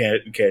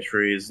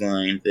catchphrase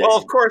line thing? Well,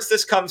 of course,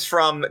 this comes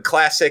from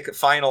classic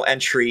final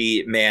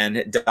entry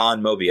man,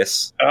 Don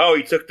Mobius. Oh,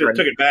 he took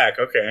it back.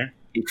 Okay.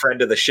 A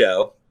friend of the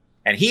show.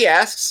 And he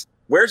asks,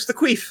 where's the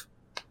queef?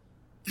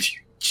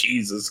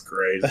 Jesus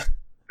Christ.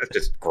 That's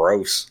just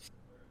gross.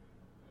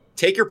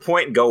 Take your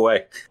point and go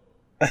away.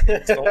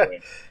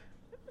 Totally.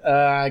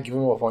 Give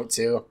him a point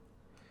too.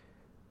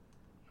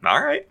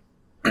 All right.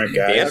 All right,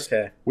 guys.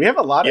 Okay. We have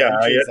a lot of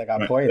entries that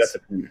got points.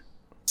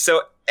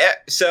 So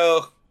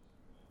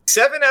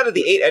 7 out of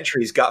the 8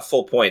 entries got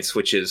full points,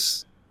 which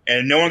is...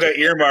 And no one got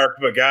earmarked,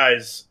 but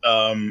guys,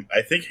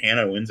 I think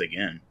Hannah wins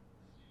again.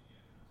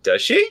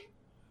 Does she?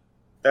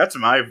 That's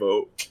my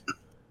vote.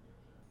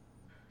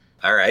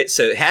 All right,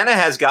 so Hannah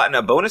has gotten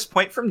a bonus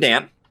point from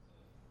Dan.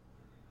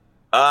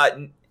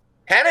 Hannah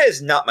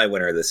is not my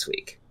winner this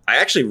week. I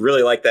actually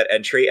really like that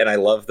entry, and I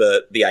love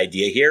the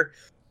idea here.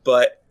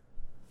 But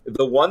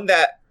the one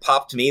that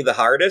popped me the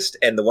hardest,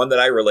 and the one that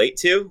I relate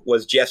to,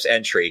 was Jeff's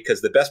entry,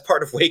 because the best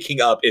part of waking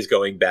up is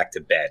going back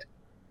to bed.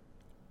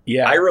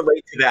 Yeah, I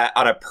relate to that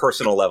on a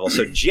personal level.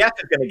 So Jeff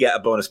is going to get a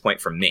bonus point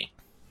from me.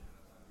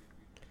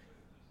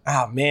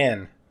 Oh,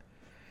 man.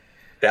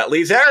 That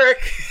leaves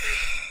Eric.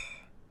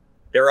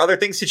 There are other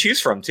things to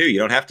choose from, too. You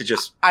don't have to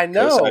just... I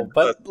know,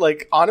 but,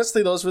 like,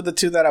 honestly, those were the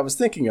two that I was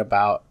thinking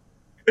about.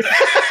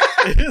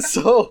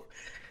 So,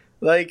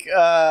 like,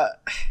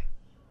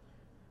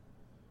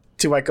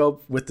 do I go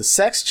with the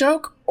sex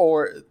joke,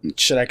 or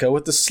should I go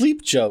with the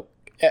sleep joke?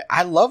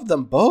 I love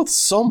them both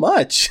so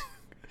much.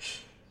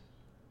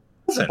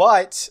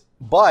 But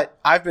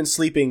I've been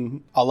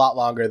sleeping a lot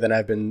longer than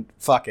I've been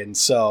fucking,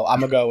 so I'm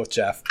gonna go with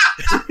Jeff.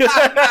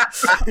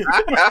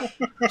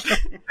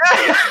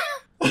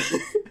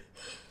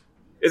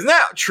 Isn't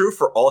that true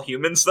for all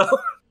humans, though?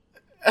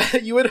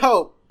 You would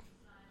hope.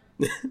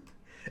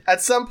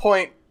 At some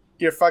point,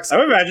 your fucks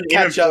I imagine even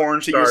catch up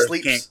porn to your stars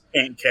sleeps.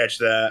 can't catch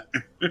that.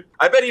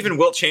 I bet even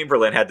Wilt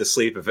Chamberlain had to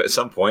sleep at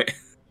some point.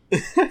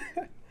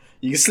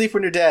 You can sleep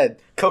when you're dead.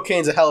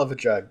 Cocaine's a hell of a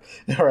drug.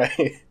 All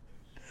right.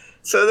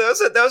 So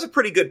that was a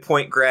pretty good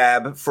point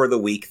grab for the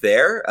week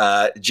there.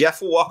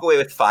 Jeff will walk away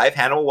with 5.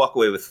 Hannah will walk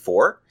away with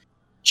 4.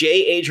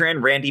 Jay,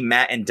 Adrian, Randy,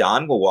 Matt, and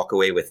Don will walk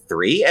away with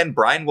 3. And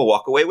Brian will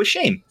walk away with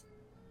shame.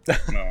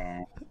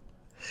 No.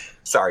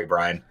 Sorry,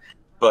 Brian.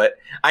 But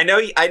I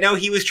know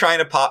he was trying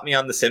to pop me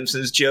on the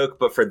Simpsons joke,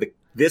 but for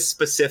this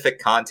specific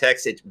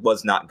context, it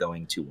was not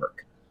going to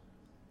work.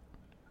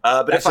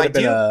 But That if I should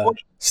have been do, a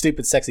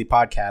stupid, sexy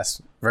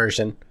podcast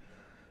version.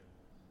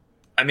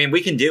 I mean,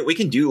 we can do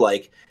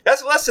like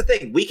that's the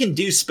thing. We can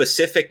do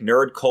specific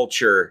nerd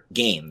culture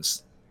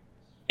games,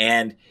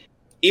 and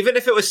even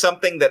if it was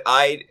something that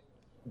I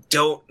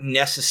don't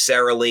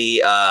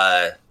necessarily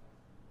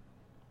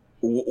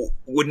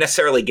would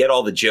necessarily get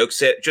all the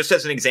jokes at, just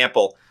as an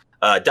example.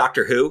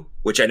 Doctor Who,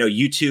 which I know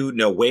you two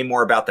know way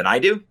more about than I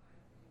do.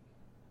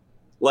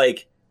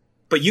 Like,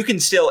 but you can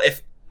still,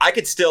 if I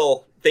could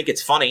still think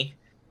it's funny,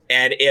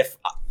 and if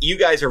you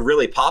guys are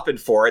really popping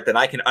for it, then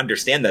I can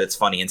understand that it's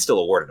funny and still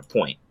award it a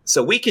point.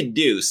 So we can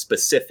do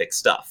specific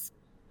stuff.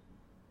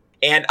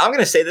 And I'm going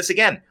to say this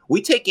again.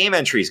 We take game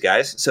entries,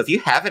 guys. So if you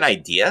have an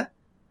idea,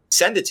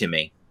 send it to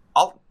me.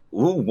 I'll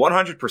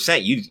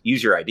 100%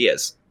 use your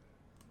ideas.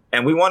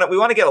 And we want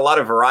to get a lot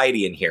of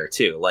variety in here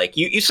too. Like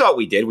you saw what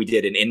we did. We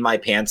did an In My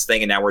Pants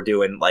thing, and now we're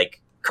doing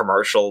like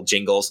commercial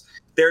jingles.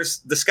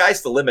 The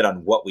sky's the limit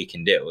on what we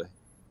can do.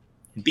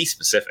 Be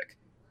specific.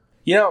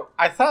 You know,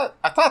 I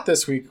thought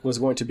this week was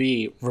going to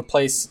be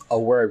replace a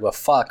word with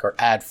fuck or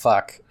add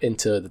fuck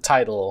into the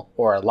title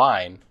or a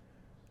line.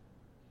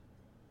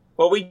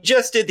 Well, we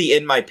just did the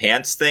In My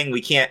Pants thing.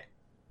 We can't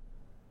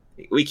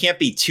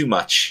be too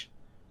much.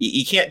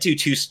 You can't do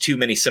too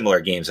many similar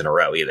games in a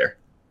row either.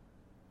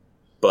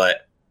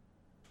 But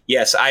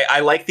yes, I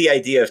like the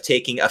idea of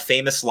taking a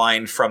famous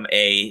line from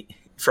a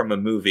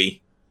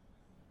movie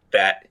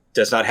that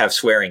does not have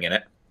swearing in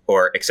it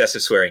or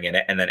excessive swearing in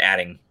it, and then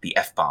adding the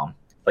F-bomb,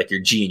 like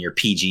your G in your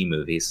PG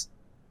movies.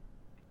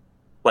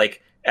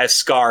 Like as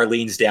Scar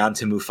leans down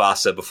to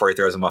Mufasa before he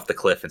throws him off the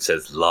cliff and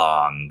says,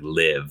 "Long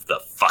live the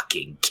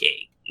fucking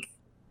king."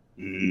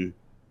 Mm.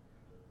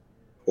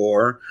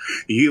 Or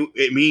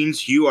it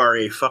means you are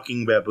a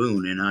fucking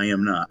baboon and I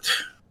am not.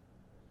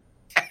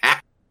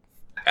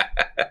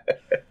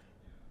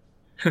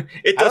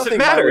 It doesn't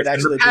matter. Would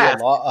actually be a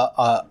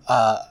law.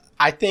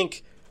 I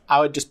think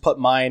I would just put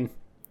mine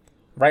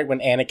right when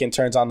Anakin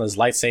turns on his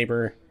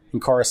lightsaber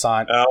in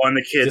Coruscant. When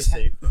the kids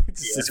say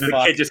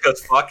the kid just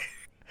goes fuck.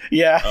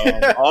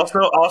 Yeah.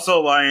 Also,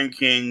 Lion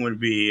King would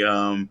be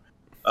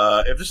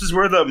if this is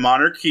where the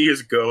monarchy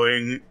is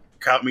going,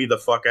 count me the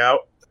fuck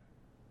out.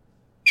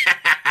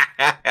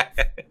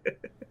 That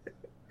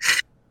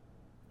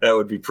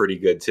would be pretty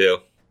good too.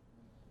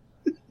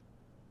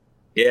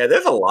 Yeah,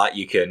 there's a lot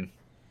you can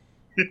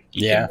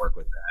work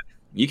with that.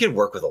 You can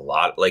work with a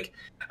lot. Like,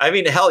 I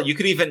mean, hell, we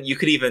could even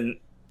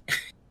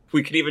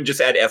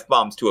just add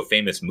F-bombs to a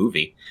famous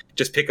movie.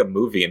 Just pick a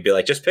movie and be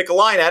like, just pick a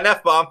line, add an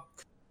F-bomb.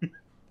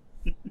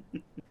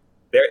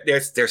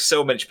 There's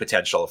so much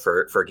potential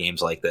for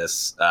games like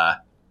this.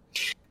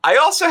 I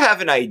also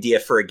have an idea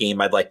for a game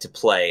I'd like to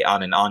play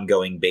on an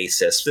ongoing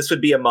basis. This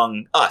would be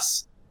among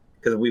us,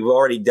 because we've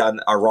already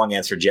done our wrong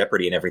answer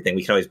Jeopardy and everything.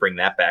 We can always bring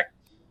that back.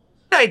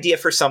 An idea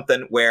for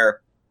something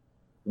where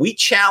we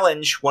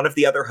challenge one of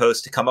the other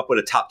hosts to come up with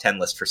a top 10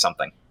 list for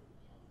something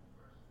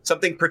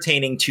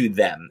pertaining to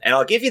them. And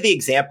I'll give you the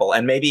example,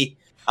 and maybe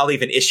I'll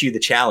even issue the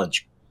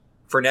challenge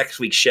for next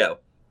week's show.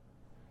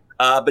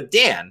 But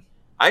Dan,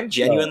 I'm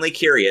genuinely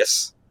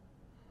curious.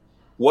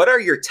 What are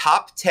your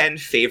top 10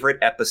 favorite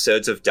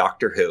episodes of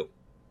Doctor Who?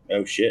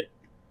 Oh, shit.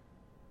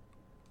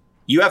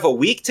 You have a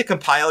week to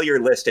compile your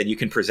list, and you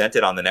can present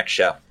it on the next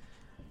show.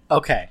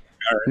 Okay.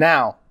 Right.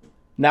 Now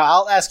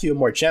I'll ask you a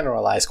more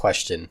generalized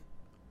question.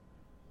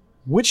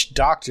 Which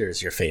Doctor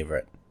is your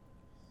favorite?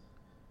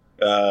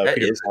 That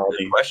Peter is a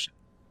good question.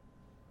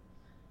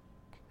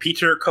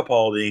 Peter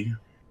Capaldi.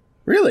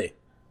 Really?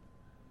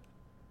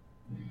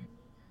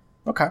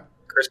 Okay.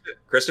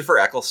 Christopher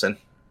Eccleston.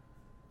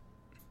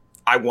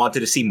 I wanted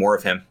to see more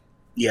of him.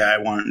 Yeah, I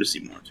wanted to see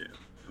more too.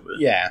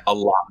 Yeah. A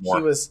lot more.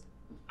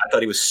 I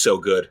thought he was so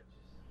good.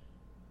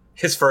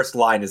 His first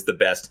line is the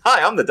best.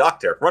 Hi, I'm the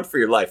Doctor. Run for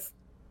your life.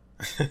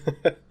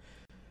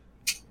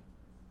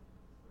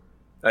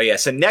 Oh, yeah.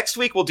 So next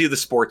week we'll do the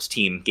sports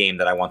team game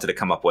that I wanted to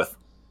come up with.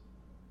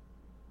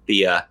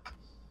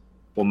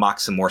 We'll mock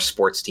some more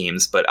sports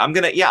teams, but I'm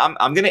gonna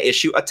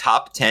issue a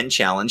top 10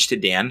 challenge to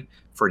Dan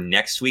for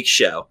next week's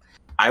show.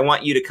 I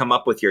want you to come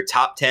up with your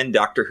top 10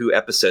 Doctor Who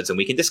episodes, and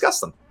we can discuss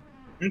them.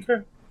 Okay.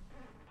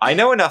 I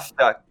know enough,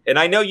 and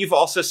I know you've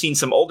also seen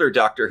some older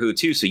Doctor Who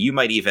too, so you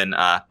might even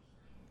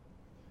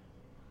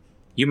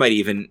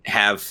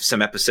have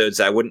some episodes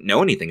I wouldn't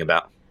know anything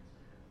about.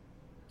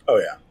 Oh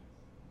yeah,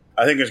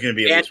 I think there's going to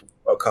be at least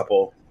a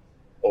couple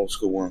old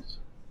school ones.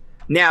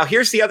 Now,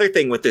 here's the other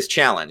thing with this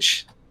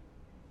challenge.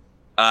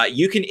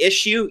 You can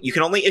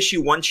only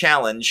issue one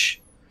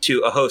challenge to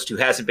a host who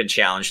hasn't been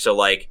challenged. So,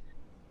 like,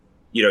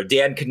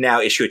 Dan could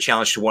now issue a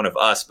challenge to one of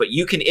us, but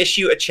you can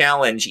issue a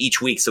challenge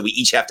each week, so we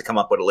each have to come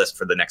up with a list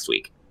for the next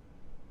week.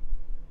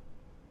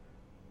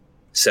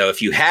 So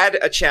if you had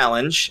a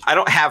challenge, I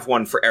don't have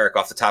one for Eric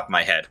off the top of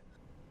my head.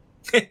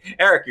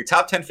 Eric, your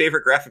top 10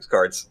 favorite graphics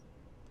cards.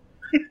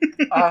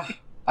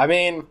 I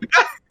mean,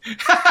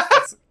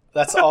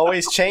 that's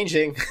always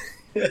changing.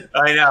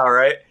 I know,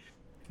 right?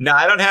 No,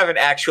 I don't have an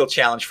actual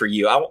challenge for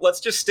you.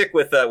 Let's just stick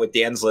with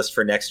Dan's list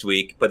for next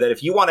week. But then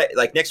if you want to,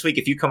 like, next week,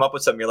 if you come up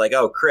with something, you're like,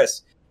 oh,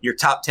 Chris, your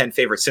top 10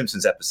 favorite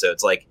Simpsons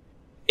episodes, like,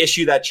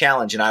 issue that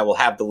challenge and I will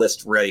have the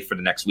list ready for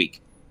the next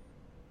week.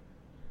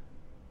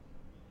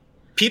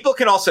 People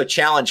can also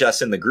challenge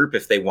us in the group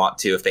if they want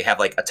to, if they have,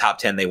 like, a top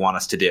 10 they want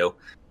us to do.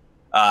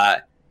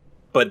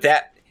 But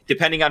that,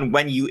 depending on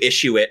when you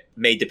issue it,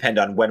 may depend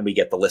on when we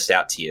get the list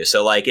out to you.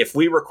 So, like, if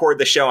we record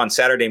the show on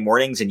Saturday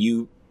mornings and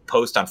you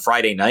post on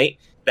Friday night,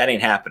 that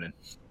ain't happening.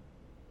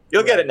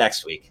 You'll get it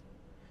next week.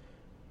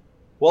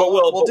 Well,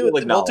 we'll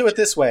do it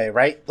this way,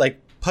 right? Like,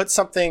 put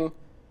something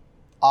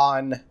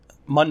on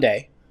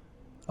Monday.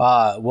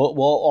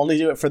 We'll only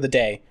do it for the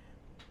day.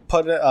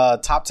 Put a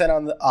top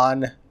 10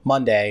 on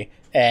Monday,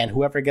 and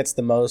whoever gets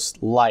the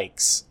most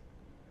likes,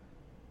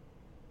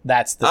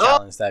 that's the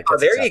challenge that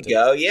gets there accepted. You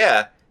go.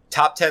 Yeah.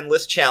 Top 10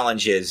 list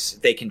challenges.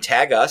 They can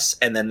tag us,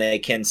 and then they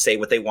can say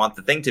what they want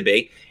the thing to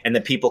be, and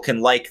then people can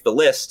like the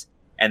list,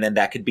 and then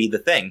that could be the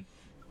thing.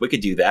 We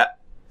could do that.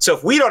 So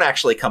if we don't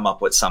actually come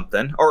up with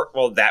something,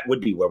 that would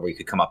be where we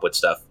could come up with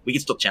stuff. We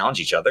could still challenge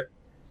each other.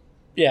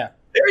 Yeah.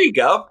 There you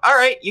go. All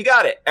right, you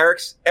got it.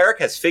 Eric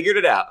has figured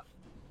it out.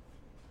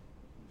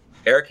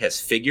 Eric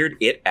has figured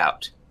it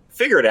out.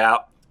 Figure it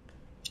out.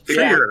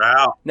 Figure it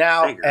out.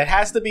 Now, it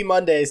has to be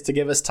Mondays to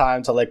give us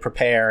time to, like,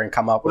 prepare and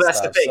come up with stuff.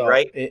 Well, that's the thing,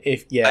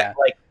 right?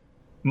 Like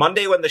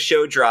Monday when the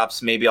show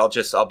drops, maybe I'll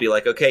be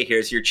like, okay,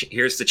 here's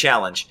the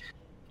challenge.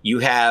 You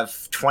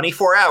have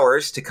 24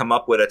 hours to come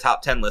up with a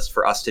top 10 list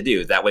for us to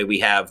do. That way we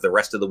have the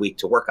rest of the week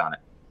to work on it.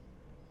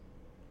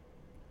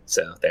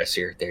 So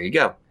there you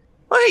go.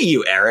 Look at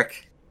you,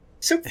 Eric.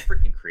 So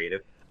freaking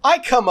creative. I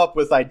come up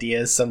with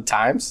ideas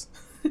sometimes.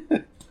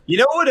 You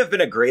know what would have been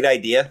a great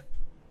idea?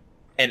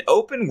 An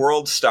open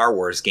world Star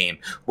Wars game.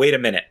 Wait a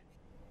minute.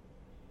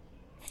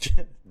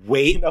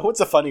 Wait it's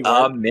a funny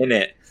word. A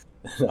minute.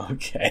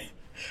 Okay.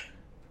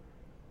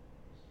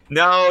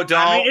 No, don't.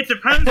 I mean, it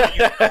depends what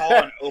you call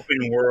an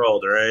open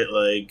world, right?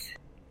 Like,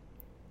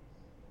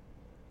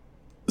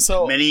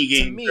 so many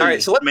games. Me, all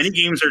right, so many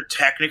games are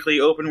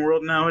technically open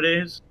world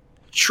nowadays.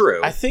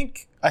 True. I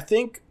think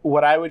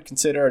what I would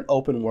consider an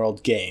open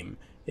world game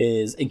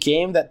is a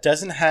game that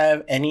doesn't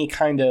have any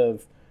kind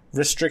of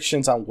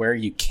restrictions on where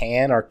you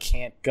can or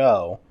can't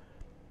go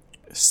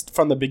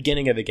from the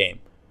beginning of the game,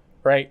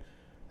 right?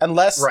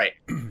 Unless, right,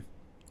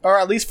 or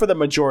at least for the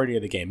majority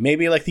of the game.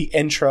 Maybe like the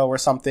intro or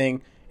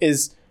something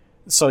is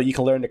so you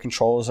can learn the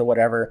controls or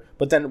whatever.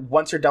 But then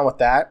once you're done with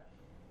that,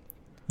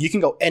 you can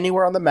go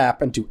anywhere on the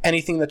map and do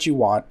anything that you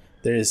want.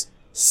 There's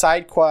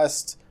side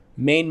quests,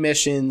 main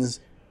missions,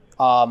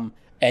 and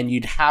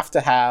you'd have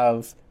to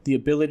have the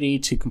ability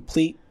to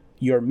complete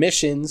your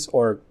missions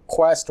or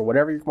quest or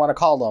whatever you want to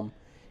call them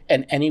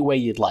in any way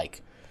you'd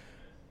like.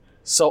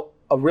 So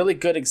a really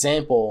good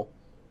example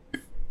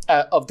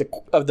of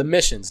the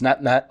missions,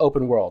 not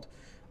open world,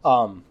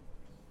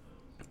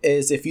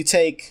 is if you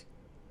take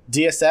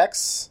Deus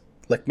Ex,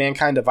 like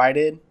Mankind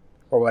Divided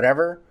or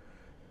whatever,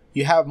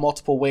 you have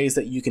multiple ways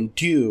that you can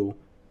do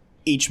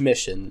each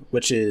mission,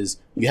 which is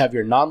you have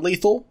your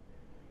non-lethal,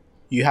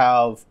 you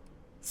have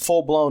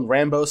full-blown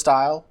Rambo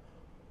style,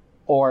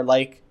 or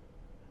like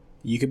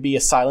you could be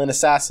a silent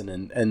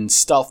assassin and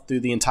stealth through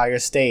the entire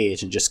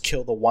stage and just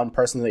kill the one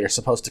person that you're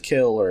supposed to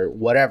kill or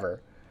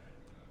whatever,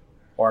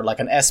 or like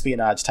an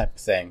espionage type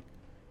of thing.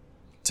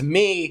 To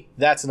me,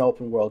 that's an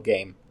open world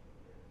game.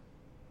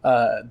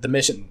 The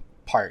mission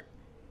part.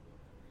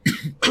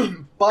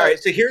 All right,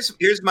 so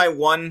here's my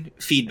one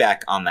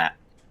feedback on that.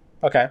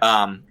 Okay.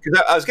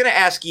 Because I was going to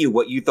ask you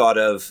what you thought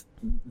of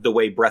the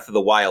way Breath of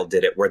the Wild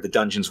did it, where the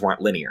dungeons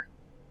weren't linear.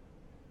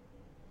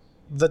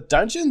 The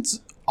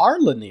dungeons are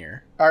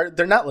linear.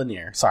 They're not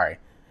linear, sorry.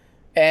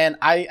 And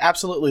I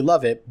absolutely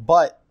love it,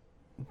 but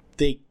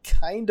they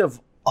kind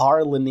of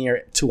are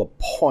linear to a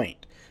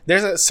point.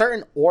 There's a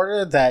certain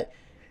order that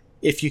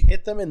if you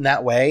hit them in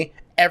that way,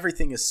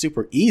 everything is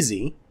super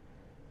easy.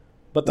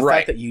 But the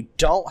fact that you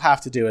don't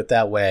have to do it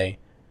that way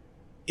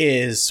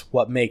is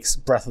what makes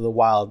Breath of the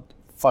Wild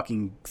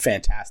fucking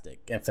fantastic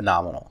and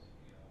phenomenal.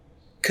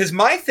 Because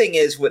my thing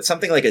is, with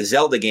something like a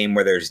Zelda game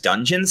where there's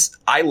dungeons,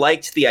 I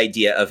liked the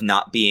idea of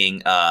not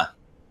being,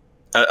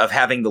 of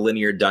having the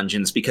linear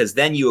dungeons, because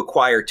then you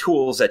acquire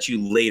tools that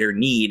you later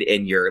need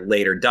in your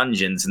later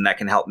dungeons, and that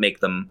can help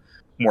make them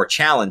more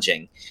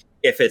challenging.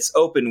 If it's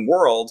open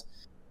world,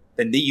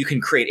 then you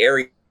can create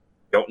areas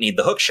you don't need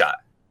the hook shot.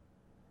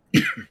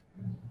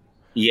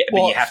 Yeah,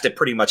 but you have to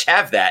pretty much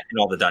have that in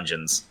all the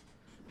dungeons.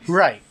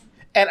 Right.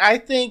 And I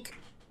think,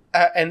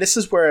 and this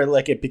is where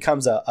like it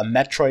becomes a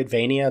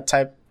Metroidvania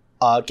type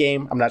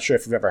game. I'm not sure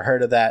if you've ever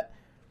heard of that.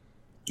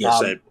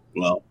 Yes,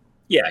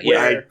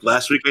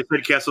 last week I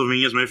said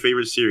Castlevania is my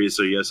favorite series,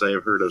 so yes, I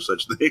have heard of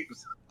such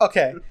things.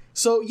 Okay.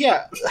 So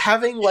yeah,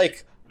 having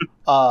like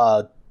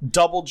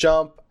double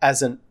jump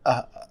as an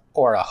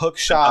or a hook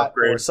shot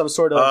upgrade, or some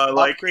sort of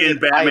like in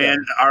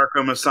Batman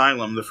Arkham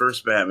Asylum, the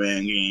first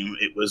Batman game,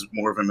 it was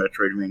more of a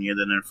Metroidvania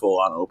than a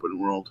full-on open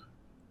world.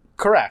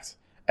 Correct.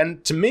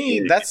 And to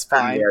me, that's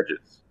fine.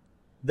 Gadgets.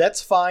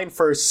 That's fine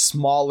for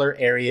smaller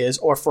areas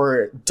or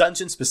for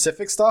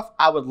dungeon-specific stuff.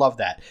 I would love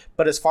that.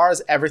 But as far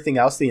as everything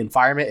else, the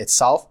environment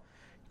itself,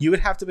 you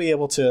would have to be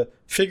able to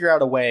figure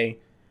out a way.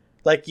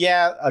 Like,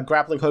 yeah, a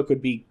grappling hook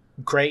would be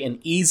great and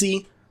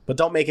easy, but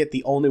don't make it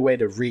the only way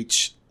to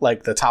reach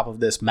like the top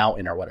of this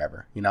mountain or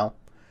whatever, you know?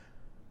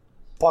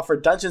 But for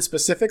dungeon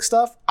specific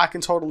stuff, I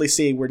can totally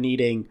see where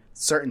needing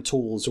certain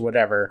tools or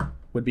whatever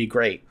would be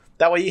great.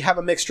 That way you have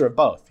a mixture of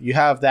both. You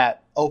have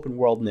that open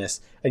worldness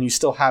and you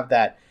still have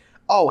that,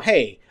 oh,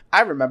 hey,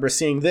 I remember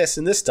seeing this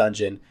in this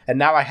dungeon and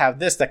now I have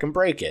this that can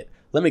break it.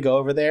 Let me go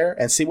over there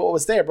and see what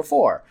was there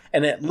before.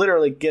 And it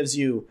literally gives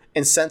you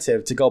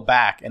incentive to go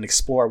back and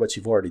explore what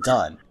you've already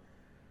done.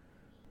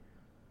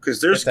 Because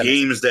there's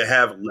games that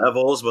have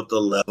levels, but the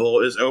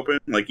level is open.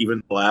 Like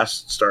even the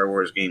last Star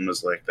Wars game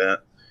was like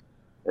that,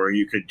 where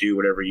you could do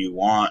whatever you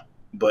want,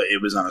 but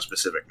it was on a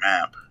specific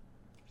map.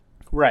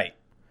 Right.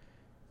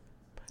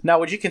 Now,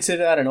 would you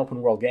consider that an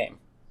open world game?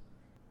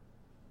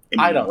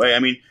 I don't. I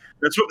mean,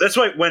 that's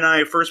why when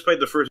I first played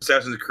the first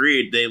Assassin's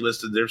Creed, they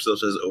listed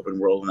themselves as open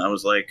world, and I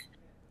was like,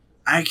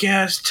 I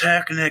guess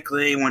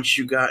technically, once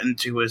you got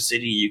into a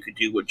city, you could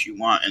do what you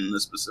want in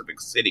the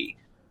specific city,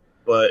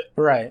 but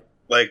right,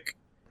 like.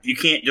 You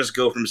can't just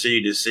go from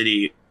city to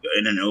city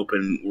in an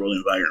open world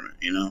environment,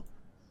 you know?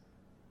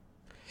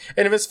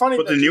 And if it's funny...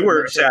 But the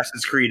newer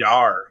Assassin's Creed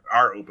are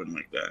open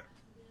like that.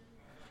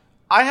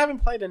 I haven't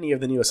played any of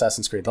the new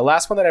Assassin's Creed. The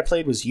last one that I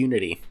played was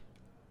Unity.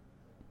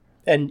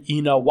 And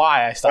you know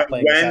why I stopped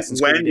playing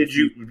Assassin's Creed. When did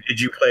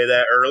you play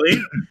that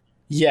early?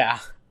 Yeah.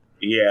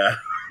 Yeah.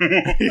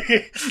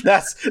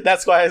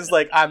 That's why I was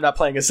like, I'm not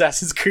playing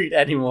Assassin's Creed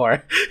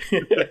anymore.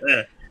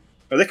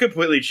 They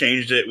completely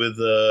changed it with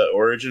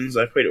Origins.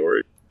 I played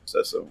Origins.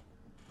 So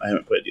I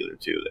haven't played the other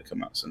two that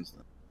come out since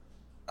then.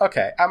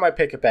 Okay, I might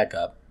pick it back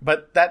up.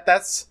 But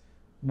that's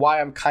why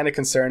I'm kind of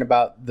concerned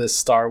about this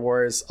Star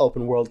Wars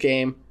open world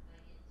game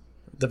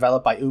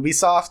developed by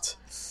Ubisoft.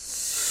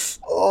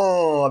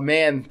 Oh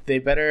man, they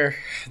better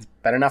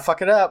not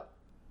fuck it up.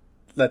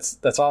 That's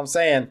all I'm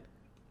saying.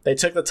 They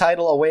took the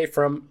title away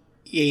from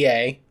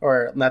EA,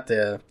 or not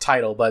the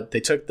title, but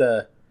they took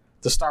the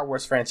Star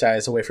Wars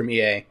franchise away from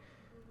EA,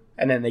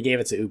 and then they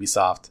gave it to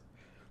Ubisoft.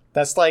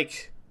 That's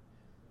like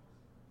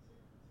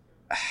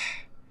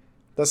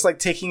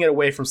taking it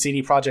away from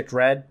CD Projekt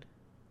Red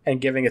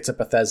and giving it to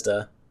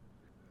Bethesda.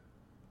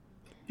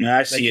 Yeah,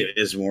 I see it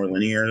as more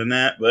linear than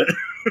that, but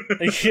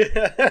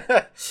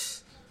it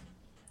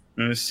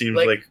seems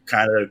like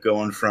kind of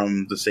going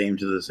from the same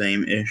to the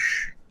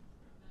same-ish.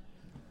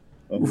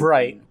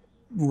 Right,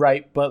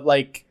 but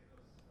like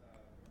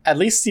at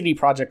least CD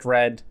Projekt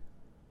Red,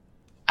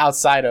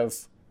 outside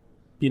of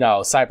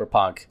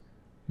Cyberpunk,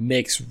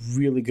 makes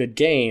really good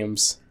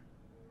games.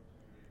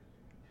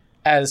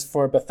 As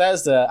for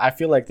Bethesda, I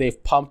feel like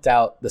they've pumped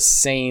out the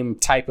same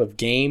type of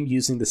game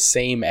using the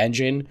same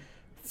engine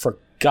for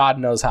God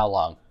knows how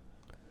long.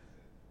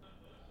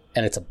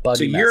 And it's a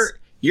buggy mess.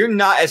 You're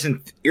not as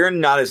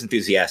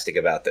enthusiastic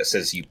about this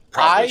as you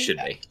probably should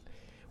be.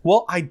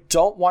 Well, I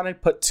don't want to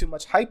put too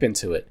much hype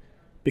into it,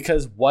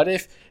 because what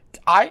if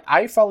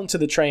I fell into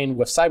the train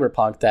with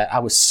Cyberpunk that I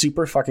was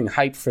super fucking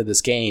hyped for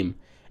this game,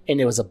 and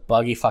it was a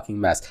buggy fucking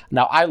mess.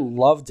 Now, I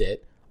loved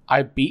it.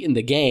 I've beaten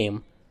the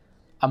game.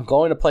 I'm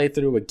going to play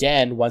through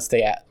again once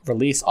they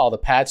release all the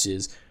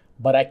patches,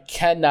 but I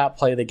cannot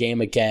play the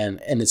game again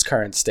in its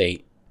current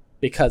state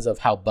because of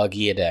how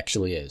buggy it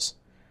actually is.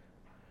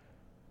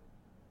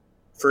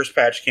 First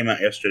patch came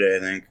out yesterday, I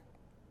think.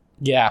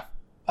 Yeah,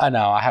 I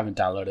know. I haven't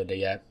downloaded it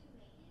yet.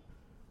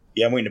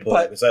 Yeah, I'm waiting to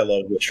play it because I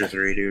love Witcher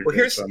 3, dude. Well,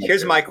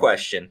 here's my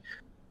question.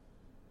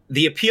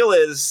 The appeal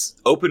is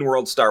open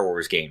world Star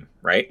Wars game,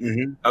 right?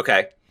 Mm-hmm.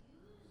 Okay.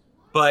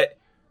 But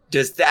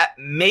does that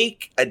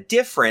make a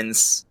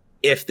difference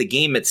if the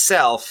game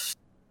itself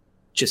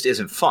just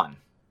isn't fun?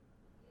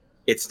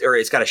 It's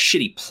got a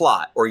shitty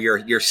plot, or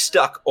you're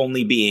stuck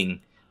only being...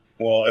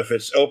 Well, if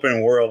it's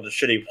open world, the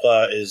shitty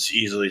plot is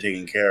easily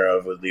taken care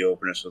of with the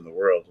openness of the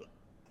world,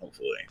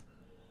 hopefully.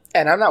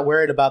 And I'm not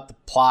worried about the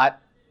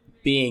plot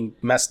being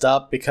messed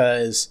up,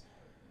 because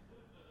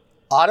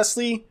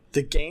honestly,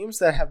 the games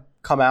that have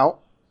come out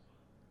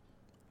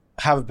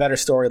have a better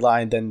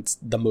storyline than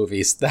the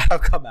movies that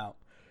have come out.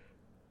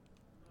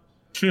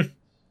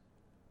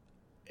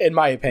 In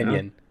my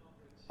opinion.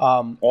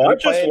 Well, I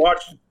just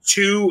watched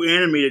 2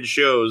 animated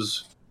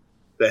shows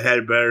that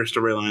had better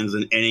storylines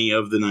than any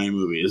of the 9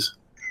 movies.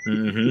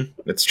 Mm-hmm.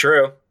 It's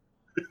true.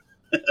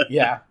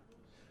 Yeah.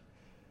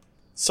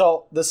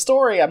 So the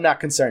story I'm not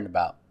concerned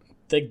about.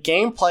 The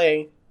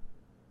gameplay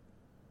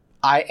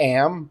I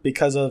am,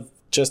 because of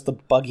just the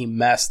buggy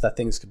mess that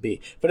things could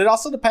be. But it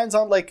also depends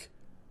on, like,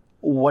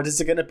 what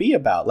is it going to be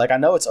about? Like, I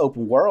know it's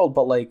open world,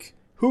 but, like,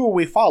 who are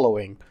we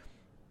following?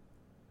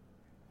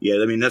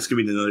 Yeah, I mean, that's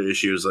going to be another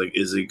issue. Is, like,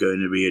 is it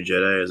going to be a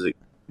Jedi? Is it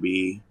going to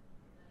be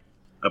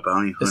a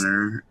bounty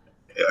hunter?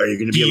 Are you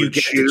going to be able to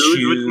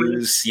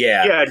choose?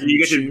 Yeah. Do you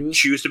get to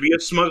choose to be a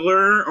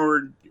smuggler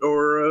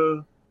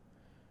or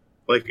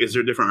like, is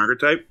there a different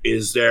archetype?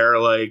 Is there,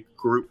 like,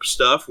 group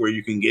stuff where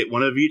you can get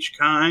one of each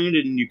kind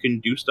and you can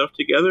do stuff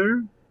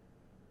together?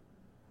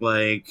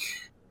 Like,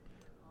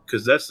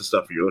 because that's the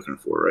stuff you're looking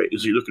for, right?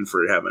 Is you're looking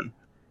for having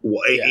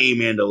a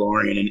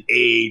Mandalorian and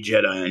a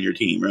Jedi on your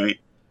team, right?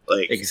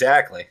 Like,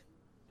 exactly.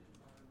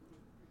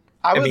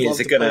 I mean, love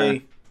to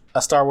play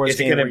a Star Wars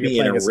game. Is it going to be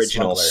an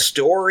original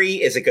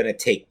story? Is it going to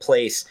take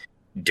place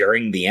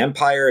during the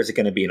Empire? Is it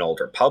going to be an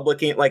Old Republic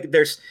game? Like,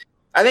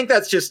 I think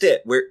that's just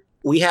it.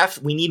 We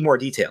need more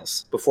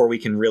details before we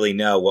can really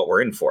know what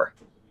we're in for.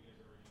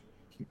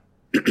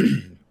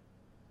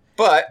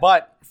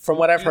 But from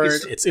what I've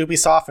heard, it's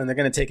Ubisoft, and they're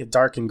going to take it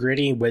dark and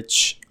gritty,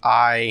 which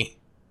I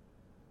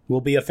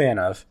will be a fan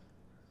of,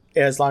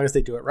 as long as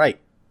they do it right.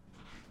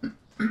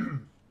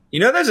 You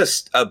know,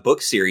 there's a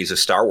book series of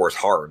Star Wars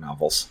horror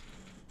novels.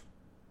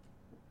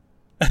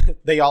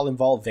 They all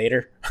involve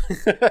Vader.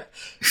 Well,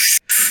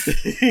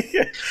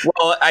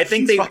 I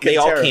think they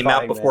all came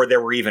out before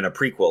there were even a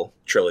prequel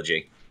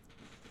trilogy.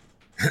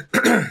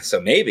 So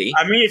maybe.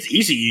 I mean, it's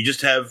easy.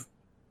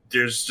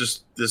 There's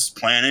just this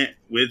planet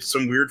with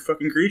some weird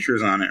fucking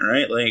creatures on it,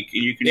 right? Like,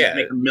 you can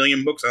make 1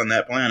 million books on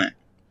that planet.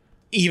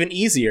 Even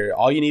easier.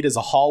 All you need is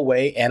a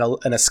hallway and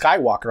a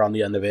Skywalker on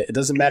the end of it. It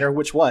doesn't matter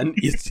which one.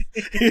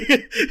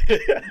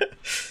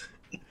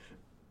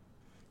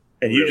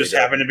 And you just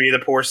happen to be the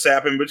poor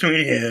sap in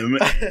between him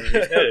and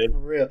his head. For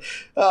real.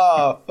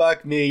 Oh,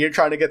 fuck me. You're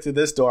trying to get through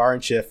this door,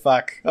 aren't you?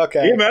 Fuck. Okay.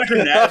 Can you imagine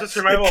that as a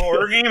survival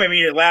horror game? I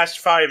mean, it lasts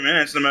 5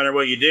 minutes no matter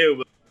what you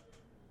do.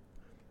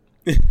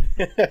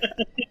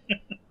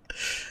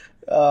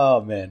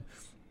 Oh, man.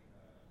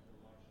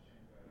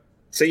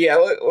 So, yeah,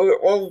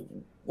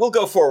 we'll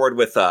go forward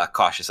with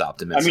cautious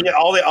optimism. I mean,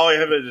 all they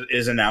have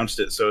is announced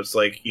it, so it's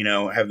like, you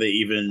know, have they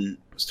even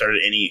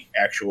started any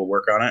actual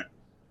work on it?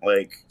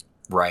 Like...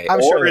 Right.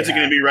 Or is it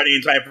going to be ready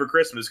in time for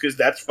Christmas? Because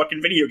that's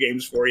fucking video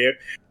games for you.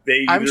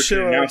 They either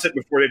can announce it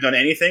before they've done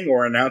anything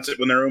or announce it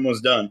when they're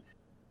almost done.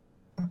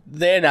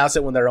 They announce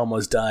it when they're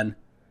almost done.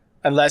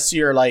 Unless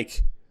you're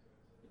like...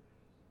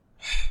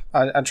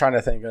 I'm trying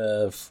to think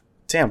of...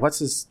 Damn,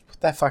 what's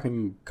that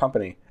fucking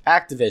company?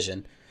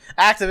 Activision.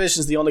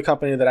 Activision's the only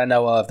company that I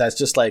know of that's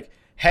just like,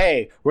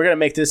 hey, we're going to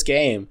make this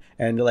game.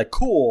 And they're like,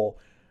 cool.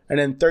 And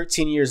then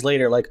 13 years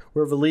later, like,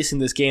 we're releasing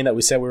this game that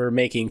we said we were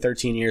making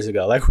 13 years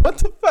ago. Like, what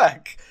the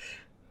fuck?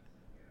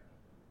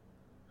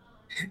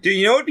 Dude,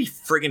 you know what would be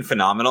friggin'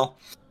 phenomenal?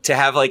 To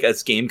have, like, a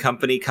game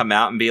company come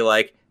out and be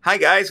like, hi,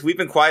 guys, we've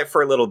been quiet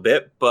for a little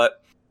bit,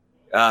 but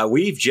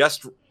we've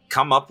just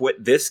come up with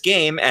this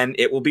game, and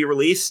it will be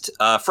released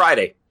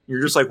Friday.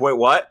 You're just like, wait,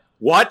 what?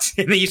 What?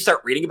 And then you start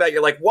reading about it,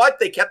 you're like, what?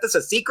 They kept this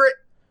a secret?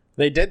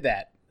 They did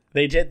that.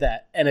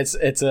 And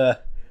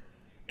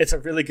it's a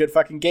really good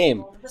fucking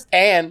game.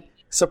 And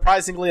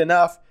surprisingly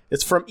enough,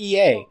 It's from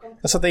EA.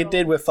 That's what they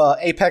did with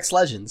Apex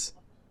Legends.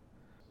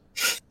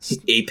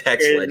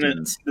 Apex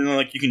Legends. And then,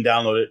 like, you can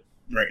download it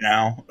right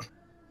now.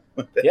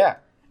 Yeah.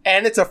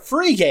 And it's a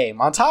free game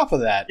on top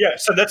of that. Yeah,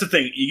 so that's the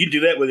thing. You can do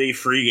that with a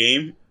free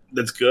game.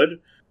 That's good.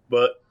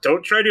 But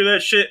don't try to do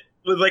that shit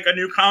with, like, a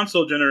new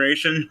console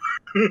generation.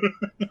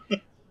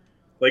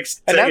 Like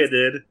Sega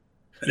did.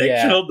 They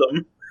killed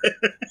them.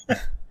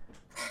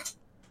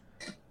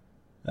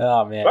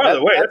 Oh, man. By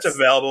the way, that's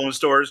available in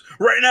stores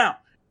right now.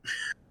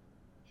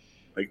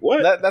 Like,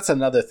 what? That's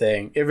another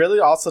thing. It really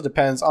also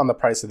depends on the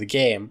price of the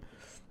game.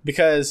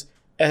 Because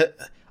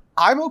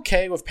I'm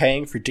okay with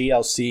paying for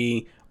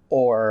DLC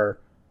or,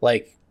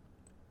 like,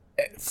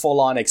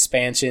 full-on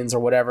expansions or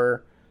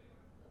whatever,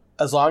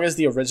 as long as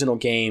the original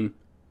game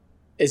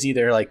is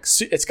either, like,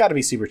 it's got to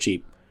be super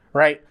cheap,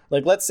 right?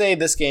 Like, let's say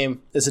this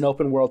game is an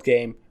open-world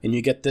game, and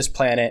you get this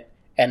planet,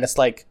 and it's,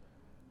 like,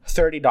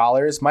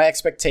 $30. My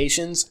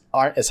expectations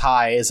aren't as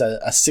high as a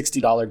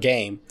 $60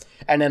 game.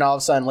 And then all of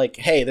a sudden, like,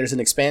 hey, there's an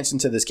expansion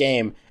to this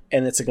game,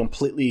 and it's a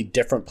completely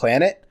different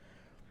planet.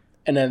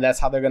 And then that's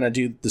how they're going to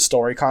do the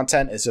story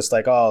content. It's just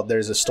like, oh,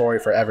 there's a story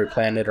for every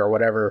planet or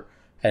whatever,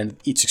 and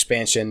each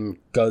expansion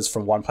goes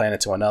from one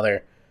planet to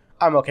another.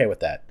 I'm okay with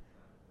that.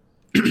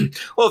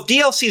 Well, if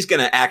DLC is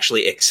going to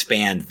actually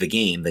expand the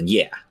game, then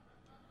yeah.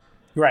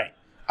 Right.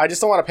 I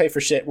just don't want to pay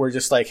for shit where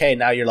just like, hey,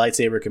 now your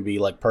lightsaber can be,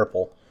 like,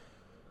 purple.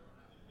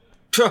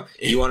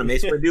 You want to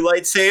make a new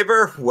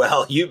lightsaber?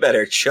 Well, you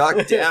better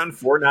chuck down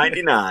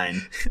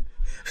 $4.99.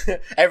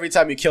 Every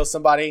time you kill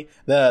somebody,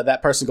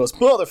 that person goes,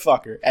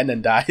 motherfucker, and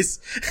then dies.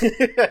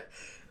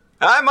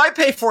 I might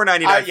pay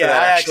 $4.99 for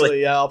that,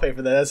 actually. Yeah, I'll pay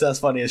for that. That sounds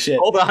funny as shit.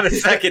 Hold on a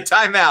second.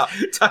 Time out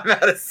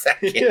a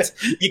second.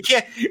 You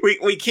can't.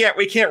 We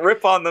can't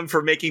rip on them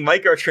for making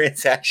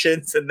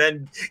microtransactions and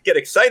then get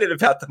excited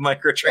about the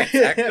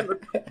microtransactions.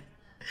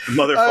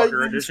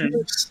 Motherfucker edition.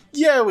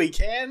 Yeah, we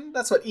can.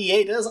 That's what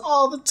EA does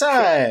all the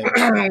time.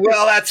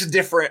 Well,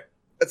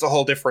 that's a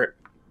whole different.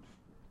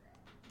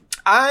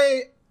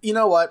 You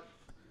know what?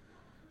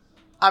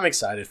 I'm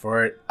excited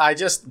for it. I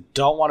just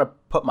don't want to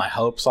put my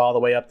hopes all the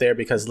way up there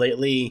because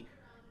lately,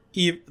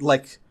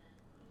 like,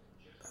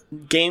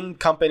 game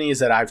companies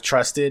that I've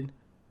trusted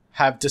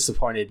have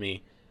disappointed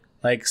me.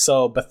 Like,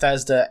 so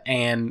Bethesda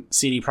and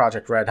CD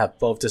Projekt Red have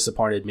both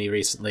disappointed me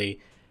recently.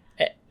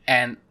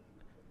 And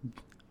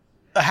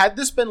had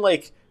this been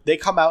like, they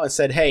come out and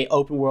said, hey,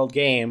 open world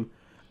game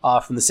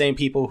from the same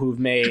people who've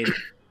made,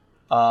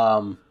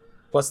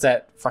 what's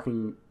that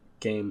fucking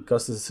game?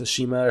 Ghost of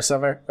Tsushima or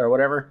something, or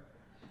whatever?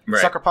 Right.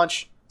 Sucker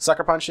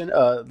Punching.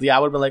 I would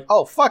have been like,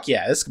 oh, fuck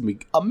yeah, this could be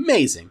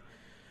amazing.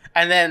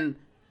 And then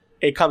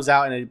it comes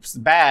out and it's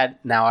bad.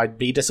 Now I'd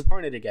be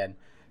disappointed again.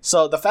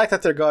 So the fact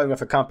that they're going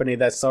with a company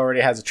that's already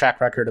has a track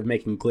record of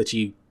making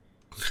glitchy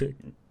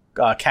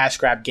cash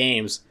grab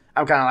games,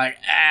 I'm kind of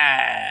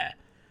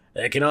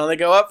like, it can only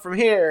go up from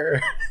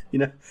here. You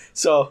know?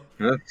 So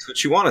that's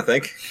what you want to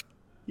think.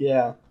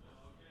 Yeah.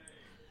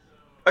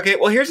 Okay,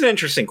 well, here's an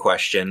interesting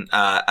question.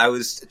 I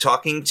was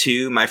talking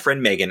to my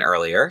friend Megan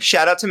earlier.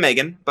 Shout out to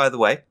Megan, by the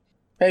way.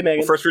 Hey, Megan.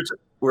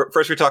 Well,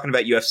 first we're talking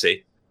about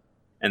UFC,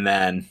 and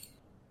then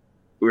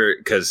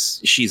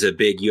because she's a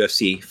big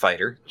UFC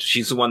fighter.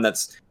 She's the one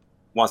that's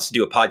wants to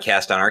do a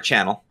podcast on our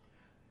channel,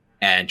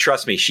 and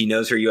trust me, she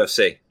knows her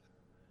UFC.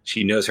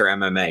 She knows her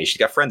MMA. She's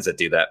got friends that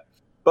do that,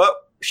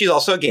 but she's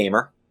also a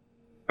gamer,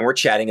 and we're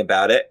chatting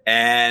about it,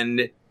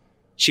 and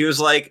she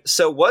was like,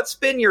 so what's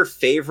been your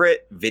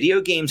favorite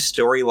video game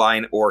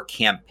storyline or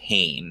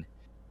campaign?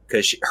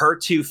 Because her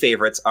two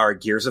favorites are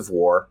Gears of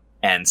War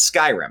and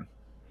Skyrim.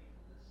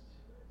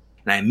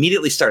 And I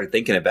immediately started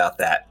thinking about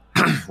that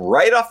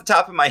right off the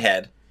top of my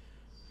head.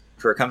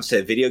 When it comes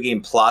to video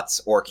game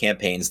plots or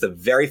campaigns, the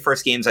very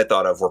first games I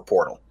thought of were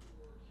Portal.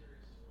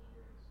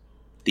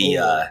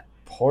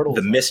 Portal.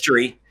 The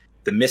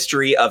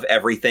mystery of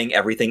everything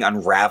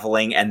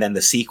unraveling, and then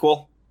the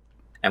sequel.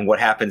 And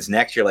what happens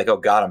next? You're like, oh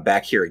god, I'm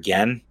back here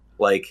again.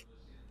 Like,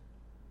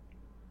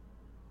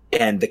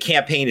 and the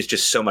campaign is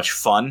just so much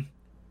fun.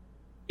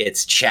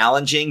 It's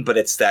challenging, but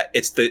it's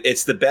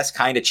the best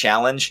kind of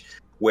challenge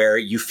where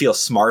you feel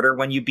smarter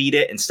when you beat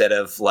it instead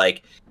of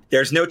like,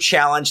 there's no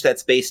challenge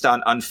that's based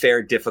on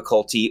unfair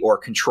difficulty or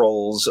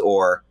controls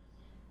or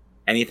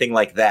anything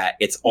like that.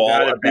 It's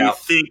all about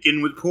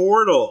thinking with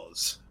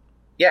portals.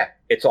 Yeah,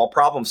 it's all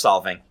problem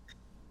solving.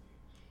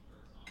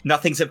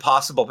 Nothing's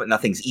impossible, but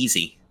nothing's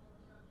easy.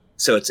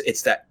 So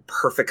it's that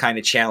perfect kind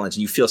of challenge,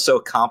 and you feel so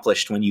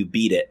accomplished when you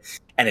beat it,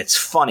 and it's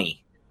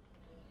funny.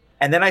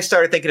 And then I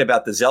started thinking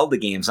about the Zelda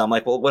games. I'm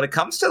like, well, when it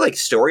comes to like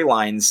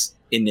storylines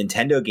in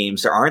Nintendo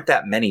games, there aren't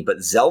that many,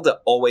 but Zelda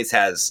always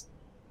has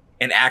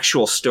an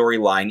actual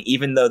storyline,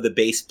 even though the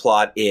base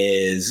plot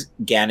is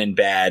Ganon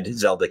bad,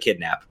 Zelda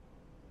kidnap.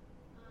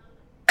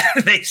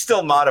 They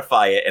still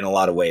modify it in a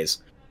lot of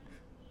ways.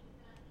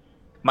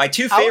 My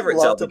two favorite Zelda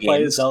games. I would love to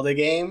play a Zelda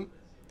game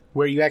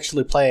where you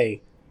actually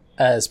play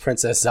as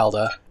Princess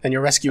Zelda and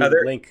you're rescuing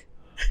Link.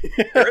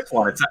 There is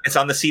one. It's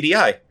on the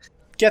CDI.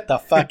 Get the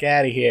fuck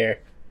out of here.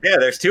 Yeah,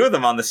 there's 2 of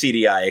them on the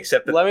CDI,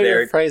 except that Let me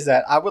they're... rephrase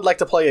that. I would like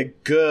to play a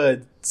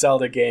good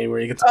Zelda game where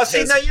you can. Oh,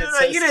 see, no,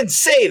 you didn't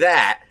say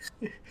that.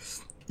 You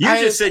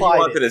just said you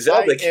wanted a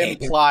Zelda game.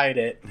 I implied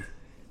it.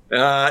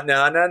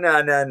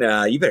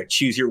 No. You better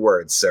choose your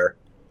words, sir.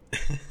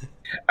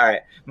 All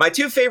right. My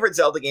 2 favorite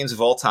Zelda games of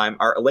all time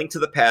are A Link to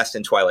the Past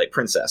and Twilight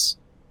Princess,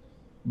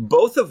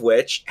 both of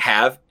which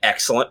have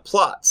excellent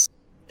plots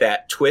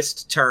that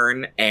twist,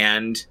 turn,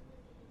 and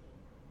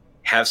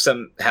have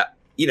some...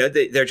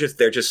 they're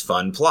just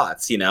fun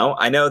plots,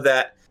 I know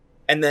that.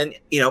 And then,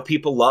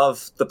 people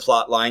love the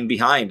plot line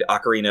behind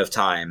Ocarina of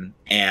Time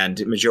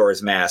and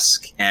Majora's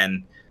Mask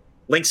and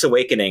Link's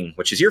Awakening,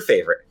 which is your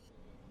favorite.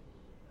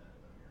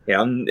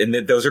 And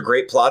those are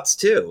great plots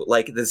too.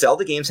 Like, the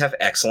Zelda games have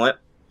excellent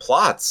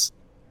plots.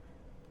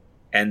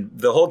 And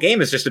the whole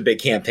game is just a big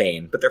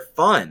campaign, but they're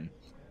fun.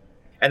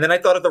 And then I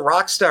thought of the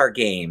Rockstar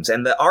games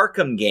and the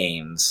Arkham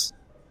games.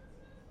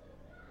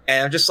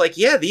 And I'm just like,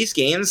 yeah, these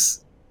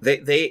games...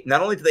 They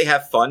not only do they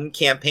have fun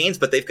campaigns,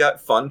 but they've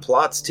got fun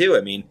plots too.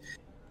 I mean,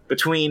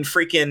 between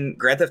freaking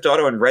Grand Theft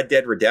Auto and Red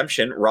Dead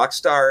Redemption,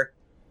 Rockstar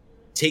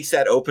takes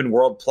that open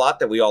world plot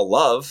that we all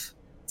love,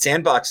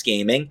 sandbox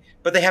gaming,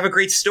 but they have a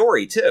great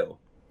story too.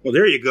 Well,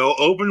 there you go.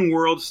 Open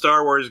world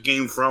Star Wars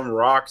game from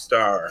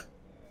Rockstar.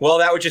 Well,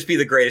 that would just be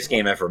the greatest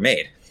game ever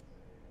made.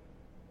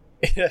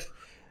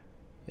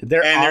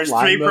 There's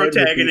 3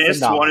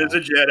 protagonists. One is a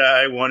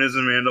Jedi, one is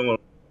a Mandalorian.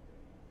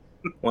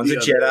 One's a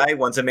Jedi,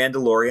 one's a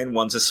Mandalorian,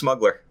 one's a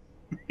smuggler.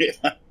 Yeah.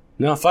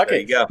 No, fuck there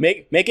it. You go.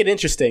 Make it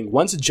interesting.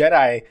 One's a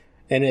Jedi,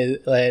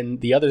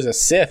 and the other's a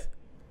Sith.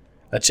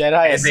 A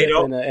Jedi, and a Sith,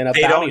 and a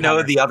They bounty don't know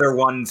hunter. the other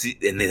ones,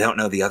 and they don't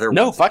know the other ones.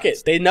 No, fuck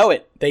it. They know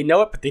it. They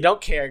know it, but they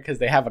don't care because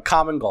they have a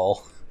common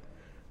goal.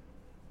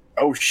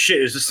 Oh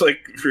shit! Is this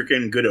like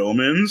freaking Good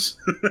Omens,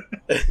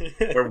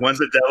 where one's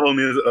a devil and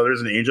the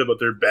other's an angel, but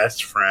they're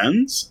best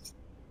friends?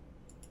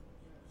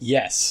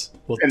 Yes,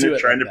 we'll and do they're it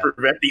trying like to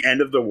prevent the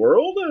end of the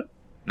world.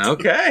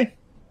 Okay.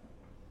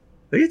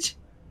 Look at you.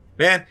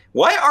 Man,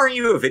 why aren't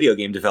you a video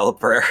game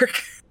developer,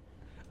 Eric?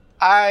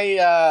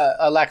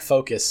 I lack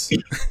focus.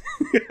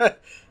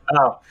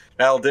 Oh,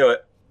 that'll do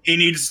it. He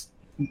needs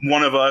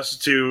one of us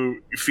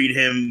to feed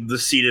him the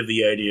seed of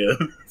the idea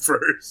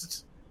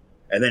first,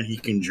 and then he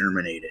can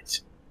germinate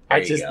it.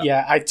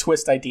 I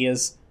twist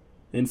ideas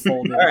and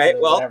fold it. All right,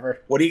 well,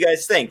 whatever. What do you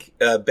guys think?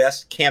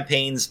 Best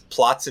campaigns,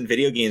 plots, and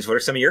video games. What are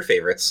some of your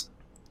favorites?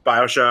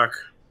 BioShock.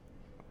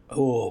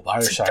 Oh,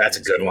 BioShock. That's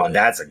a good one.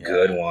 That's a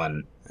good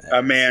one.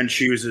 A man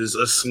chooses,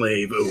 a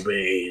slave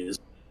obeys.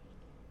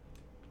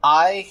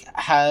 I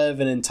have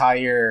an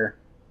entire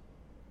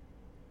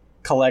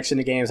collection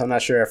of games. I'm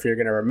not sure if you're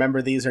going to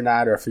remember these or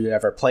not, or if you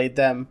ever played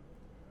them.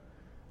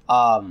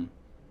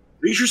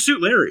 Leisure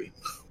Suit Larry.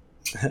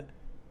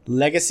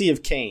 Legacy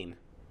of Kain.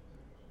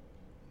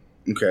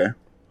 Okay.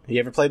 You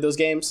ever played those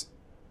games?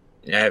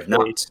 I have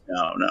not.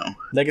 No.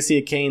 Legacy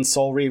of Kain,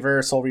 Soul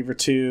Reaver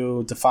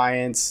 2,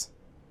 Defiance.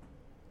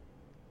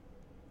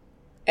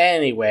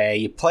 Anyway,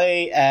 you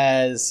play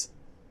as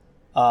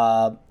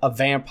a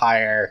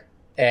vampire,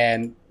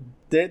 and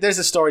there's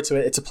a story to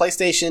it. It's a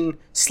PlayStation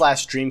 /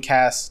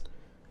 Dreamcast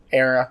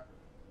era.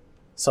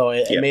 So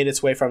it made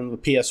its way from the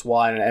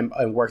PS1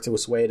 and worked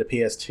its way to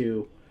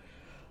PS2.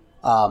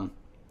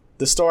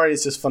 The story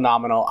is just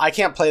phenomenal. I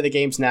can't play the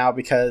games now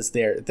because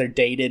they're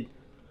dated.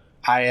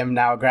 I am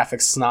now a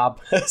graphics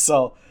snob.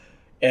 So,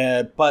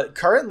 but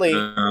currently...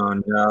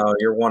 Oh, no,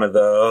 you're one of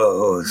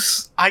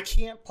those. I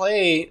can't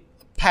play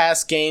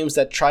past games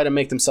that try to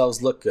make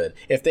themselves look good.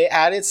 If they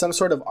added some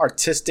sort of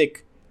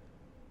artistic,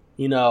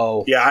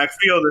 Yeah, I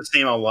feel the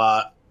same a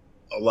lot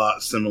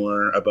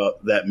similar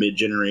about that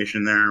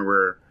mid-generation there,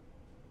 where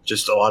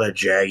just a lot of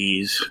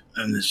jaggies,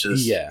 and it's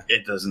just,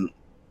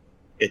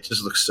 it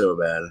just looks so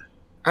bad.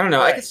 I don't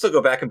know, I could still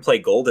go back and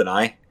play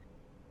GoldenEye.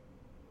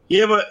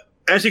 Yeah, but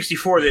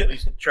N64, they at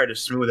least tried to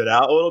smooth it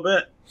out a little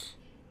bit.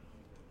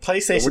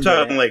 PlayStation. We're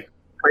talking like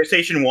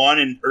PlayStation 1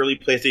 and early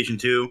PlayStation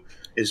 2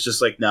 is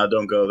just like, no,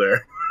 don't go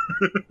there.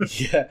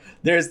 Yeah,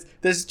 there's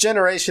this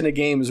generation of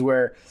games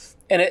where,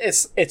 and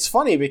it's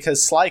funny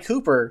because Sly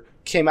Cooper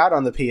came out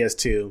on the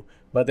PS2,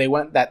 but they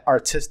went that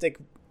artistic,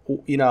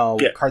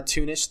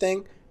 cartoonish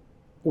thing,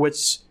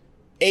 which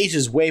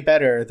ages way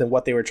better than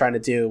what they were trying to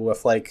do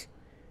with like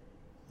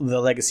the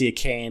Legacy of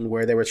Kain,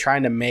 where they were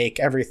trying to make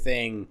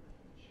everything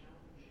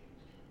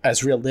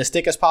as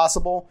realistic as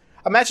possible.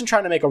 Imagine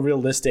trying to make a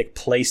realistic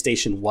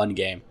PlayStation 1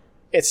 game.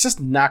 It's just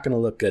not going to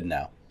look good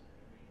now.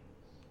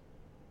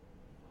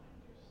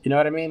 You know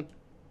what I mean?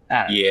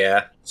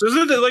 Yeah. So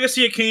isn't the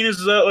Legacy of Kain, is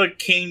that like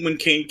Cain when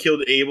Cain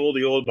killed Abel,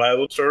 the old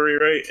Bible story,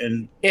 right?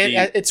 And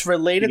it's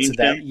related to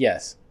that. Him?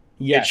 Yes.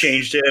 It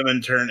changed him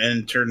and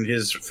turned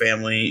his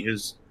family,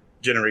 his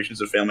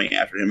generations of family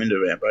after him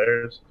into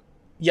vampires.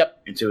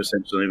 Yep. Into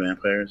essentially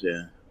vampires,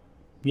 yeah.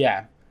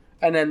 Yeah.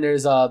 And then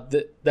there's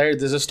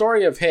a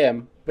story of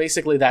him,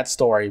 basically that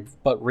story,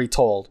 but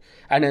retold.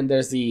 And then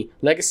there's the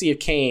Legacy of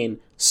Kain,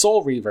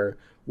 Soul Reaver,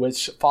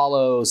 which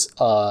follows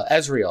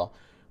Ezreal,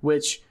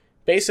 which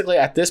basically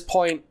at this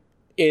point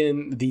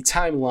in the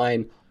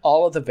timeline,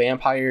 all of the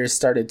vampires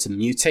started to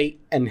mutate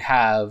and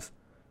have,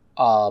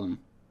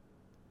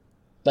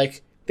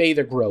 like, they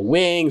either grow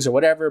wings or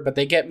whatever, but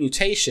they get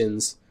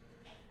mutations.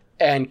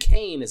 And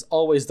Kane is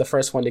always the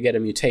first one to get a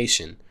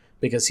mutation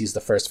because he's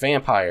the first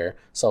vampire.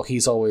 So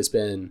he's always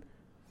been,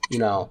 you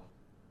know,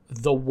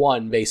 the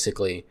one,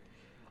 basically.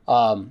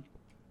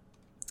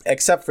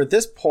 Except for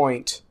this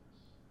point,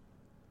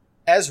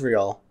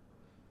 Ezreal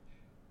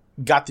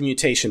got the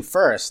mutation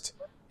first,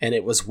 and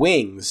it was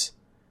wings.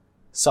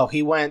 So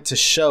he went to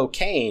show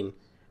Kane,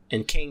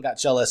 and Kane got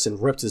jealous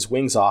and ripped his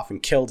wings off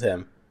and killed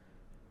him.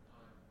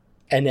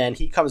 And then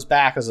he comes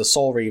back as a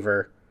Soul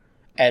Reaver,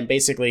 and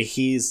basically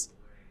he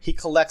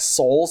collects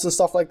souls and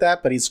stuff like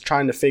that, but he's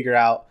trying to figure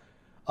out,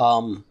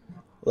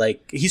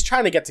 like, he's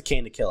trying to get to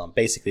Kane to kill him.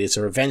 Basically, it's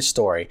a revenge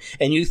story.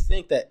 And you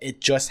think that it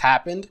just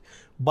happened,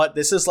 but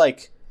this is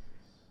like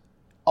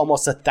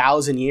almost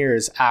 1,000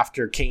 years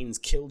after Kane's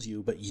killed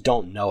you, but you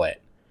don't know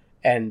it.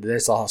 And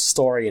there's a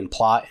story and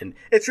plot, and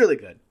it's really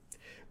good.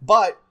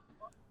 But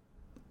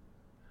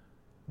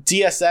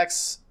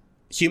DSX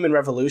Human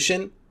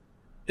Revolution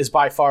is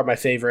by far my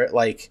favorite,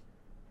 like,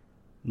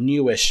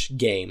 newish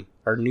game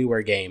or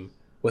newer game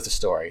with a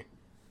story.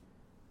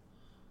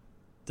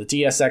 The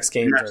DSX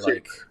games are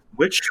like...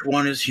 Which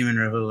one is Human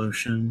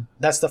Revolution?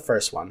 That's the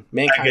first one.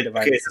 Mankind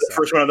Divided. Okay, the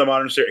first one of the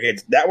modern series.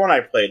 Okay, that one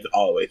I played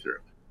all the way through.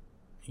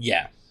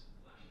 Yeah.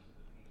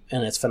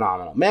 And it's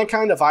phenomenal.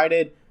 Mankind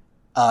Divided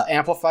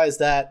amplifies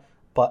that,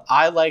 but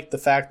I like the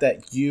fact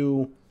that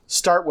you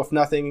start with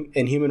nothing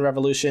in Human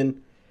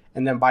Revolution,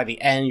 and then by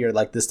the end, you're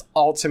like this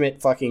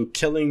ultimate fucking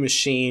killing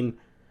machine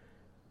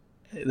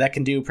that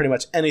can do pretty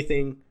much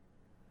anything.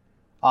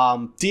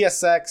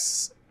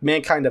 DSX,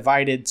 Mankind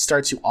Divided,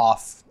 starts you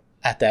off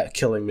at that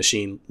killing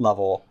machine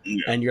level,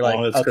 and you're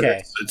like,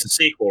 okay. It's a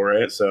sequel,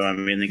 right? So, I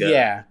mean, they got...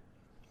 Yeah.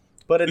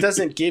 But it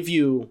doesn't give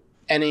you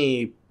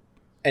any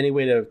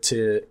way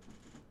to...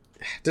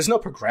 There's no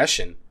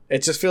progression.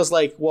 It just feels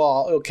like,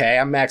 well, okay,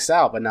 I'm maxed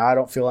out, but now I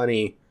don't feel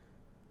any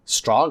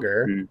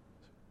stronger. Mm-hmm.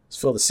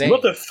 Just feel the same. What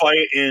about the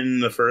fight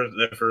in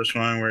the first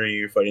one where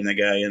you're fighting the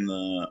guy in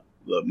the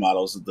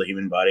models of the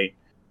human body?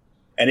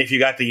 And if you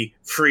got the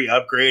free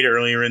upgrade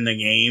earlier in the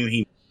game,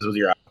 he messes with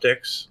your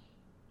optics.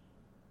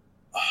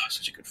 Oh,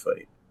 such a good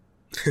fight.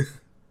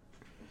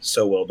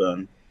 So well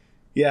done.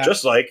 Yeah.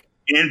 Just like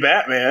in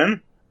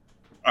Batman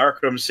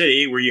Arkham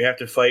City, where you have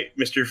to fight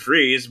Mr.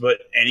 Freeze,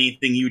 but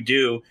anything you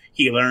do,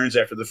 he learns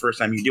after the first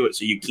time you do it,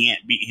 so you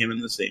can't beat him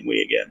in the same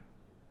way again.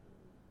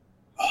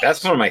 Oh,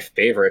 that's one of my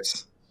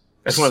favorites.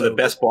 That's one of the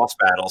best boss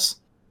battles.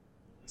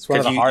 It's one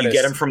of the hardest.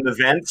 You get him from the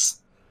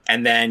vents,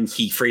 and then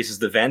he freezes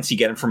the vents. You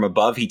get him from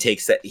above. He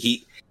takes that.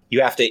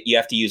 You have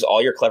to use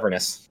all your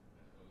cleverness.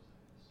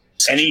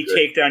 Any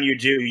takedown you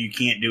do, you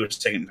can't do it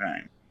a second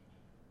time.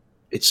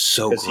 It's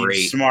so great.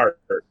 He's smart,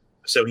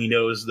 so he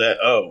knows that.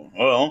 Oh,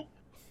 well,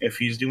 if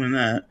he's doing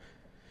that,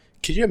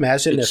 could you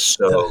imagine if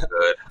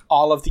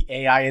all of the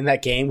AI in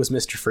that game was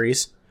Mr.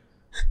 Freeze?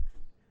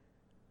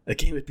 The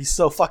game would be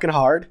so fucking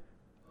hard.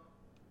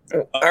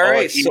 All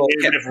right, so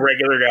even if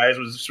regular guys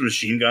with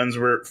machine guns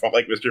fought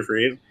like Mr.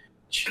 Freeze,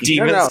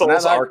 Demon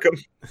Souls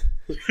Arkham.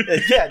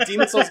 Yeah,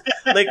 Demon Souls.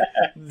 Like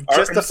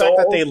just the fact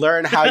that they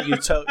learn how you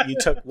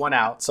took one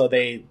out, so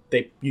they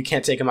you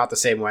can't take them out the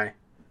same way.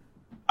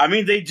 I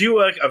mean, they do,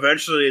 like,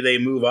 eventually they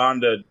move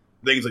on to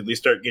things like they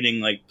start getting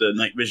like the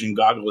night vision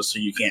goggles, so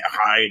you can't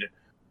hide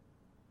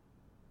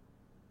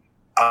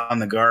on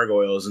the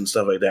gargoyles and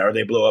stuff like that, or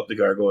they blow up the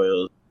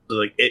gargoyles. So,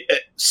 like, it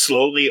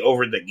slowly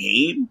over the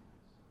game,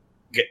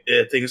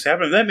 things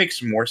happen. That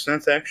makes more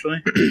sense,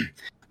 actually.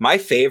 My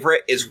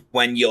favorite is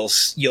when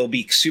you'll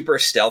be super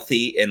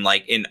stealthy in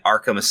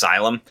Arkham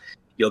Asylum.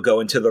 You'll go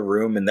into the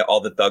room and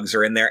all the thugs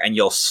are in there, and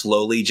you'll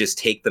slowly just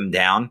take them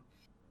down,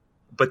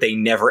 but they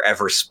never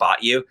ever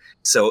spot you.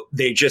 So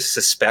they just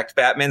suspect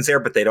Batman's there,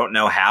 but they don't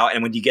know how.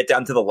 And when you get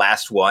down to the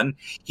last one,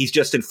 he's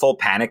just in full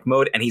panic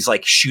mode, and he's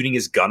like shooting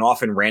his gun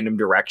off in random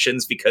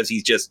directions because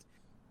he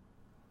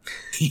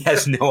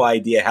has no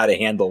idea how to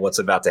handle what's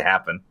about to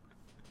happen.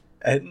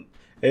 And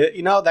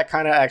you know, that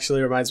kind of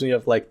actually reminds me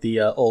of like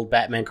the old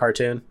Batman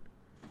cartoon,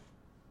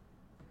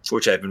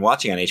 which I've been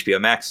watching on HBO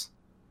Max.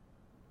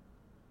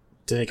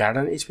 Do they got it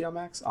on HBO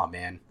Max? Oh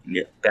man,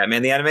 yeah,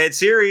 Batman the Animated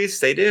Series.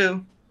 They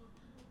do.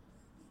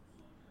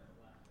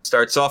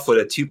 Starts off with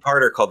a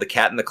two-parter called The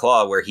Cat and the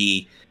Claw, where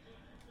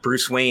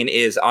Bruce Wayne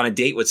is on a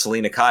date with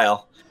Selena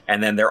Kyle,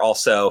 and then they're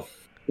also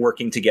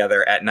working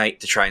together at night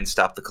to try and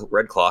stop the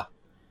Red Claw.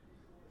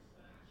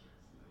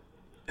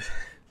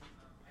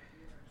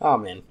 Oh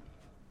man.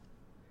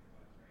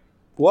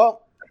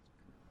 Well,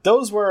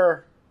 those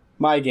were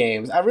my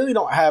games. I really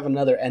don't have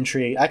another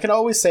entry. I can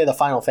always say the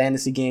Final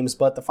Fantasy games,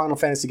 but the Final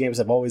Fantasy games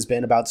have always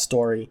been about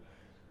story.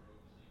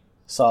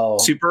 So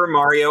Super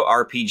Mario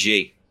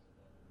RPG.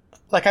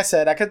 Like I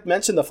said, I could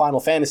mention the Final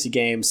Fantasy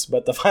games,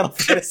 but the Final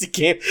Fantasy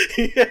game...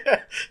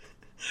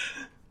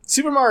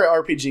 Super Mario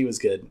RPG was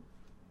good.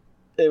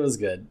 It was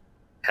good.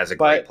 Has a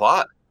great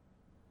plot.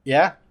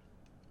 Yeah.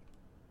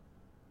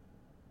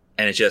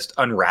 And it just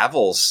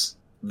unravels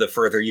the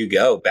further you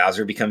go.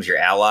 Bowser becomes your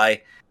ally.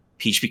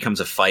 Peach becomes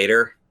a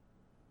fighter,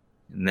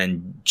 and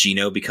then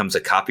Gino becomes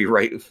a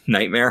copyright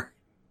nightmare.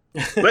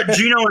 Let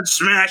Gino in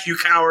Smash, you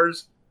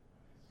cowards.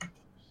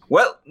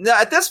 Well, no,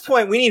 at this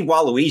point, we need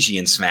Waluigi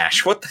in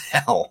Smash. What the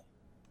hell?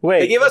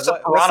 Wait, They gave us a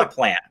piranha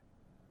plant.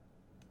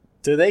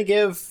 Do they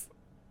give?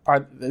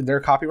 Are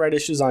there copyright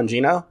issues on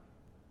Gino?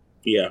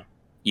 Yeah,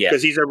 Yeah.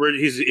 because he's an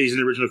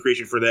original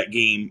creation for that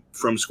game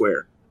from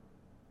Square.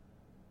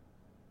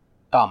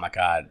 Oh my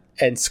god!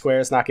 And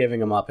Square's not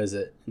giving him up, is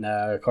it?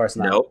 No, of course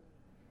not.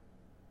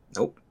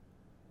 Nope.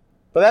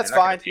 But that's They're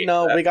not gonna fine. pay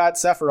for that. We got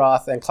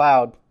Sephiroth and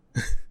Cloud.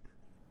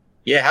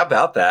 Yeah, how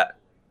about that?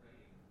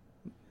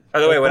 By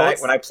the way, when I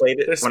played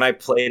it, there's- when I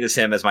played as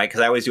him as Mike, because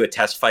I always do a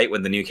test fight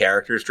when the new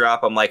characters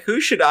drop. I'm like, who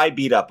should I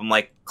beat up? I'm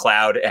like,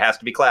 Cloud. It has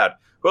to be Cloud.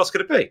 Who else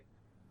could it be?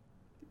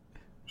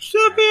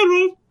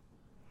 Sephiroth.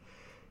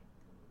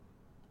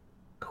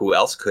 Who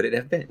else could it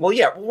have been? Well,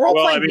 yeah, we're all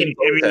Well, playing games.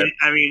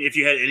 I mean, if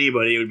you had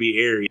anybody, it would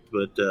be Ares,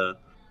 but of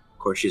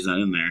course she's not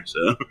in there.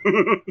 So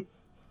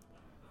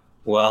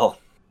Well,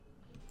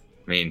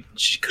 I mean,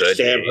 she could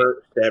stab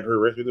her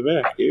right through the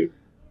back, dude.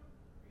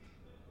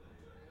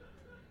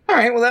 All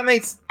right, well that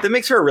makes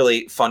for a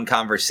really fun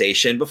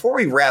conversation. Before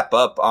we wrap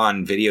up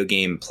on video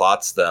game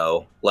plots,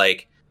 though,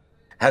 like,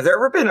 have there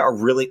ever been a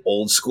really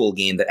old school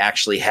game that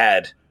actually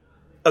had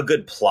a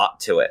good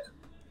plot to it?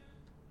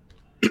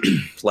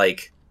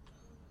 Like,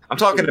 I'm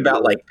talking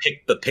about like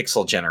the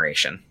Pixel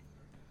generation.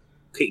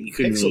 You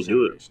couldn't really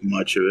do it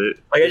much of it.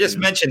 Like I just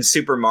mentioned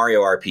Super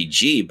Mario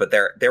RPG, but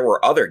there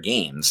were other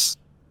games.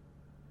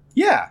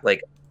 Yeah,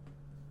 Like,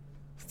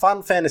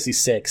 Final Fantasy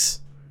VI.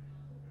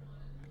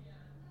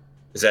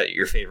 is that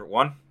your favorite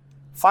one?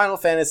 Final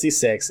Fantasy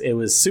VI. It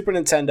was Super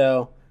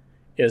Nintendo.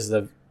 It was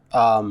the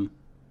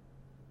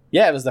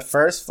it was the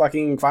first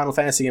fucking Final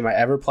Fantasy game I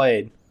ever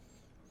played.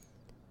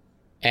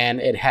 And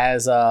it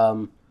has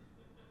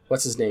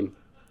what's his name?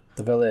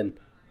 The villain,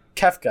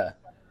 Kefka.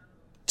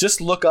 Just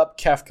look up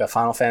Kefka,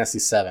 Final Fantasy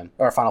VII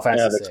or Final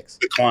Fantasy VI.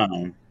 The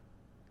clown.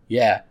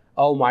 Yeah.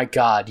 Oh my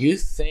god, you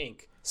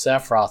think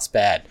Sephiroth's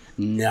bad?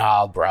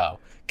 No, bro.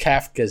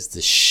 Kefka's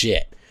the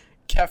shit.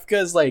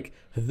 Kefka's like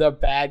the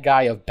bad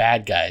guy of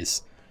bad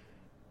guys.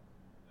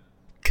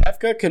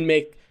 Kefka can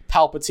make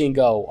Palpatine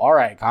go,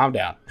 alright, calm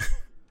down.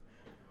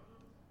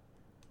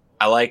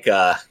 I like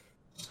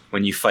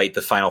when you fight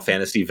the Final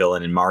Fantasy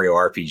villain in Mario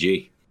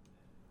RPG.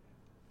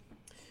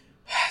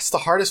 It's the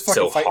hardest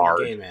fucking So fight hard.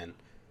 in the game, man.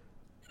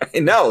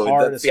 No, that's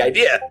Hardest the fight in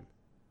idea. game.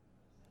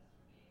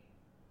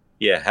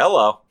 Yeah,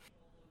 hello.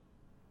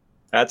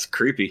 That's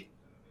creepy.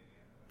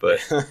 But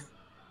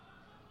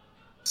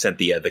sent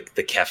the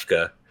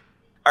Kefka.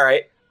 All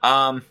right.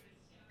 I'm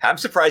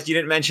surprised you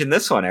didn't mention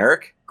this one,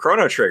 Eric.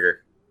 Chrono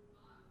Trigger.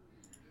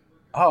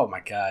 Oh my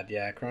god,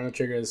 yeah, Chrono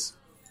Trigger is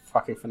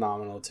fucking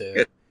phenomenal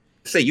too.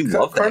 Say you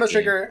love Chrono that game.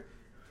 Trigger.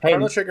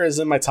 Chrono Trigger is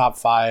in my top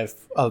 5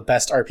 of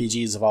best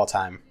RPGs of all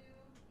time.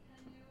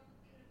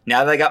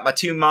 Now that I got my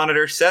 2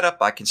 monitor set up,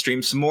 I can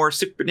stream some more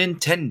Super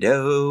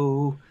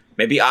Nintendo.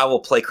 Maybe I will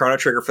play Chrono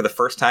Trigger for the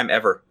first time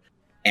ever,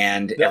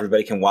 and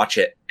everybody can watch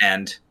it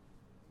and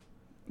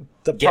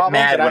The get problem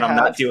mad that when I I'm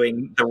have, not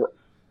doing the.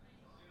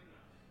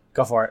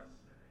 Go for it.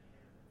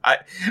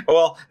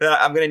 Then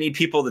I'm going to need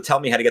people to tell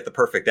me how to get the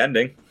perfect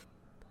ending.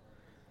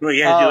 Well,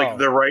 you have to do Oh. like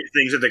the right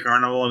things at the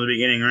carnival in the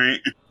beginning, right?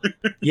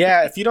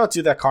 Yeah, if you don't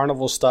do that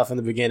carnival stuff in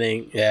the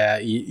beginning, yeah,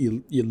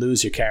 you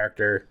lose your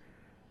character,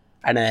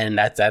 and then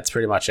that's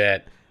pretty much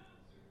it.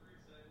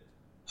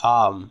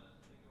 And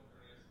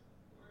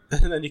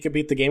then you can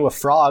beat the game with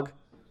Frog,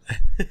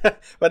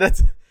 but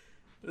that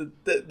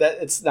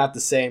it's not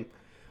the same.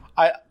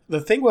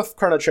 The thing with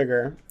Chrono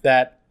Trigger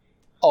that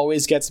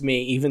always gets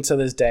me, even to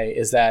this day,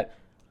 is that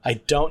I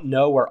don't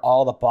know where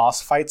all the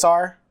boss fights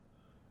are.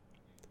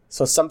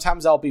 So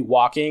sometimes I'll be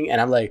walking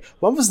and I'm like,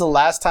 when was the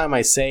last time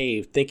I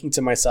saved? Thinking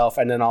to myself,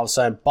 and then all of a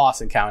sudden,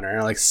 boss encounter. And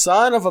I'm like,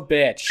 son of a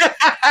bitch.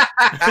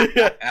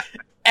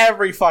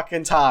 Every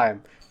fucking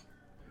time.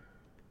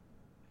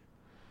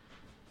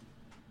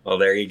 Well,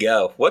 there you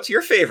go. What's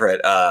your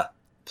favorite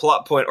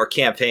plot point or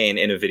campaign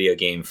in a video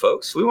game,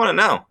 folks? We want to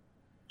know.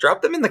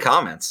 Drop them in the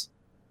comments.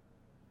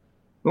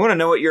 We want to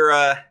know what your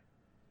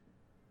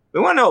we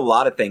want to know a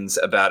lot of things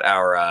about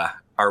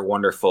our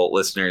wonderful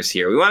listeners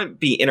here. We want to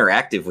be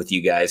interactive with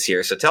you guys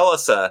here. So tell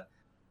us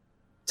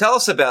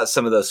about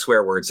some of those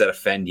swear words that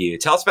offend you.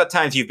 Tell us about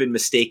times you've been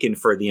mistaken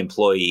for the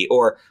employee,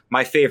 or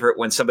my favorite,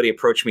 when somebody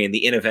approached me in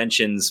the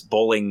Interventions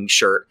bowling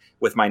shirt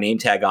with my name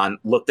tag on,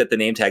 looked at the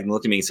name tag and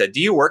looked at me and said,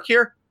 "Do you work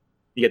here?"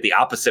 You get the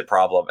opposite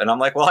problem. And I'm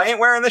like, well, I ain't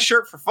wearing this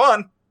shirt for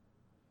fun.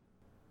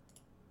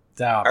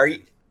 Damn. Are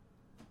you?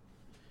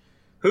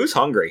 Who's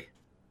hungry?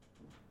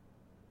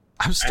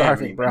 I'm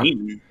starving, bro.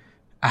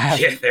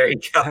 Yeah, there you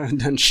I go. haven't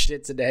done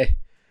shit today.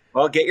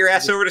 Well, get your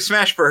ass over to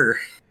Smashburger.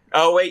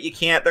 Oh, wait, you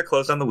can't. They're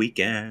closed on the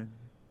weekend.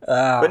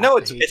 But no,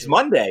 it's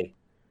Monday.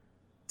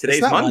 Today's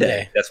not Monday.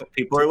 Monday. That's when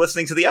people are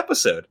listening to the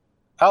episode.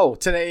 Oh,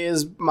 today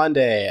is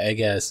Monday, I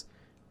guess.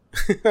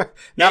 Not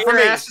Get for your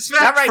me. ass to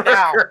Not right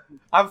now. Smashburger.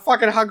 I'm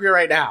fucking hungry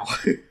right now.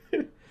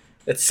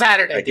 It's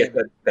Saturday. I guess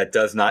that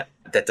does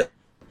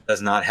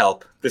Does not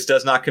help. This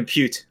does not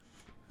compute.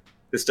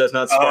 This does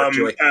not spark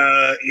joy.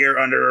 You're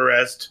under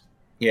arrest.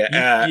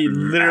 Yeah, you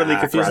literally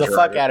confused Roger, the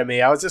fuck Roger. out of me.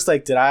 I was just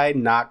like, did I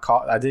not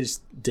call? I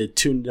just did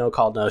 2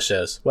 no-call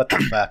no-shows. What the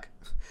fuck?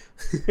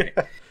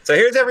 So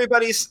here's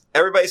everybody's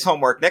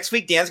homework. Next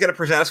week, Dan's going to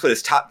present us with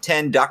his top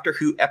 10 Doctor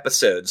Who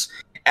episodes.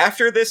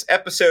 After this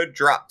episode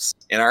drops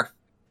in our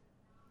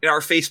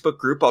Facebook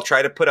group, I'll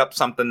try to put up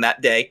something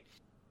that day.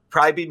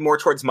 Probably be more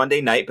towards Monday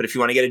night, but if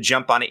you want to get a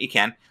jump on it, you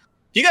can.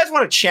 Do you guys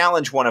want to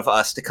challenge one of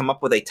us to come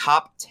up with a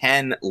top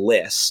 10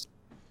 list?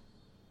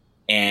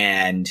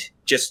 And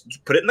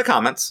just put it in the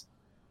comments.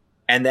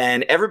 And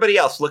then everybody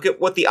else, look at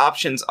what the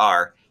options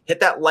are. Hit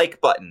that like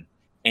button.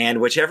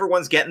 And whichever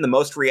one's getting the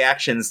most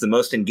reactions, the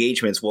most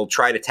engagements, we'll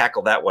try to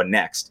tackle that one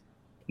next.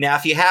 Now,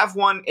 if you have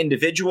one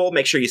individual,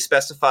 make sure you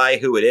specify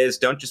who it is.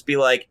 Don't just be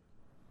like...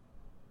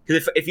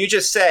 Because if you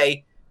just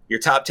say your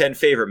top 10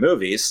 favorite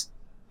movies,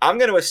 I'm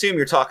going to assume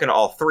you're talking to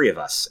all 3 of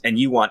us. And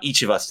you want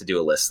each of us to do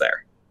a list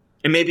there.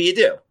 And maybe you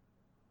do.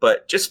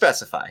 But just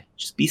specify.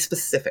 Just be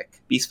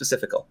specific. Be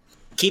specifical.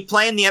 Keep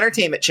playing the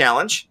entertainment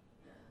challenge.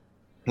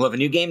 We'll have a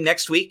new game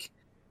next week.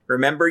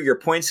 Remember, your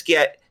points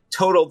get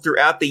totaled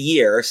throughout the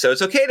year, so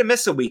it's okay to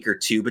miss a week or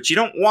 2, but you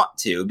don't want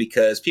to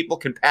because people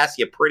can pass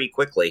you pretty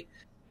quickly.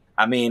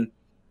 I mean,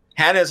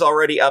 Hannah's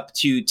already up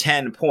to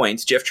 10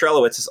 points. Jeff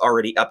Trelowitz is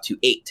already up to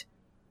 8.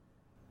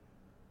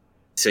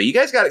 So you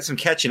guys got some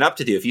catching up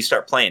to do if you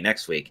start playing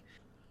next week.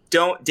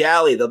 Don't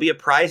dally. There'll be a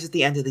prize at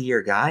the end of the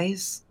year,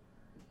 guys.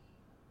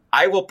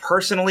 I will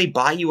personally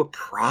buy you a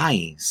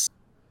prize.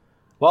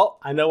 Well,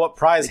 I know what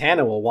prize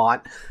Hannah will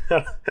want.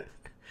 I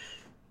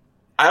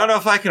don't know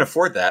if I can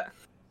afford that.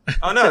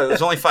 Oh no, it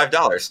was only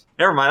 $5.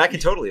 Never mind, I can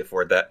totally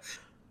afford that.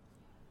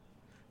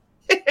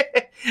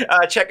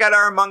 Check out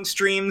our Among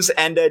streams,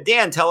 and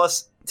Dan, tell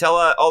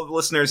all the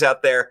listeners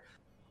out there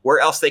where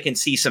else they can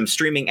see some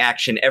streaming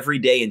action every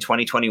day in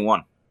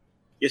 2021.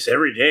 Yes,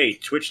 every day.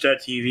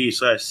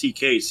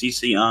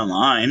 Twitch.tv/CKCC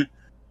online.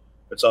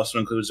 It also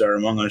includes our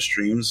Among Us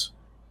streams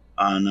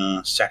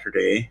on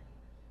Saturday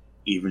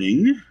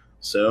evening.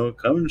 So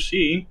come and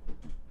see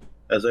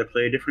as I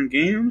play different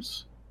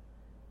games.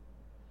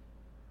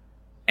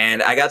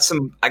 And I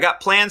got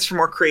plans for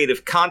more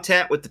creative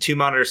content with the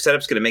 2-monitor setup.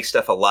 It's going to make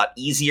stuff a lot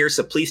easier.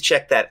 So please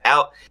check that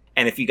out.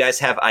 And if you guys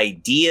have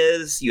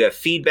ideas, you have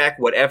feedback,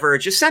 whatever,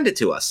 just send it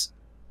to us.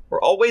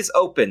 We're always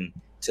open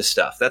to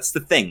stuff. That's the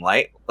thing,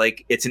 right?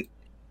 Like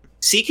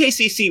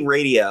CKCC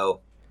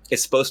Radio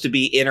is supposed to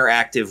be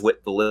interactive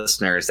with the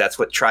listeners. That's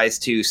what tries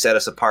to set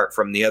us apart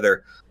from the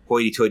other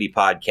hoity-toity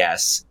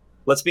podcasts.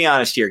 Let's be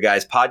honest here,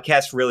 guys.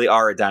 Podcasts really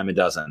are a dime a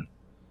dozen.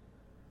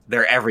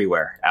 They're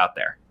everywhere out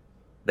there.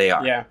 They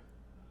are. Yeah.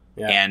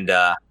 And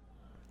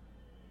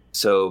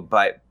so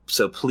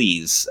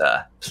please.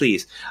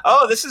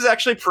 Oh, this is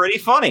actually pretty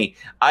funny.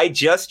 I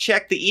just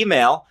checked the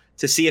email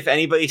to see if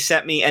anybody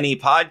sent me any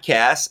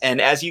podcasts.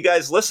 And as you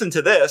guys listen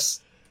to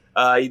this,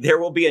 there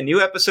will be a new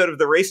episode of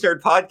the Race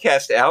Nerd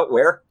podcast out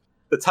where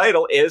the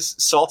title is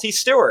Salty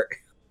Stewart,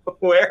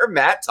 where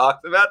Matt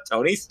talks about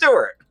Tony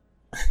Stewart.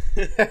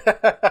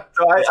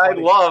 So I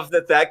love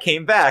that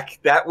came back.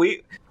 That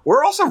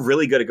we're also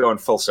really good at going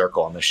full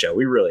circle on this show.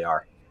 We really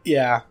are.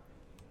 Yeah.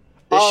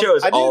 This show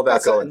is all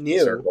about going full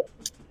circle.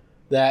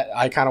 That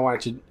I kind of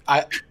wanted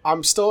to...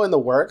 I'm still in the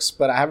works,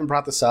 but I haven't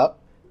brought this up.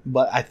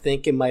 But I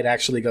think it might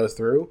actually go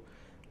through,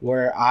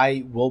 where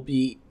I will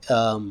be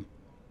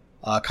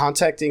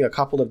contacting a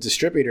couple of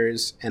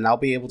distributors, and I'll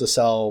be able to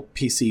sell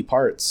PC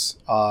parts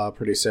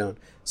pretty soon.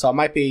 So I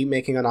might be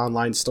making an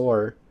online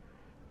store.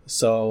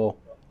 So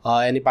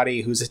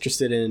anybody who's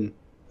interested in,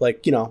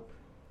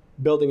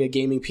 building a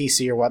gaming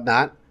PC or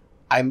whatnot,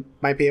 I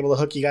might be able to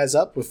hook you guys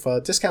up with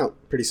a discount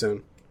pretty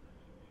soon.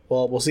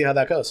 Well, we'll see how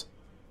that goes.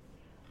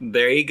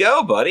 There you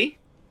go, buddy.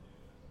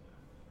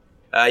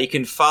 You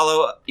can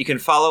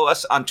follow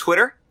us on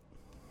Twitter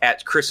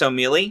at Chris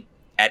O'Mealy,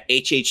 at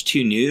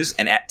HH2 News,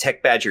 and at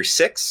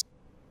TechBadger6.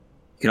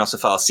 You can also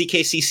follow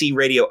CKCC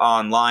Radio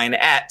online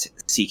at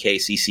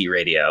CKCC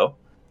Radio,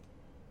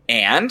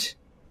 and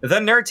the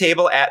Nerd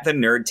Table at the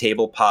Nerd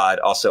Table Pod,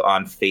 also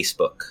on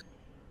Facebook.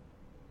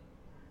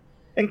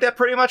 I think that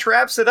pretty much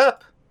wraps it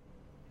up.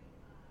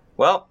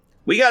 Well,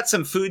 we got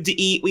some food to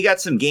eat. We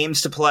got some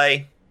games to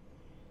play.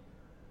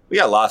 We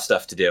got a lot of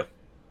stuff to do.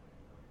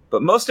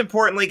 But most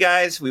importantly,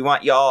 guys, we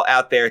want y'all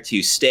out there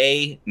to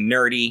stay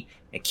nerdy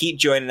and keep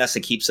joining us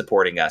and keep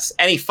supporting us.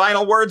 Any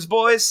final words,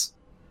 boys?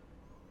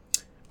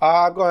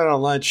 I'm going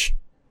on lunch.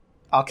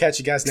 I'll catch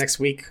you guys next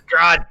week.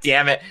 God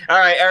damn it. All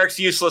right, Eric's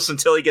useless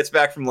until he gets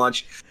back from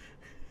lunch.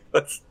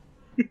 That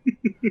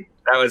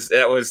was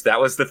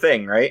the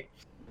thing, right?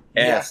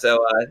 Yeah.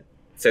 So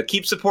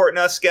keep supporting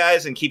us,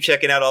 guys, and keep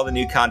checking out all the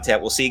new content.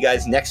 We'll see you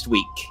guys next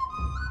week.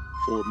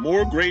 For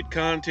more great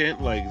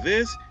content like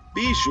this,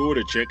 be sure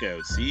to check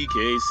out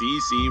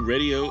CKCC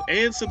Radio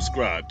and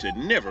subscribe to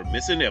never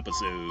miss an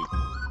episode.